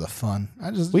just for the fun.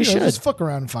 We should. Just fuck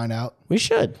around and find out. We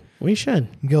should.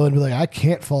 Go and be like, I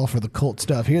can't fall for the cult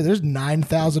stuff. Here, there's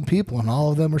 9,000 people, and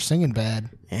all of them are singing bad.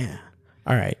 Yeah.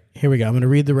 All right, here we go. I'm going to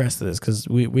read the rest of this because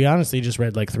we honestly just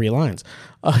read like 3 lines.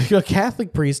 A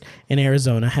Catholic priest in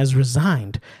Arizona has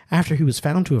resigned after he was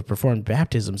found to have performed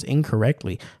baptisms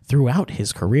incorrectly throughout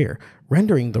his career,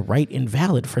 rendering the rite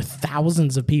invalid for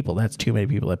thousands of people. That's too many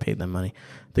people that paid them money.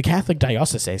 The Catholic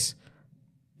diocese.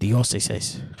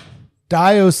 Diocese.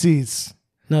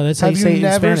 No, that's how Have you say you it in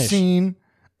never Spanish. seen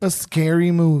a scary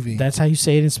movie? That's how you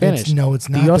say it in Spanish. It's not.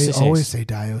 Diocese. They always say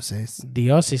diocese.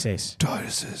 Diocese.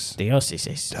 Diocese.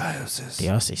 Diocese. Diocese.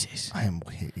 Diocese. I am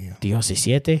hit you.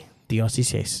 Diocesiete.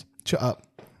 Diocese. Shut up.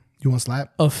 You want to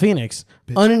slap? Of Phoenix,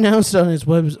 unannounced on his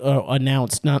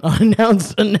announced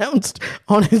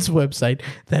on his website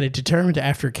that it determined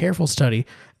after careful study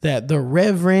that the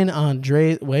Reverend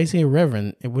Andres, why is he a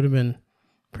Reverend? It would have been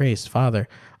praised Father.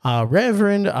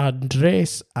 Reverend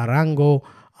Andres Arango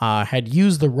had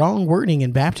used the wrong wording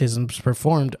in baptisms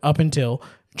performed up until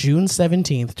June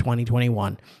 17th,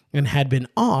 2021, and had been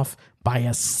off by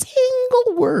a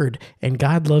single word. And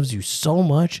God loves you so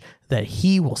much that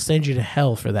he will send you to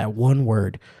hell for that one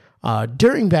word.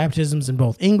 During baptisms in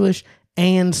both English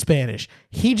and Spanish,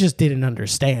 he just didn't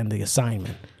understand the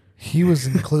assignment. He was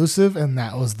inclusive, and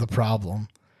that was the problem.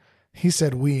 He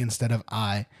said we instead of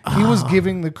I. He was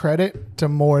giving the credit to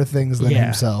more things than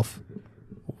himself.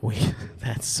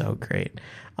 That's so great.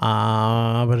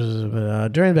 But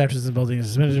during baptism, both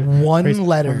English and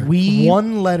Spanish,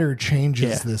 One letter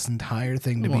changes this entire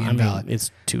thing to be invalid. It's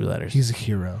 2 letters. He's a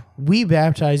hero. We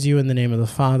baptize you in the name of the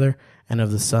Father and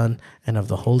of the Son and of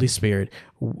the Holy Spirit.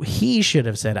 He should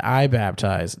have said, I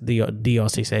baptize, the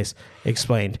diocese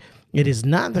explained. It is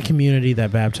not the community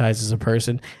that baptizes a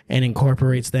person and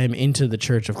incorporates them into the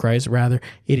Church of Christ. Rather,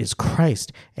 it is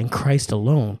Christ and Christ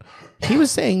alone. He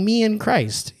was saying me and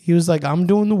Christ. He was like, I'm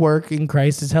doing the work and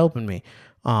Christ is helping me.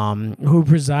 Who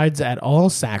presides at all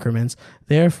sacraments.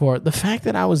 Therefore, the fact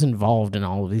that I was involved in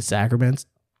all of these sacraments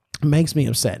makes me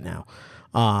upset now.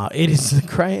 It is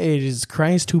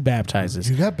Christ who baptizes.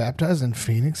 You got baptized in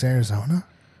Phoenix, Arizona?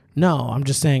 No, I'm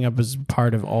just saying I was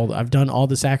part of I've done all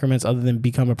the sacraments other than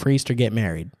become a priest or get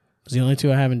married. It's the only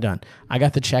 2 I haven't done. I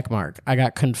got the check mark. I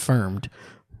got confirmed.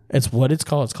 It's what it's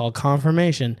called. It's called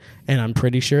confirmation. And I'm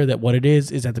pretty sure that what it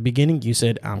is at the beginning, you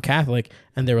said, I'm Catholic.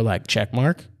 And they were like, check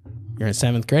mark? You're in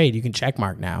 7th grade. You can check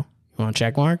mark now. You want to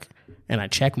check mark? And I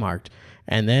check marked.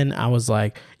 And then I was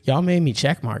like, y'all made me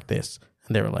check mark this.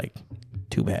 And they were like,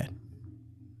 too bad.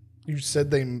 You said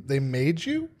they made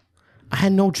you? I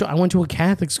had no choice. I went to a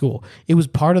Catholic school. It was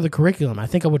part of the curriculum. I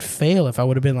think I would fail if I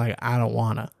would have been like, I don't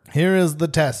want to. Here is the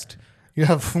test. You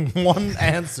have one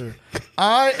answer.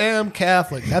 I am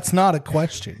Catholic. That's not a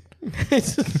question.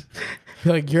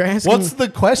 Like you're asking. What's the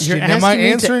question? You're Am I asking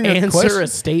me answering to a answer question? a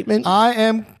statement? I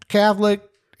am Catholic,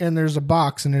 and there's a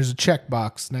box, and there's a check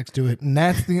box next to it, and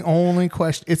that's the only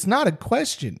question. It's not a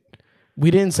question. We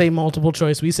didn't say multiple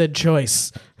choice. We said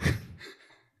choice.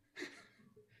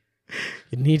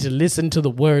 You need to listen to the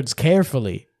words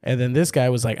carefully. And then this guy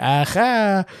was like,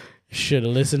 aha, should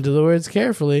have listened to the words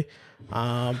carefully.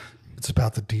 It's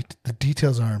about the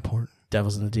details are important.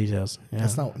 Devil's in the details. Yeah.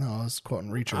 That's not. No, I was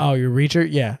quoting Reacher. Oh, you're Reacher?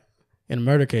 Yeah. In a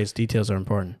murder case, details are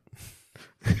important.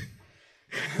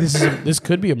 This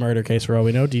could be a murder case for all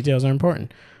we know. Details are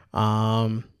important.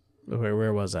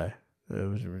 Where was I?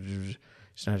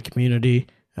 It's not a community.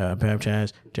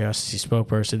 Baptized. Diocese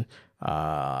spokesperson.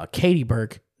 Katie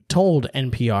Burke. told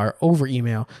NPR over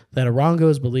email that Arango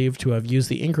is believed to have used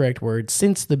the incorrect word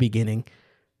since the beginning.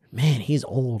 Man, he's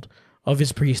old. Of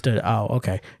his priesthood. Oh,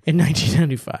 okay. In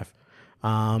 1995.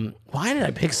 Why did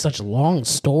I pick such long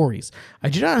stories? I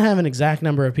do not have an exact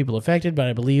number of people affected, but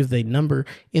I believe they number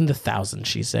in the thousands,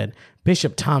 she said.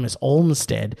 Bishop Thomas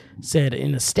Olmsted said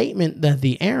in a statement that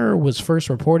the error was first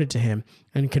reported to him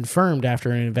and confirmed after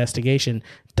an investigation.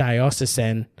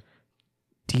 Diocesan.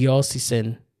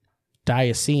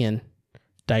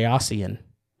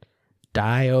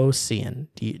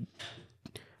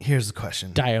 Here's the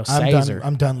question. Dioceser.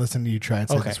 I'm done listening to you try and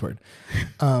say this word.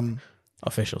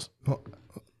 Officials.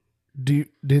 Did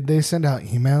they send out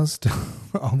emails to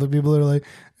all the people that are like,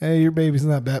 hey, your baby's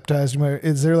not baptized?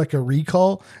 Is there like a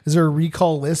recall? Is there a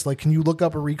recall list? Like, can you look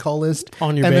up a recall list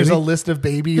on your and baby? There's a list of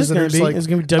babies that are just like, it's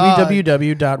going to be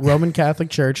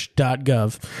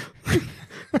www.romancatholicchurch.gov.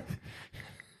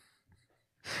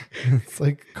 It's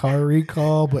like car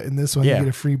recall, but in this one you get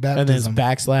a free baptism. And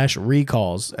then it's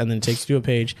 /recalls, and then it takes you to a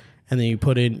page, and then you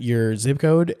put in your zip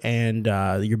code and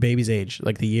your baby's age,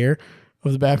 like the year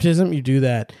of the baptism. You do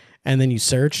that, and then you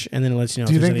search, and then it lets you know.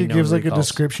 Do you if think there's it any gives known like a recalls.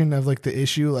 description of like the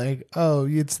issue? Like, oh,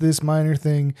 it's this minor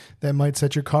thing that might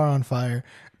set your car on fire.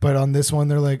 But on this one,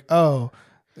 they're like, oh,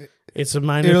 it's a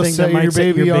minor it'll thing set that might your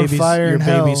set baby your on baby's, fire your in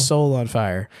hell. baby's soul on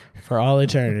fire for all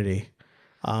eternity.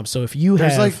 So if you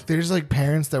there's like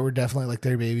parents that were definitely like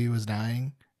their baby was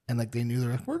dying and like they knew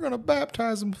they're like, we're gonna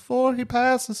baptize him before he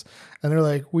passes, and they're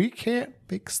like, we can't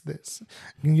fix this.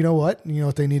 And you know what? You know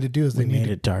what they need to do is we made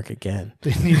it dark again.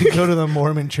 They need to go to the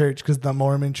Mormon church because the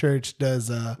Mormon church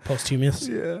does posthumous.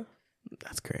 Yeah,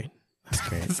 that's great. That's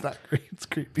great. It's not great. It's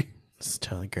creepy. It's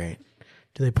totally great.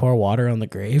 Do they pour water on the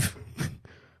grave?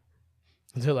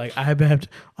 They're like, I baptized.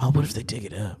 Oh, what if they dig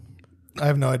it up? I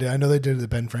have no idea. I know they did it at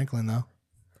Ben Franklin though.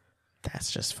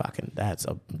 That's just fucking. That's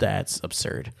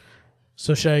absurd.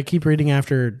 So should I keep reading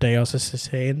after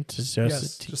diocesan?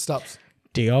 Yes, just stops.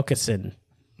 Diocesan.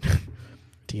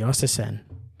 Diocesan.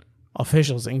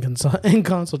 Officials in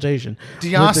consultation.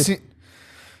 Diocesan.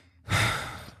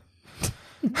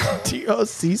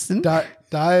 Diocesan.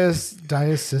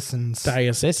 Diocesans.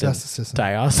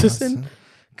 Diocesan.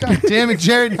 God damn it,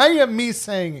 Jared. Now you have me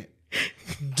saying it.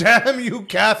 Damn you,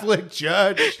 Catholic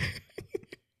Church.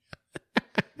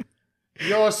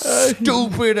 Your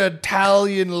stupid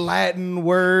Italian Latin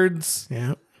words.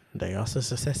 Yeah.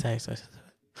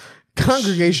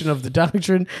 Congregation of the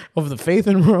Doctrine of the Faith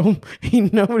in Rome. He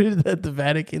noted that the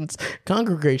Vatican's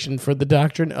Congregation for the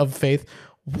Doctrine of Faith.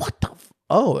 What the?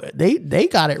 They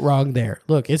got it wrong there.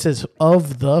 Look, it says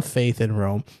of the faith in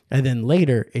Rome, and then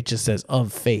later it just says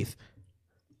of faith.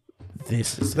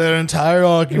 Their entire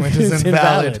argument is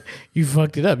invalid. You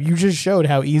fucked it up. You just showed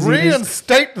how easy it is.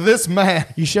 Reinstate this man.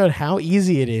 You showed how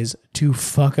easy it is to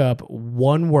fuck up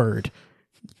one word,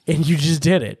 and you just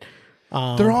did it.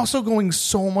 They're also going,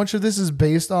 so much of this is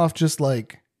based off just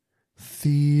like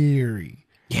theory.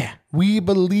 Yeah. We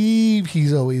believe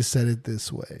he's always said it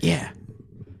this way. Yeah.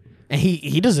 And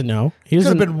he doesn't know. He Could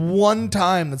doesn't. have been one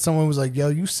time that someone was like, yo,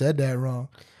 you said that wrong.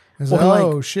 It's Well, like,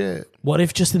 like- oh, shit. What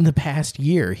if just in the past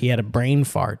year he had a brain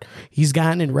fart? He's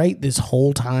gotten it right this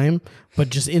whole time, but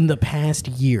just in the past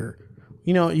year.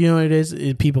 You know what it is?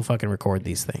 People fucking record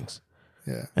these things.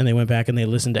 Yeah. And they went back and they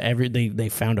listened to they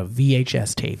found a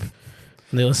VHS tape.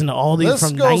 And they listened to all these This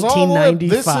from goes all the way up.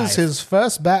 1995. This is his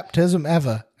first baptism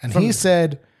ever. And he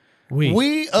said,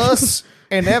 we, us,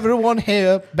 and everyone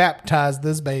here baptized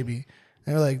this baby.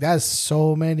 And we're like, that's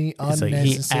so many It's like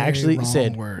unnecessary he actually wrong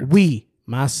said, words. we,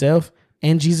 myself,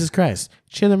 and Jesus Christ.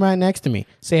 Chilling right next to me.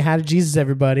 Say hi to Jesus,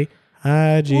 everybody.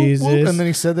 Hi, Jesus. Whoop, whoop. And then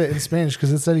he said that in Spanish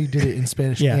because it said he did it in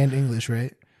Spanish Yeah. and English,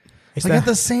 right? It's Like that- at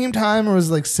the same time, or was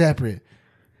it like separate?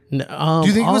 Do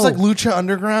you think it was like Lucha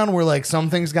Underground where like some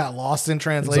things got lost in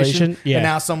translation? Translation? Yeah. And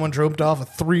now someone dropped off a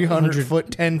 300-foot,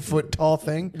 10-foot tall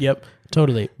thing? Yep,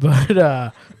 totally.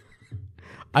 But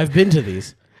I've been to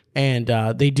these, and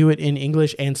they do it in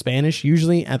English and Spanish,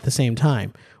 usually at the same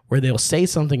time, where they'll say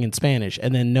something in Spanish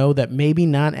and then know that maybe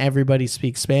not everybody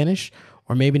speaks Spanish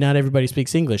or maybe not everybody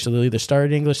speaks English. So they'll either start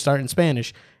in English, start in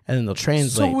Spanish, and then they'll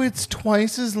translate. So it's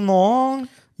twice as long?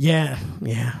 Yeah.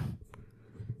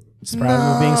 It's the problem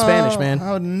with being Spanish, man.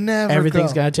 I would never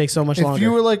Everything's go. got to take so much If longer.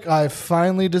 you were like, I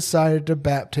finally decided to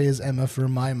baptize Emma for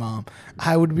my mom,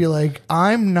 I would be like,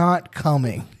 I'm not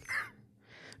coming.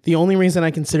 The only reason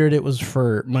I considered it was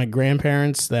for my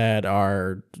grandparents that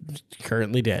are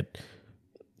currently dead,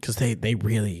 because they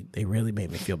really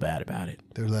made me feel bad about it.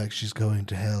 They're like, she's going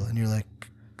to hell. And you're like,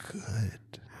 good.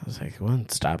 I was like, one,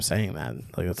 stop saying that.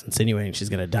 Like, that's insinuating she's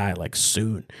gonna die like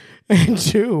soon. And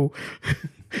two,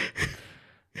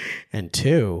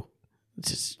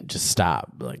 just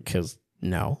stop. Like, because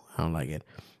no, I don't like it.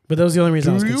 But that was the only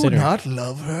reason I was Do you considering. not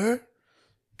love her?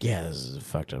 Yeah, this is a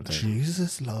fucked up thing.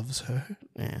 Jesus loves her.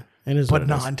 Yeah, it is. But what it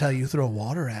not is. until you throw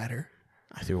water at her.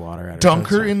 I threw water at her. Dunk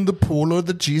so her it's in the pool or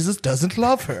that Jesus doesn't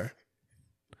love her.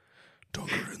 Dunk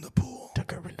her in the pool.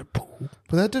 Dunk her in the pool.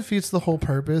 But that defeats the whole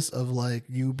purpose of like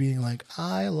you being like,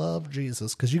 I love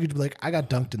Jesus. Because you could be like, I got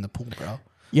dunked in the pool, bro.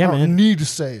 Yeah, I don't man. need to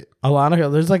say it. A lot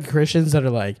of there's like Christians that are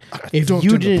like, if dunked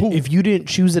you in the pool. didn't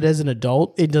choose it as an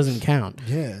adult, it doesn't count.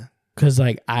 Yeah. Because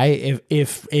like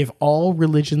if all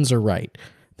religions are right,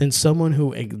 then someone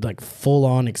who like full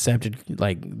on accepted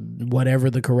like whatever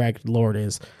the correct Lord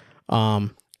is,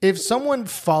 If someone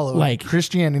followed Like,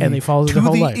 Christianity and they followed to their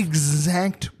whole the life.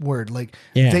 exact word, like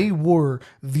Yeah. they were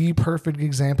the perfect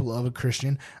example of a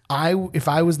Christian, if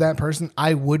I was that person,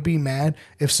 I would be mad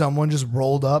if someone just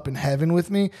rolled up in heaven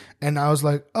with me and I was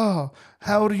like, oh,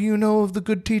 how do you know of the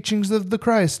good teachings of the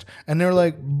Christ? And they're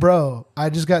like, bro, I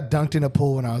just got dunked in a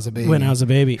pool when I was a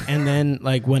baby. And then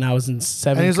like when I was in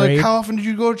seventh And he's grade, like, how often did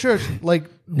you go to church? Like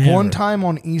Never. one time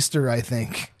on Easter, I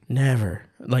think. never.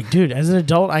 Like, dude, as an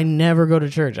adult, I never go to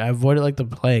church. I avoid it like the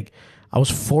plague. I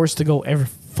was forced to go every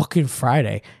fucking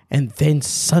Friday and then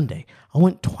Sunday. I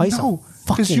went twice a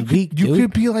fucking week, you dude.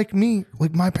 could be like me.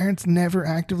 Like my parents never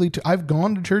actively. I've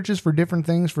gone to churches for different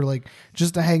things, for like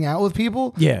just to hang out with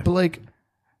people. Yeah. but like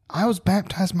I was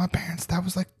baptized. My parents. That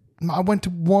was like I went to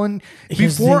one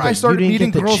Here's the before thing, I though. started You didn't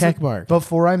meeting get the girls. check mark.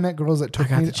 Before I met girls that took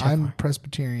got me, the check I'm mark.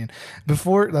 Presbyterian.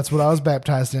 Before that's what I was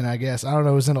baptized in. I guess I don't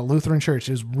know. It was in a Lutheran church.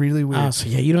 It was really weird. Oh, so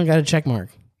yeah, you don't got a check mark.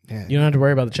 Yeah. You don't have to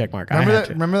worry about the check mark.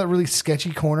 Remember that really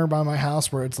sketchy corner by my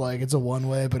house where it's like it's a one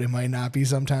way, but it might not be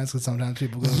sometimes because sometimes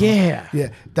people go. Yeah. Yeah,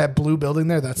 that blue building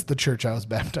there, that's the church I was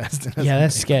baptized in. Yeah,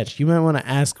 that's sketch. You might want to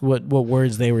ask what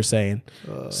words they were saying.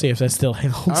 See if that still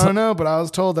holds I don't up. know, but I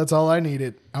was told that's all I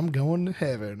needed. I'm going to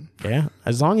heaven. Yeah.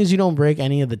 As long as you don't break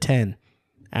any of the 10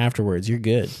 afterwards, you're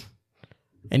good.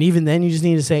 And even then, you just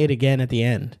need to say it again at the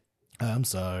end. I'm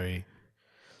sorry.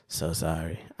 So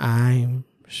sorry. I'm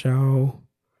so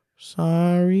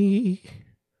sorry.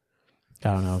 I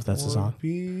don't know if that's the song.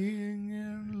 Being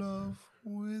in love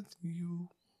with you.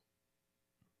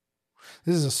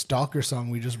 This is a stalker song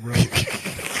we just wrote.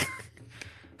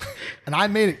 And I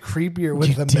made it creepier with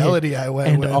You the did. melody I went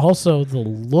And with. also the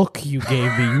look you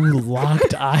gave me. You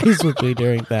locked eyes with me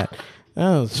during that.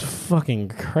 That was fucking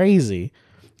crazy.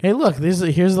 Hey, look, here's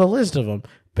the list of them.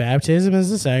 Baptism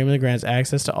is the sacrament that grants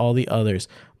access to all the others.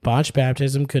 Botched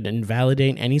baptism could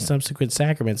invalidate any subsequent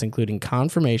sacraments, including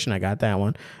confirmation. I got that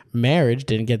one. Marriage,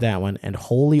 didn't get that one. And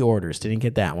holy orders, didn't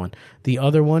get that one. The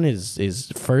other one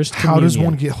is first communion. How does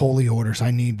one get holy orders?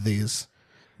 I need these.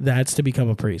 That's to become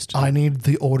a priest. I need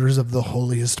the orders of the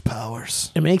holiest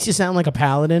powers. It makes you sound like a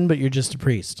paladin, but you're just a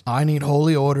priest. I need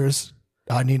holy orders.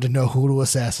 I need to know who to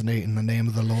assassinate in the name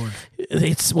of the Lord.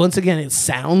 It's once again, it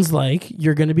sounds like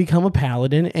you're going to become a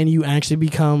paladin and you actually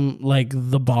become like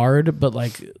the bard, but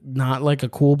like not like a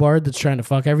cool bard that's trying to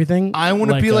fuck everything. I want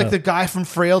to be like the guy from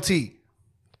Frailty.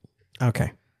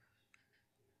 Okay.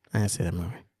 I didn't see that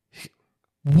movie.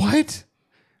 What?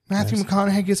 Matthew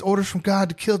McConaughey gets orders from God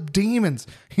to kill demons.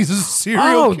 He's a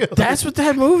serial killer. That's what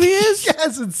that movie is?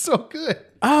 Yes, it's so good.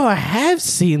 Oh, I have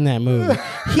seen that movie.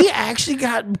 He actually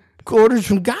got orders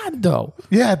from God, though.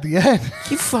 Yeah, at the end,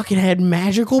 He fucking had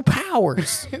magical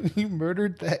powers. he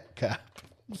murdered that guy.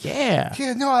 Yeah.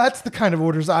 Yeah, no, that's the kind of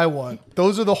orders I want.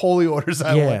 Those are the holy orders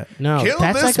I want. no, Kill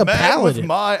that's this like a man paladin. with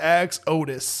my axe,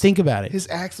 Otis. Think about it. His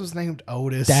axe was named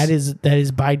Otis. That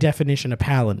is by definition a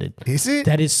paladin. Is it?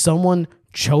 That is someone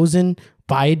chosen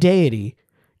by a deity,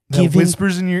 That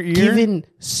whispers in your ear? given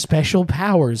special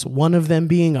powers, one of them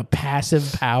being a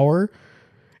passive power,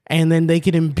 and then they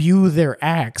can imbue their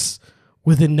axe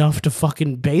with enough to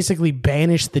fucking basically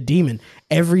banish the demon.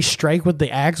 Every strike with the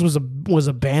axe was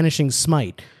a banishing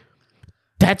smite.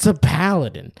 That's a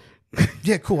paladin.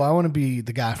 Yeah, cool. I want to be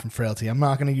the guy from Frailty. I'm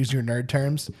not going to use your nerd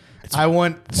terms. I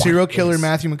want serial killer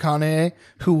Matthew McConaughey,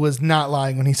 who was not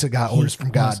lying when he said got orders from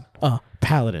God. A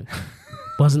paladin.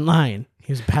 Wasn't lying.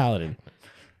 He was a paladin.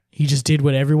 He just did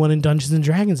what everyone in Dungeons and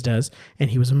Dragons does, and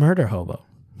he was a murder hobo.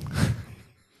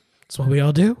 That's what we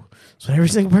all do. That's what every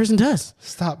single person does.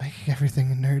 Stop making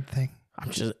everything a nerd thing.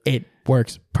 It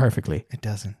works perfectly. It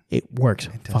doesn't. It works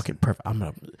fucking perfect.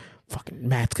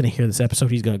 Matt's gonna hear this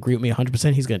episode. He's gonna agree with me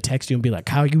 100%. He's gonna text you and be like,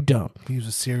 "How you dumb?" He was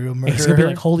a serial And murderer. he's gonna be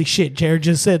like, "Holy shit, Jared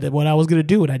just said that what I was gonna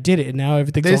do, and I did it, and now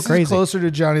everything's This all crazy." is closer to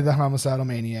Johnny the Homicidal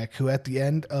Maniac, who at the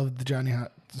end of the Johnny,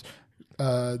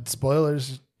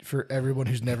 spoilers, for everyone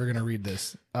who's never going to read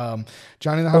this.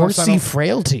 Johnny the Or see homicidal,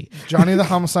 frailty. Johnny the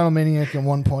homicidal maniac at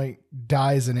one point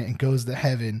dies in it and goes to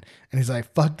heaven, and he's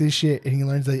like, fuck this shit. And he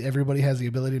learns that everybody has the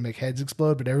ability to make heads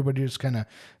explode, but everybody just kind of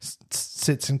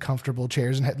sits in comfortable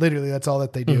chairs, and literally that's all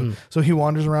that they do. So he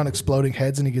wanders around exploding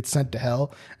heads, and he gets sent to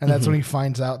hell. And that's when he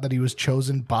finds out that he was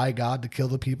chosen by God to kill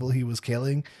the people he was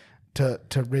killing to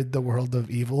rid the world of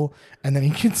evil. And then he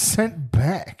gets sent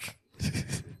back.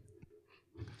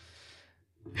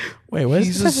 Wait, what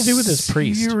does this have to do with this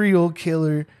priest? Serial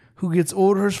killer who gets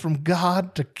orders from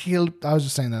God to kill. I was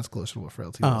just saying that's closer to what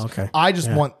frailty was. Oh, okay. I just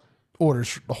want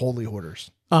orders, holy orders.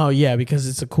 Oh, yeah, because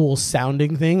it's a cool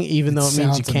sounding thing, even though it means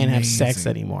you sounds can't have sex amazing.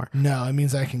 anymore. No, it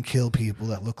means I can kill people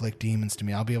that look like demons to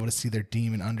me. I'll be able to see their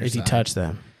demon underside. If you touch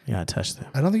them. Yeah, touch them.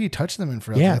 I don't think he touched them in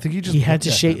frailty. Yeah, I think he just had looked to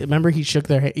at shake. them. Remember, he shook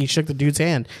the dude's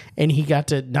hand, and he got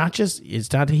to not just.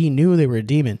 It's not that he knew they were a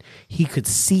demon. He could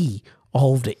see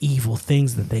all of the evil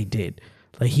things that they did.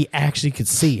 Like he actually could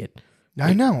see it.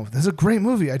 I know. This is a great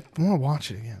movie. I want to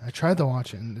watch it again. I tried to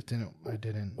watch it and it didn't. I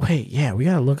didn't. Wait, yeah, we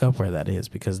gotta look up where that is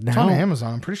because now It's on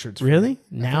Amazon. I'm pretty sure it's free. really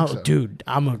now, so. dude,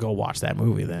 I'm gonna go watch that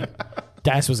movie then.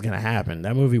 That's what's gonna happen.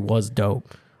 That movie was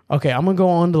dope. Okay, I'm gonna go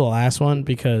on to the last one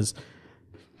because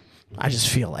I just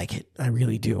feel like it. I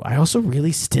really do. I also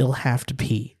really still have to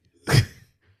pee.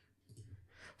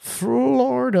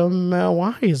 Florida, man,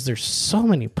 why is there so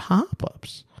many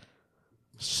pop-ups?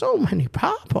 So many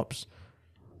pop-ups.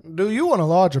 Do you want a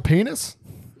larger penis?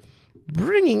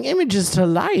 Bringing images to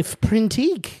life,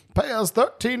 Printique. Pay us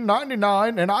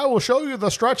 $13.99 and I will show you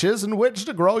the stretches in which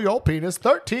to grow your penis.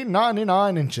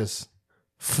 $13.99 inches.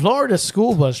 Florida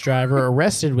school bus driver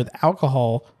arrested with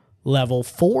alcohol level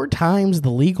 4 times the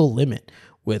legal limit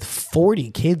with 40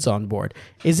 kids on board.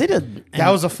 Is it a... That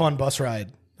was a fun bus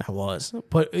ride. That was.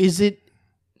 But is it...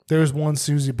 There's one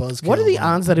Susie Buzzkill. What are the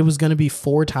odds that it was going to be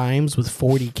 4 times with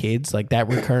 40 kids? Like that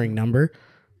recurring number?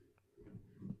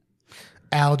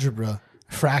 Algebra.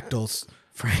 Fractals.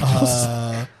 Fractals.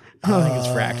 I don't think it's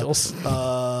fractals.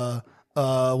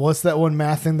 What's that one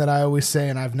math thing that I always say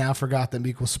and I've now forgot that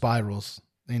equals spirals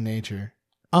in nature?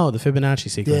 Oh, the Fibonacci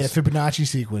sequence. Yeah, Fibonacci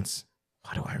sequence.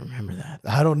 Why do I remember that?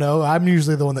 I don't know. I'm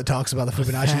usually the one that talks about the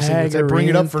Fibonacci sequence. I bring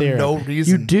it up for Pythagorean no theorem.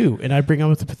 reason. You do, and I bring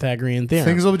up the Pythagorean theorem.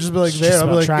 Things will just be like It's there. just I'll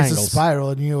be about like, triangles. it's a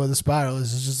spiral, and you know what the spiral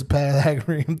is. It's just a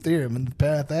Pythagorean theorem, and the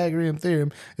Pythagorean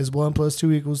theorem is 1 +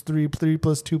 2 = 3, 3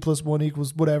 + 2 + 1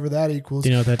 equals whatever that equals. Do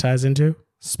you know what that ties into?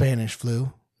 Spanish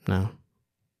flu. No.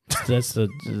 That's the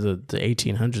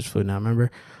 1800s flu now,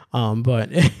 remember? But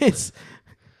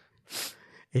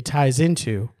it ties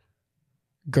into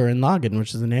Gurren Lagann,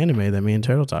 which is an anime that me and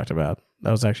Turtle talked about. That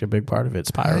was actually a big part of it.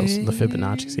 Spirals, the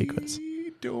Fibonacci sequence.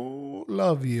 I don't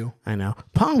love you. I know.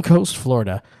 Palm Coast,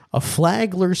 Florida. A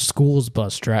Flagler schools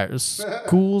bus driver. That's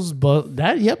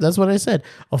what I said.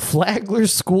 A Flagler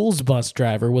schools bus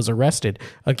driver was arrested,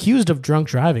 accused of drunk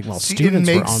driving while students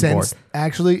it were makes on sense. board.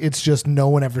 Actually, it's just no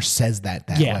one ever says that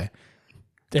Yeah. way.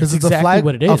 That's it's exactly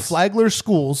what it is. A Flagler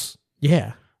schools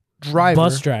Yeah. driver,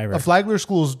 Bus driver. A Flagler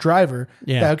schools driver.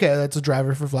 Yeah. Okay, that's a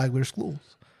driver for Flagler schools.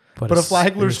 But a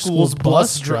Flagler schools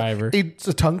bus driver. It's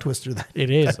a tongue twister. That It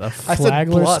is. A I said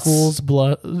Flagler bus. schools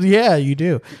Yeah, you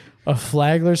do. A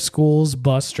Flagler schools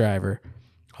bus driver.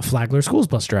 A Flagler schools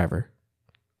bus driver.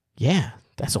 Yeah,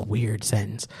 that's a weird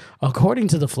sentence. According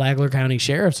to the Flagler County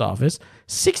Sheriff's Office,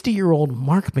 60-year-old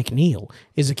Mark McNeil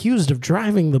is accused of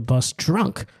driving the bus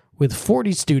drunk with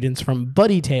 40 students from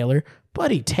Buddy Taylor.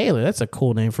 Buddy Taylor, that's a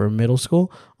cool name for a middle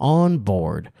school, on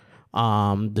board.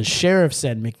 The sheriff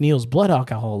said McNeil's blood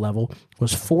alcohol level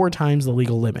was 4 times the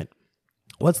legal limit.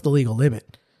 What's the legal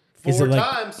limit? Is it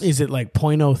like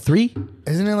 0.03?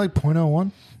 Isn't it like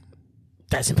 0.01?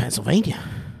 That's in Pennsylvania.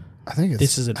 I think it's.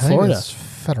 This is in I think Florida. it's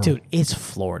federal. Dude, it's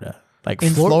Florida. Like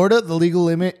In Florida, the legal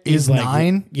limit is like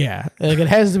 9. Yeah, like it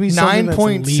has to be something that's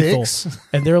 9.6. lethal.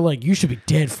 And they're like, you should be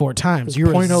dead 4 times. You're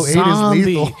a 0.08 is zombie.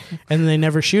 lethal. And they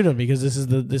never shoot him because this is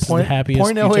the happiest.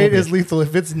 0.08 utopia. is lethal.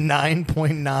 If it's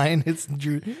 9.9, it's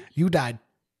you died.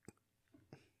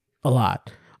 A lot.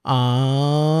 The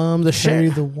Carry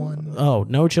sheriff. the 1. Oh,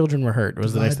 no children were hurt.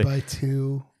 Was the next Divide thing. by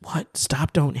 2. What?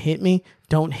 Stop! Don't hit me!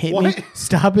 Don't hit me! What?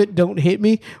 Stop it! Don't hit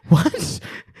me! What?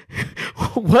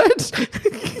 What?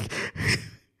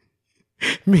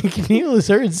 McNeil is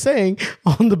heard saying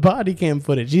on the body cam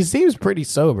footage, he seems pretty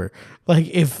sober. Like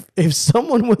if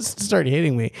someone was to start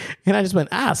hitting me and I just went,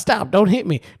 stop, don't hit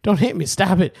me,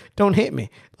 stop it, don't hit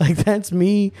me. Like that's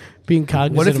me being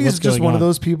cognizant What if of he's what's just going one on. of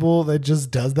those people that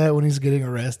just does that when he's getting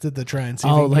arrested to try and see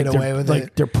if he can like get away with like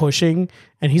it? they're pushing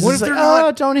and he's What just if like, they're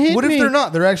not? don't hit What me. if they're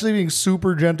not? They're actually being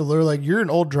super gentle. They're like, you're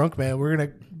an old drunk man. We're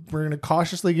gonna gonna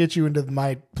cautiously get you into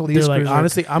my police They're like, cruiser."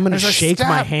 honestly, I'm gonna And it's shake like,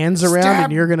 my "Stop, hands around, stop,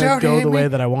 and you're gonna don't go hit the way me,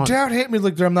 that I want. Don't hit me.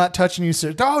 Look, I'm not touching you,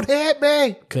 sir. Don't hit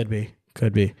me. Could be.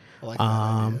 I like that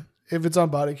idea. If it's on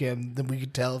body cam, then we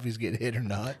can tell if he's getting hit or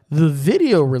not. The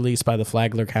video released by the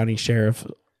Flagler County Sheriff's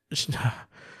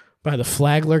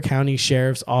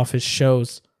office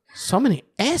shows so many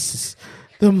S's.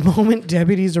 The moment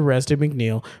deputies arrested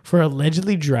McNeil for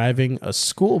allegedly driving a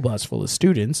school bus full of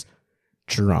students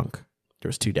drunk.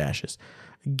 There's 2 dashes.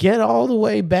 Get all the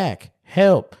way back.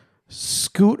 Help.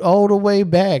 Scoot all the way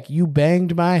back. You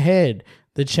banged my head.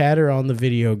 The chatter on the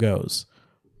video goes.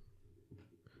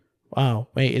 Wow.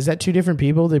 Wait, is that 2 different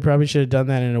people? They probably should have done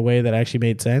that in a way that actually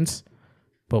made sense.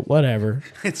 But whatever.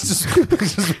 It's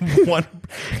just one.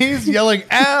 He's yelling,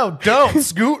 "Ow, don't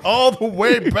scoot all the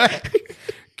way back.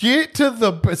 Get to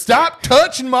the, stop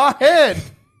touching my head.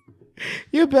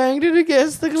 You banged it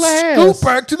against the glass. Scoot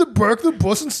back to the back of the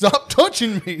bus and stop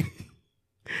touching me."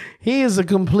 He is a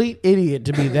complete idiot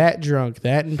to be that drunk,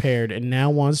 that impaired, and now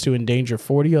wants to endanger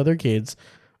 40 other kids.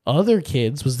 Other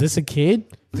kids? Was this a kid?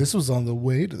 This was on the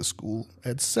way to the school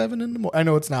at 7 in the morning. I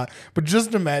know it's not, but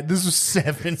just imagine this was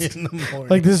 7 in the morning.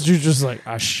 Like this dude's just like,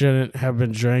 I shouldn't have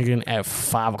been drinking at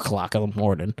 5 o'clock in the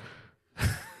morning.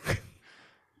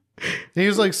 He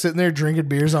was like sitting there drinking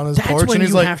beers on his That's porch, when and he's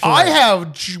you like, have to, "I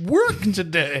like- have work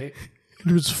today."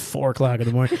 It was 4 o'clock in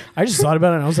the morning. I just thought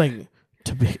about it and I was like,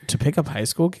 to pick up high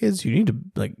school kids, you need to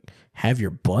like have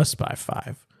your bus by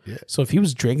 5. Yeah. So if he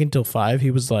was drinking till 5, he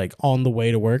was like on the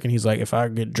way to work and he's like, if I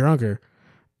get drunker,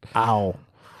 I'll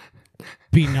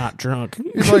be not drunk.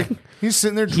 He's like, he's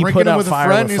sitting there He put drinking out with a fire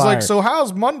friend. with And he's like, fire. "So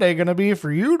how's Monday gonna be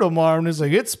for you tomorrow?" And he's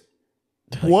like, "It's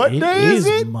what It day is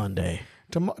it? Monday.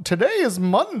 Today is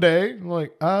Monday." I'm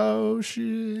like, "Oh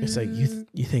shit!" It's like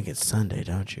you think it's Sunday,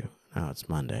 don't you? No, it's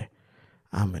Monday.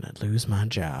 I'm gonna lose my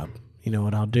job. You know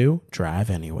what I'll do? Drive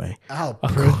anyway. I'll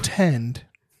pretend.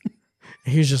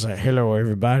 He's just like, hello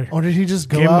everybody. Or did he just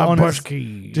go Give out my on bus his?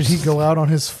 keys. Did he go out on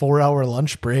his 4-hour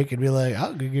lunch break and be like,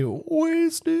 "I'm gonna get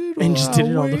wasted"? And just did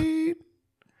it on the- wait?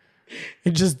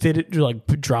 It just did it like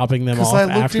dropping them Because off I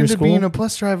looked after into school. being a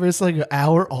bus driver. It's like an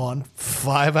hour on,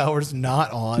 5 hours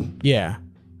not on. Yeah.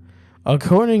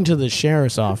 According to the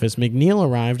sheriff's office, McNeil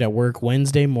arrived at work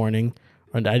Wednesday morning,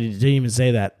 or I didn't even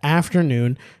say that,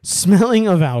 afternoon, smelling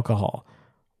of alcohol.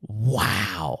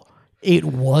 Wow. It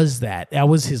was that. That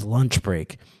was his lunch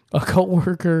break. A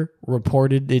coworker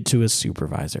reported it to his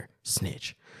supervisor.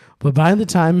 Snitch. But by the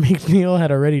time McNeil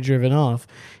had already driven off,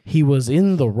 he was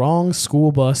in the wrong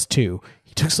school bus too.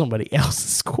 He took somebody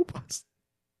else's school bus.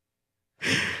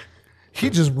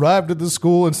 He just arrived at the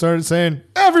school and started saying,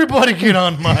 "Everybody get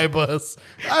on my bus.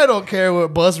 I don't care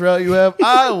what bus route you have.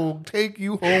 I will take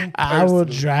you home. I will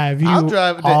personally. drive you. I'll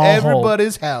drive it to all home."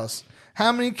 everybody's house.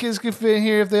 How many kids can fit in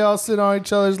here if they all sit on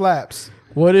each other's laps?"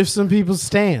 What if some people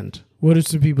stand? What if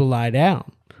some people lie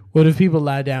down? What if people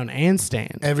lie down and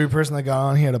stand? Every person that got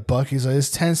on, he had a buck. He's like, "It's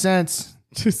 10 cents.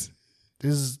 This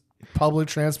is public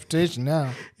transportation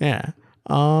now." Yeah.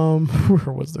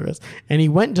 Where was the rest? And he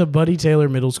went to Buddy Taylor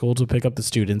Middle School to pick up the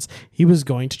students he was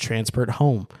going to transport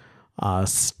home.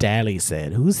 Stalley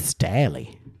said, "Who's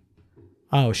Stalley?"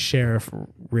 Oh, Sheriff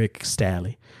Rick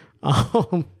Stalley.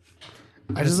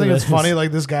 I just think it's funny.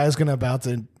 Like, this guy's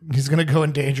he's gonna go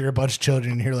endanger a bunch of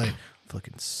children, and you're like,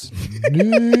 "Fucking snitch."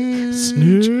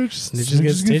 Snitches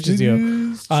get stitches,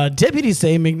 yo. Deputies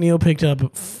say McNeil picked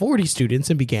up 40 students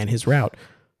and began his route.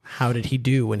 How did he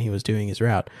do when he was doing his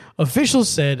route? Officials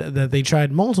said that they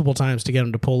tried multiple times to get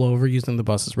him to pull over using the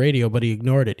bus's radio, but he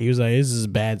ignored it. He was like, "This is a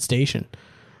bad station."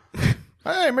 "Hey,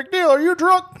 McNeil, are you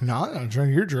drunk?" "No, I'm not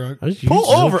drunk. You're drunk." You "Pull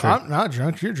just over." drunk. "I'm not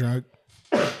drunk. You're drunk."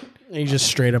 He just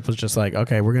straight up was just like,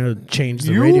 "Okay, we're going to change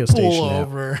the "You radio pull station now."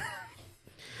 over."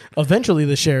 Eventually,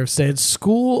 the sheriff said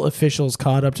school officials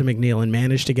caught up to McNeil and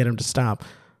managed to get him to stop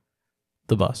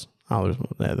the bus. Oh,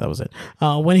 that was it.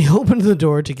 When he opened the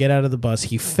door to get out of the bus,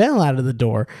 he fell out of the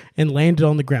door and landed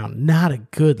on the ground. Not a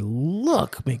good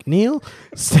look, McNeil,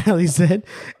 Stalley said.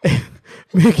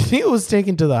 McNeil was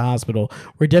taken to the hospital,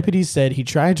 where deputies said he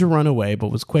tried to run away but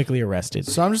was quickly arrested.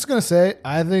 So I'm just gonna say,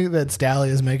 I think that Stalley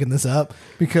is making this up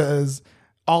because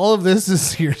all of this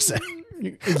is hearsay.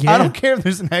 Yeah. I don't care if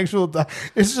there's an actual.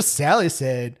 It's just Sally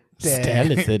said.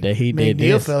 Stalley said that he did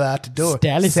McNeil this. fell out the door.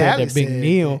 Stalley said that Sally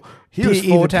McNeil he was didn't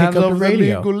 4 even pick times up the over the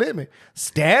radio. legal limit.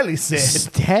 Stalley said.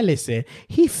 Stalley said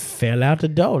he fell out the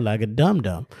door like a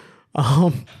dum-dum.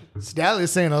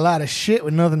 Stalley's saying a lot of shit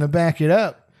with nothing to back it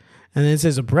up. And then it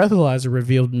says a breathalyzer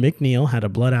revealed McNeil had a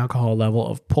blood alcohol level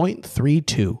of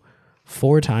 0.32,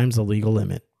 4 times the legal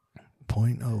limit.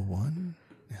 0.01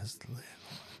 is the legal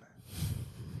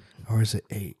limit. Or is it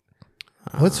 8?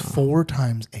 What's 4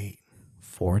 times 8?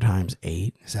 4 times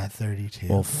 8? Is that 32?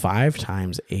 Well, 5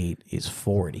 times 8 is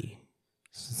 40.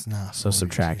 It's not. So 42.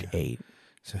 subtract 8.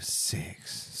 So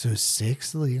 6. So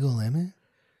 6 the legal limit?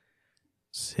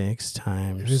 6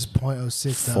 times It is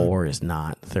 0.06. 4 is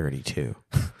not 32.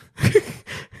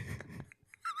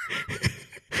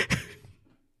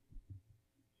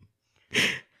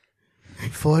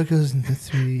 4 goes into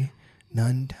 3.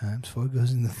 None times 4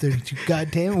 goes into 32. God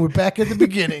damn it, we're back at the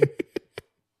beginning.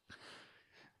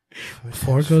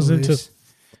 4 goes into... It's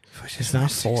It's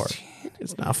not 4.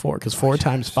 It's not 4 because 4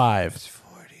 times 5 It's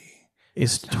 40.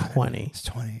 is 20. It's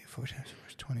 20. 4 times 4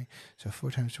 is 20. So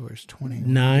 4 times 4 is 20.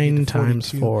 9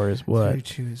 times 42. 4 is what?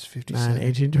 32 is 57. 9,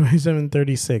 18, 27,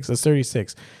 36. That's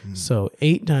 36. So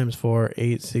 8 times 4,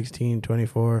 8, 16,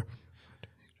 24.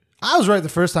 I was right the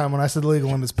first time when I said the legal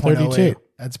limit is 0.08. 32.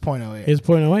 That's 0.08. It's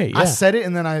 0.08. Yeah. I said it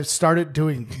and then I started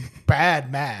doing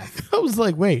bad math. I was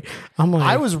like, wait. I'm like,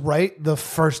 I was right the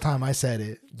first time I said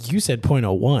it. you said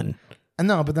 0.01. And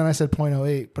no, but then I said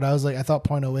 0.08. But I was like, I thought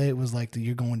 0.08 was like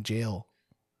you're going to jail.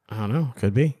 I don't know.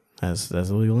 Could be. That's the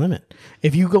legal limit.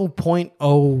 If you go 0.001.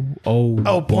 Oh,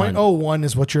 0.01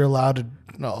 is what you're allowed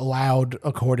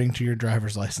according to your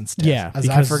driver's license test. Yeah, As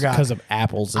I forgot. because of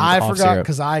apples and I cough forgot syrup.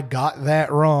 because I got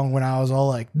that wrong when I was all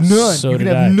like, none. So you can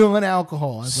did have I. none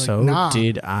alcohol. I was So like, nah.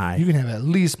 did I. You can have at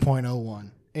least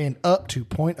 0.01 and up to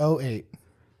 0.08.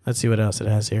 Let's see what else it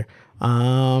has here.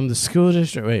 The school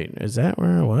district. Wait, is that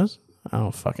where it was? I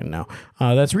don't fucking know.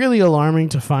 That's really alarming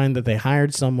to find that they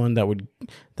hired someone that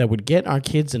would get our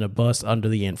kids in a bus under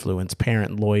the influence.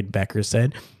 Parent Lloyd Becker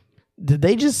said. Did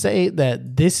they just say that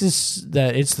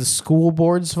it's the school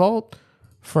board's fault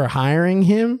for hiring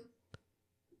him?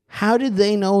 How did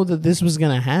they know that this was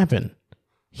going to happen?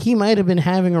 He might have been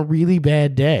having a really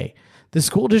bad day. The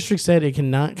school district said it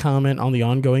cannot comment on the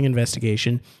ongoing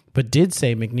investigation, but did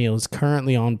say McNeil is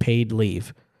currently on paid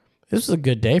leave. This was a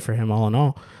good day for him, all in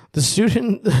all. The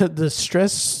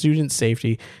stress student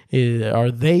safety is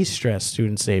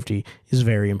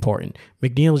very important.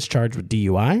 McNeil is charged with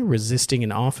DUI, resisting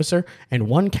an officer, and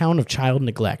 1 count of child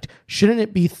neglect. Shouldn't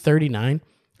it be 39?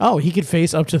 Oh, he could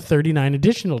face up to 39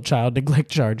 additional child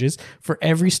neglect charges for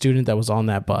every student that was on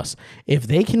that bus. If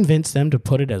they convince them to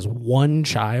put it as 1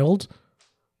 child,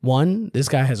 1, this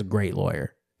guy has a great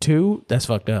lawyer. 2, that's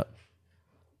fucked up.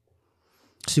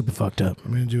 Super fucked up.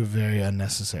 I'm going to do a very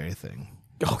unnecessary thing.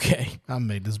 Okay. I'll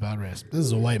make this about rest. This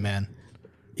is a white man.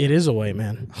 It is a white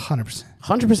man. 100%.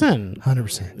 100%.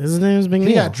 100%. His name is McNeil.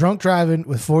 He got drunk driving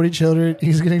with 40 children.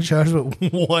 He's getting charged with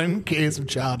 1 case of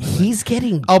child neglect. He's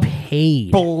getting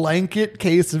paid. Blanket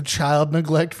case of child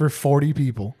neglect for 40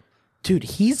 people. Dude,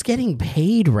 he's getting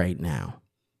paid right now.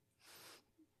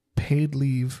 Paid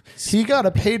leave. He got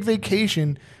a paid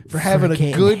vacation for having a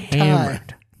getting good hammered.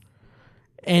 time.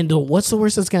 And what's the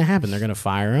worst that's going to happen? They're going to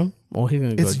fire him? Well, he's going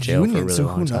to go It's to jail union, for a really so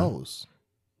long who time. knows?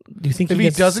 Do you think If he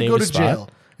gets doesn't save go to his spot? jail,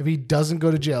 if he doesn't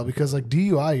go to jail, because like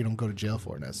DUI, you don't go to jail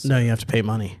for necessarily. No, you have to pay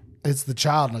money. It's the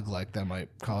child neglect that might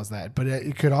cause that, but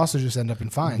it could also just end up in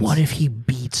fines. What if he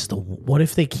beats what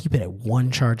if they keep it at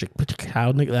 1 charge,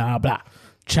 like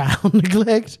child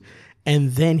neglect,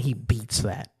 and then he beats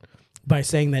that by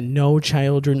saying that no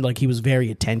children, like he was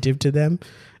very attentive to them,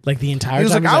 like the entire He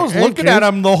was time. like, I was "Hey, looking kids." at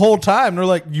him the whole time. They're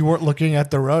like, you weren't looking at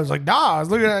the road. I was like, nah, I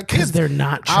was looking at Because kids. they're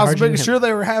not I was charging making him. sure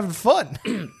they were having fun.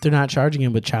 They're not charging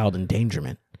him with child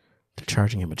endangerment. They're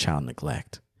charging him with child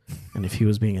neglect. And if he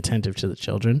was being attentive to the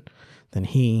children, then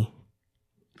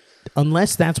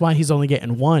unless that's why he's only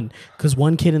getting 1, because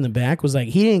 1 kid in the back was like,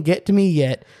 he didn't get to me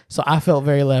yet, so I felt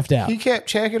very left out. He kept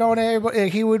checking on everybody.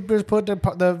 He would just put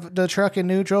the truck in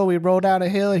neutral. We'd roll down a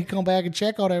hill. He'd come back and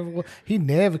check on everyone. He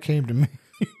never came to me.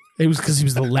 It was because he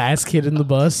was the last kid in the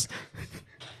bus.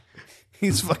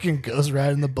 He's fucking ghost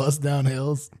riding the bus down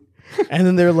hills. And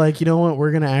then they're like, you know what?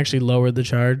 We're going to actually lower the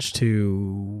charge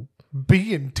to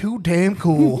Being too damn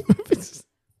cool.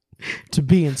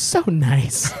 being so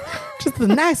nice. Just the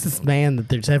nicest man that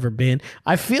there's ever been.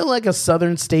 I feel like a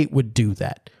southern state would do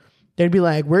that. They'd be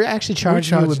like, we're actually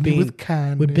charging you with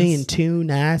being too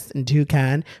nice and too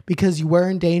kind because you were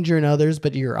endangering others,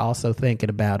 but you're also thinking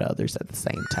about others at the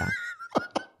same time.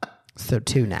 So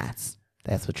too nice.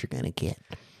 That's what you're going to get.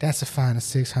 That's a fine of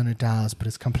 $600, but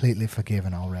it's completely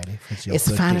forgiven already. It's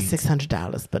a fine of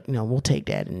 $600, but we'll take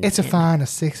that. It's a fine of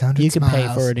 600. You can pay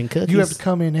smiles. for it in cookies. You have to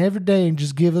come in every day and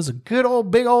just give us a good old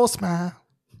big old smile.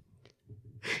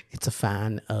 It's a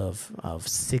fine of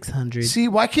 600. See,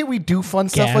 why can't we do fun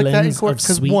stuff like that in Gallons court? of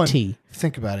Because sweet one, tea.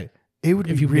 think about it. It would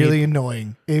If be you really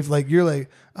annoying if like you're like,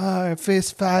 oh, I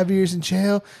faced 5 years in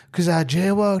jail because I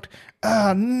jaywalked.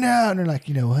 Oh no. And they're like,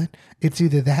 you know what? It's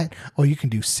either that or you can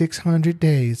do 600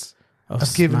 days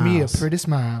of giving me a smiles. pretty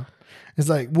smile. It's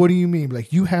like, what do you mean?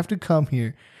 Like, you have to come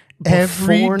here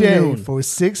every day noon. for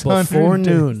 600 Before days.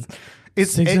 noon.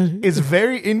 It's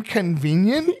very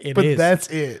inconvenient, but is. that's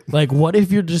it. Like, what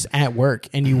if you're just at work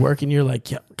and you work and you're like,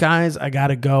 "Yo, guys, I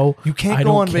gotta go. You can't I go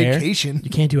don't on care." vacation. You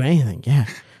can't do anything. Yeah,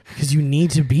 because you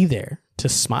need to be there to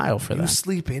smile for You them.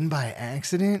 sleep in by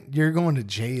accident, you're going to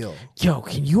jail. Yo,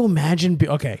 can you imagine?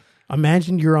 Okay,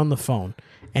 imagine you're on the phone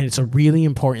and it's a really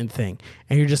important thing,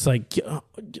 and you're just like,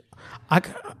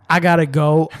 I gotta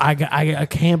go. I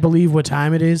can't believe what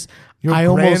time it is. Your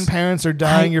grandparents are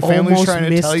dying. Your family's trying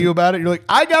to tell you about it. You're like,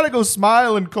 I gotta go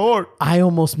smile in court. I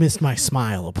almost missed my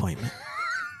smile appointment.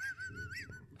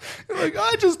 You're like,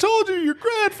 I just told you your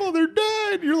grandfather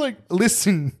died. You're like,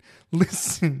 listen.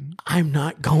 I'm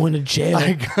not going to jail.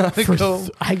 I gotta go.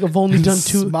 I've only done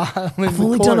two. Smile in I've the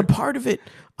only done a court. part of it.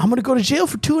 I'm gonna go to jail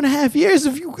for 2.5 years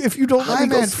if you don't let me I'm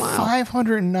go at smile.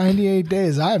 598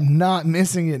 days. I'm not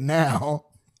missing it now.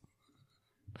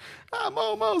 I'm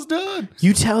almost done.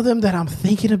 You tell them that I'm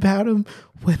thinking about them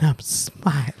when I'm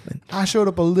smiling. I showed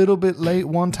up a little bit late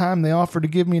one time. They offered to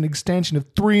give me an extension of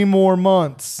 3 more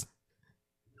months.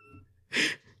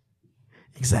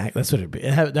 Exactly. That's what it'd be.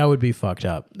 That would be fucked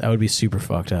up. That would be super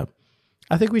fucked up.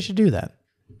 I think we should do that.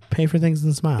 Pay for things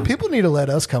and smile. People need to let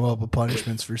us come up with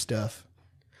punishments for stuff.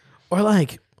 Or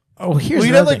like, oh, here's We'd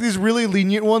have another like thing. these really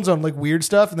lenient ones on like weird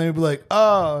stuff, and they'd be like,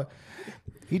 "Oh,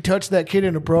 he touched that kid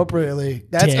inappropriately."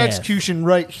 That's Death. execution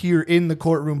right here in the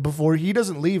courtroom before he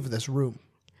doesn't leave this room.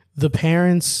 The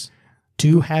parents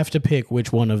do have to pick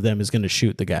which one of them is going to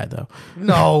shoot the guy, though.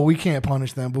 No, we can't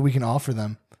punish them, but we can offer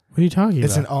them. What are you talking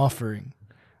It's about? an offering.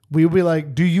 We'll be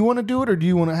like, "Do you want to do it, or do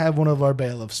you want to have one of our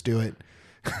bailiffs do it?"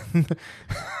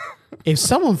 If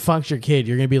someone fucks your kid,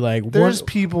 you're going to be like, There's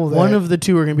people that one of the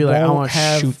two are going to be like, I won't want to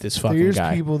have- shoot this fucking There's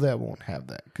guy. people that won't have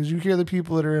that because you hear the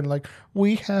people that are in like,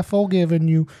 "We have forgiven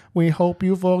you. We hope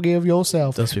you forgive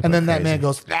yourself." Those people And then are that crazy. man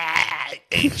goes,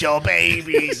 "Eat your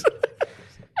babies."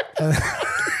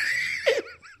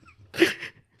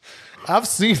 I've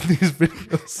seen these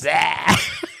videos.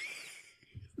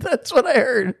 That's what I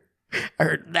heard. I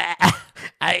heard that.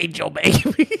 I ate your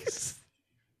babies.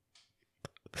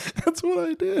 That's what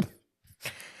I did.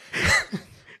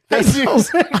 I know.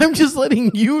 I'm just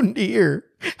letting you hear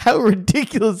how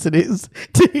ridiculous it is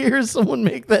to hear someone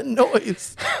make that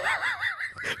noise.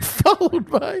 Followed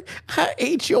by, I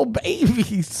ate your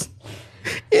babies.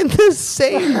 In the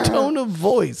same tone of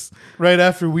voice. Right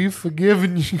after we've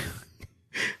forgiven you,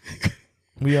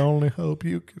 we only hope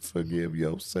you can forgive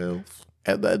yourself.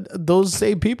 And then those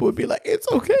same people would be like, it's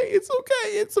okay. It's okay.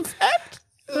 It's a fact.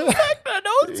 It's a fact. I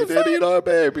know it's He a did fact. eat our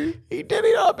baby. He did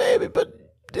it all, baby, but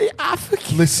I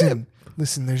forgive him.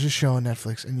 Listen, there's a show on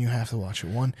Netflix and you have to watch it.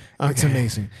 One, it's Okay.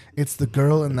 amazing. It's the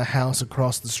girl in the house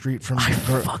across the street from I the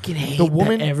girl. fucking hate the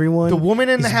woman, that everyone the woman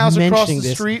in the is house across the mentioning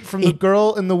this. street from the It-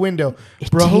 girl in the window.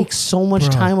 It Bro, takes so much bro,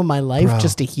 time of my life bro,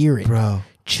 just to hear it.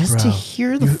 Just to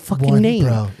hear the fucking name.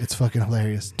 Bro, it's fucking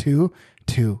hilarious. Two.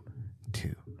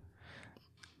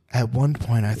 At one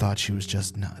point, I thought she was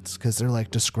just nuts because they're like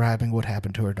describing what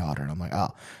happened to her daughter. And I'm like,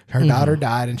 oh, her daughter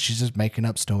died and she's just making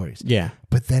up stories. Yeah.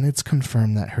 But then it's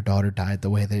confirmed that her daughter died the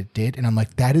way that it did. And I'm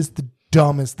like, that is the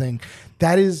dumbest thing.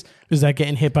 That is, Is that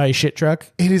getting hit by a shit truck?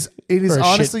 it is Or a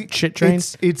honestly, shit train?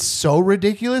 It's so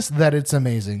ridiculous that it's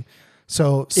amazing.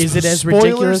 So Is it as spoilers-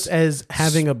 ridiculous as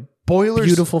having a spoilers,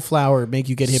 beautiful flower make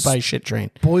you get hit by a shit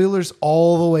train? spoilers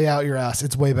all the way out your ass.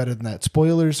 It's way better than that.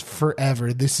 Spoilers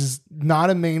forever. This is not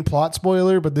a main plot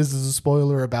spoiler, but this is a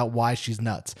spoiler about why she's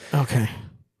nuts. Okay.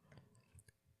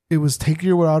 It was Take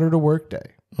Your Daughter to Work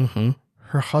Day. Mm-hmm.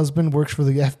 Her husband works for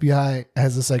the FBI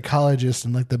as a psychologist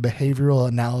in like the behavioral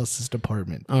analysis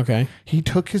department. Okay. He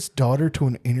took his daughter to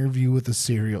an interview with a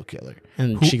serial killer.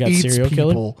 And who she got eats serial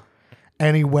killer? people,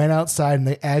 and he went outside and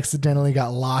they accidentally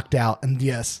got locked out. And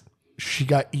yes, she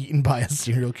got eaten by a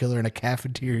serial killer in a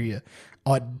cafeteria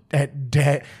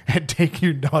at Take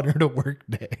Your Daughter to Work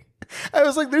Day. I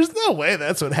was like, there's no way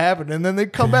that's what happened. And then they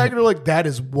come back and they're like, that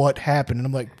is what happened. And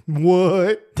I'm like,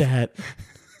 what? That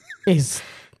is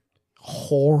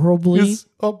horribly It's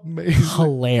amazing.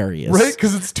 hilarious. Right?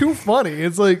 Because it's too funny.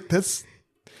 It's like, that's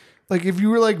like, if you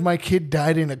were like, my kid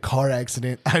died in a car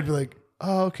accident, I'd be like,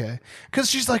 oh, okay. Because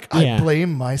she's like, I Yeah.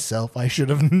 blame myself. I should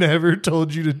have never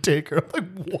told you to take her.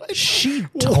 I'm like, what? She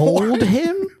told What?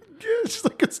 him? Yeah, she's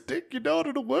like, it's Take Your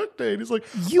Daughter to Work Day. And he's like,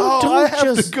 You I don't have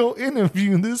just- to go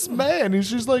interview this man. And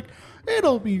she's like,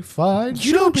 it'll be fine. You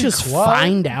She'll don't be just quiet."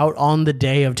 find out on the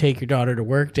day of Take Your Daughter to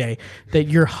Work Day that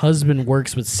your husband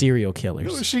works with serial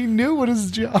killers. She knew what his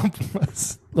job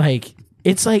was. Like,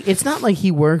 it's not like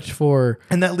he worked for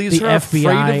And that leaves the her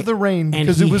FBI afraid of the rain and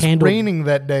because he it was handled- raining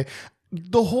that day.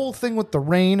 the whole thing with the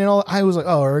rain and all, I was like,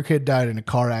 oh, her kid died in a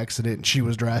car accident and she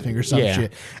was driving or some Yeah.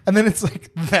 shit. And then it's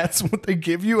like, that's what they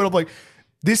give you. And I'm like,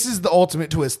 this is the ultimate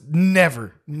twist.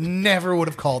 Never would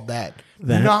have called that.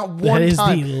 Not one that is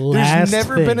time. the last There's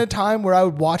never thing. been a time where I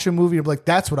would watch a movie and be like,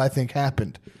 that's what I think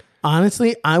happened.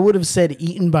 Honestly, I would have said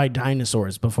eaten by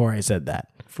dinosaurs before I said that.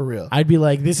 For real. I'd be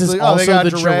like, this is like, oh, they also got the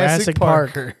Jurassic Jurassic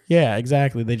Park. Parker. Yeah,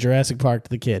 exactly. The Jurassic Park to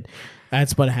the kid.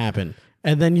 That's what happened.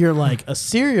 And then you're like a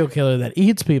serial killer that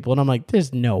eats people. And I'm like,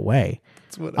 there's no way.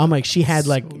 I'm like, she had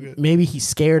maybe he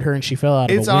scared her and she fell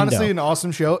out of a It's window. honestly an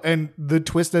awesome show. And the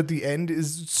twist at the end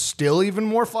is still even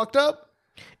more fucked up.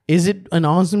 Is it an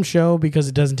awesome show because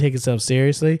it doesn't take itself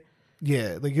seriously?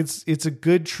 Yeah. Like it's a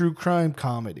good true crime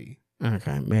comedy.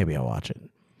 Okay, maybe I'll watch it.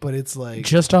 But it's like,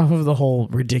 Just off of the whole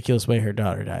ridiculous way her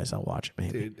daughter dies, I'll watch it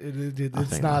maybe.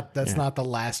 it's not, that's not the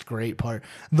last great part.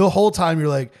 The whole time you're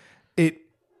like,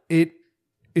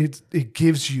 it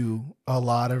gives you a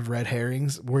lot of red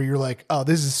herrings where you're like, oh,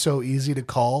 this is so easy to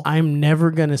call. I'm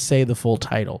never going to say the full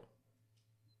title.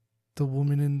 The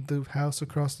woman in the house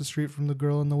across the street from the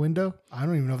girl in the window. I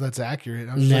don't even know if that's accurate.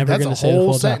 I was just Never like, going to that's a say the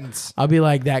whole full title. sentence. I'll be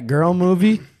like, that girl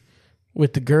movie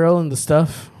with the girl and the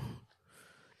stuff.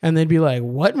 And they'd be like,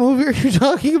 what movie are you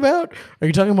talking about? Are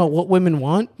you talking about What Women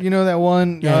Want? You know that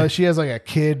one? Yeah. She has like a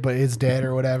kid, but it's dead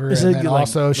or whatever. Is And it then like-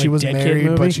 also she like was Dead Kid married,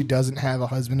 movie? but she doesn't have a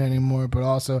husband anymore. But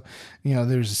also,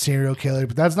 there's a serial killer.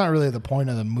 But that's not really the point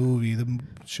of the movie. The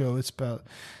show, it's about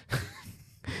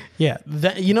Yeah.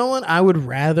 You know what? I would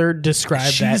rather describe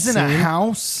that she's in a scene,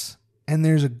 house and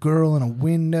there's a girl in a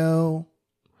window.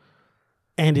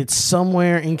 and it's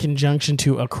somewhere in conjunction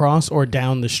to across or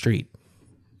down the street.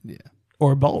 Yeah.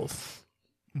 Or both.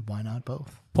 Why not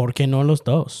both? ¿Por qué no los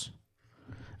dos?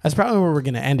 That's probably where we're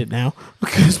going to end it now.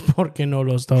 Because ¿por qué no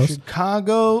los dos?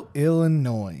 Chicago,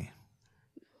 Illinois.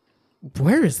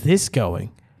 Where is this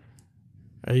going?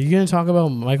 Are you going to talk about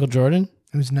Michael Jordan?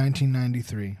 It was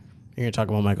 1993. You're going to talk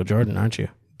about Michael Jordan, aren't you?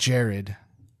 Jared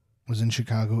was in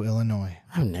Chicago, Illinois.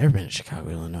 I've never been to Chicago,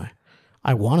 Illinois.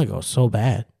 I want to go so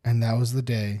bad. And that was the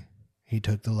day he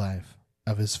took the life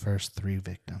of his first 3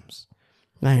 victims.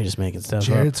 Now you're just making stuff up.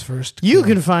 Jared's first You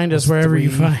kill can find us was wherever you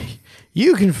 3. find.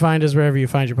 You can find us wherever you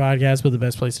find your podcast. But the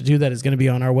best place to do that is going to be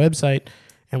on our website.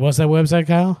 And what's that website,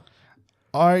 Kyle?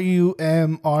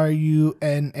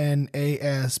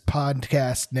 RUMRUNNAS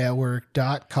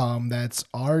podcastnetwork.com. That's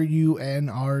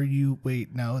RUNRU.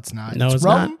 Wait, no, it's not. No, it's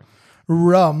rum. not.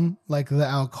 Rum, like the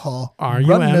alcohol. RUM.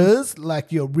 Runners,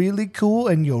 like you're really cool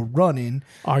and you're running.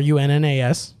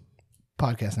 RUNNAS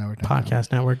Podcastnetwork.com.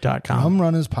 podcastnetwork.com. Rum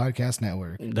Runners Podcast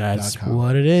Network. That's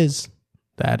what it is.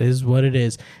 That is what it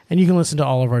is. And you can listen to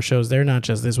all of our shows there, not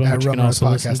just this one, At but you can also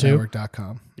listen to.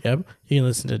 RumRunnersPodcastNetwork.com. Yep. You can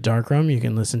listen to Dark Rum. You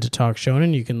can listen to Talk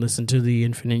Shonen. You can listen to the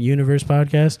Infinite Universe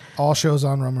podcast. All shows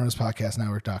on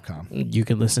RumRunnersPodcastNetwork.com. You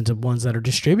can listen to ones that are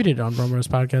distributed on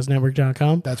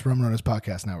RumRunnersPodcastNetwork.com. That's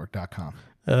RumRunnersPodcastNetwork.com.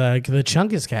 Like the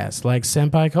Chunkus cast, like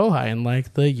Senpai Kohai, and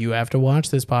like the You Have to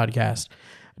Watch This podcast.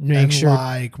 Make And sure,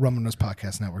 like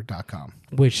RumRunnersPodcastNetwork.com.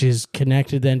 which is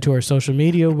connected then to our social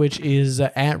media, which is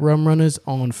at Rum Runners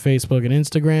on Facebook and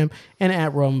Instagram, and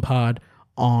at Rum Pod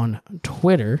on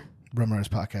Twitter.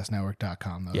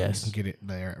 RumRunnersPodcastNetwork.com. Though. Yes. You can get it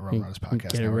there at RumRunnersPodcastNetwork.com.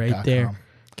 Get it right there.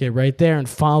 Get right there and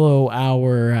follow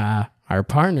our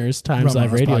partners, Times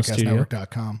Live Radio Studio.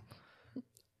 RumRunnersPodcastNetwork.com.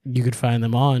 You could find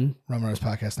them on,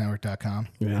 RumRunnersPodcastNetwork.com.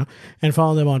 and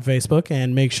follow them on Facebook.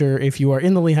 And make sure if you are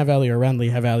in the Lehigh Valley or around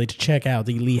Lehigh Valley to check out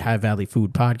the Lehigh Valley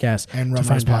Food Podcast And to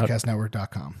find out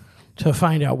RumRunnersPodcastNetwork.com. to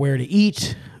find out where to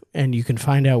eat. And you can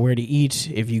find out where to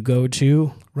eat if you go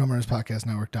to.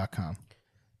 RumRunnersPodcastNetwork.com.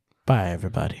 Bye,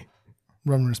 everybody.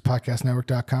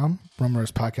 RumRunnersPodcastNetwork.com.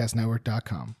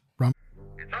 RumRunnersPodcastNetwork.com.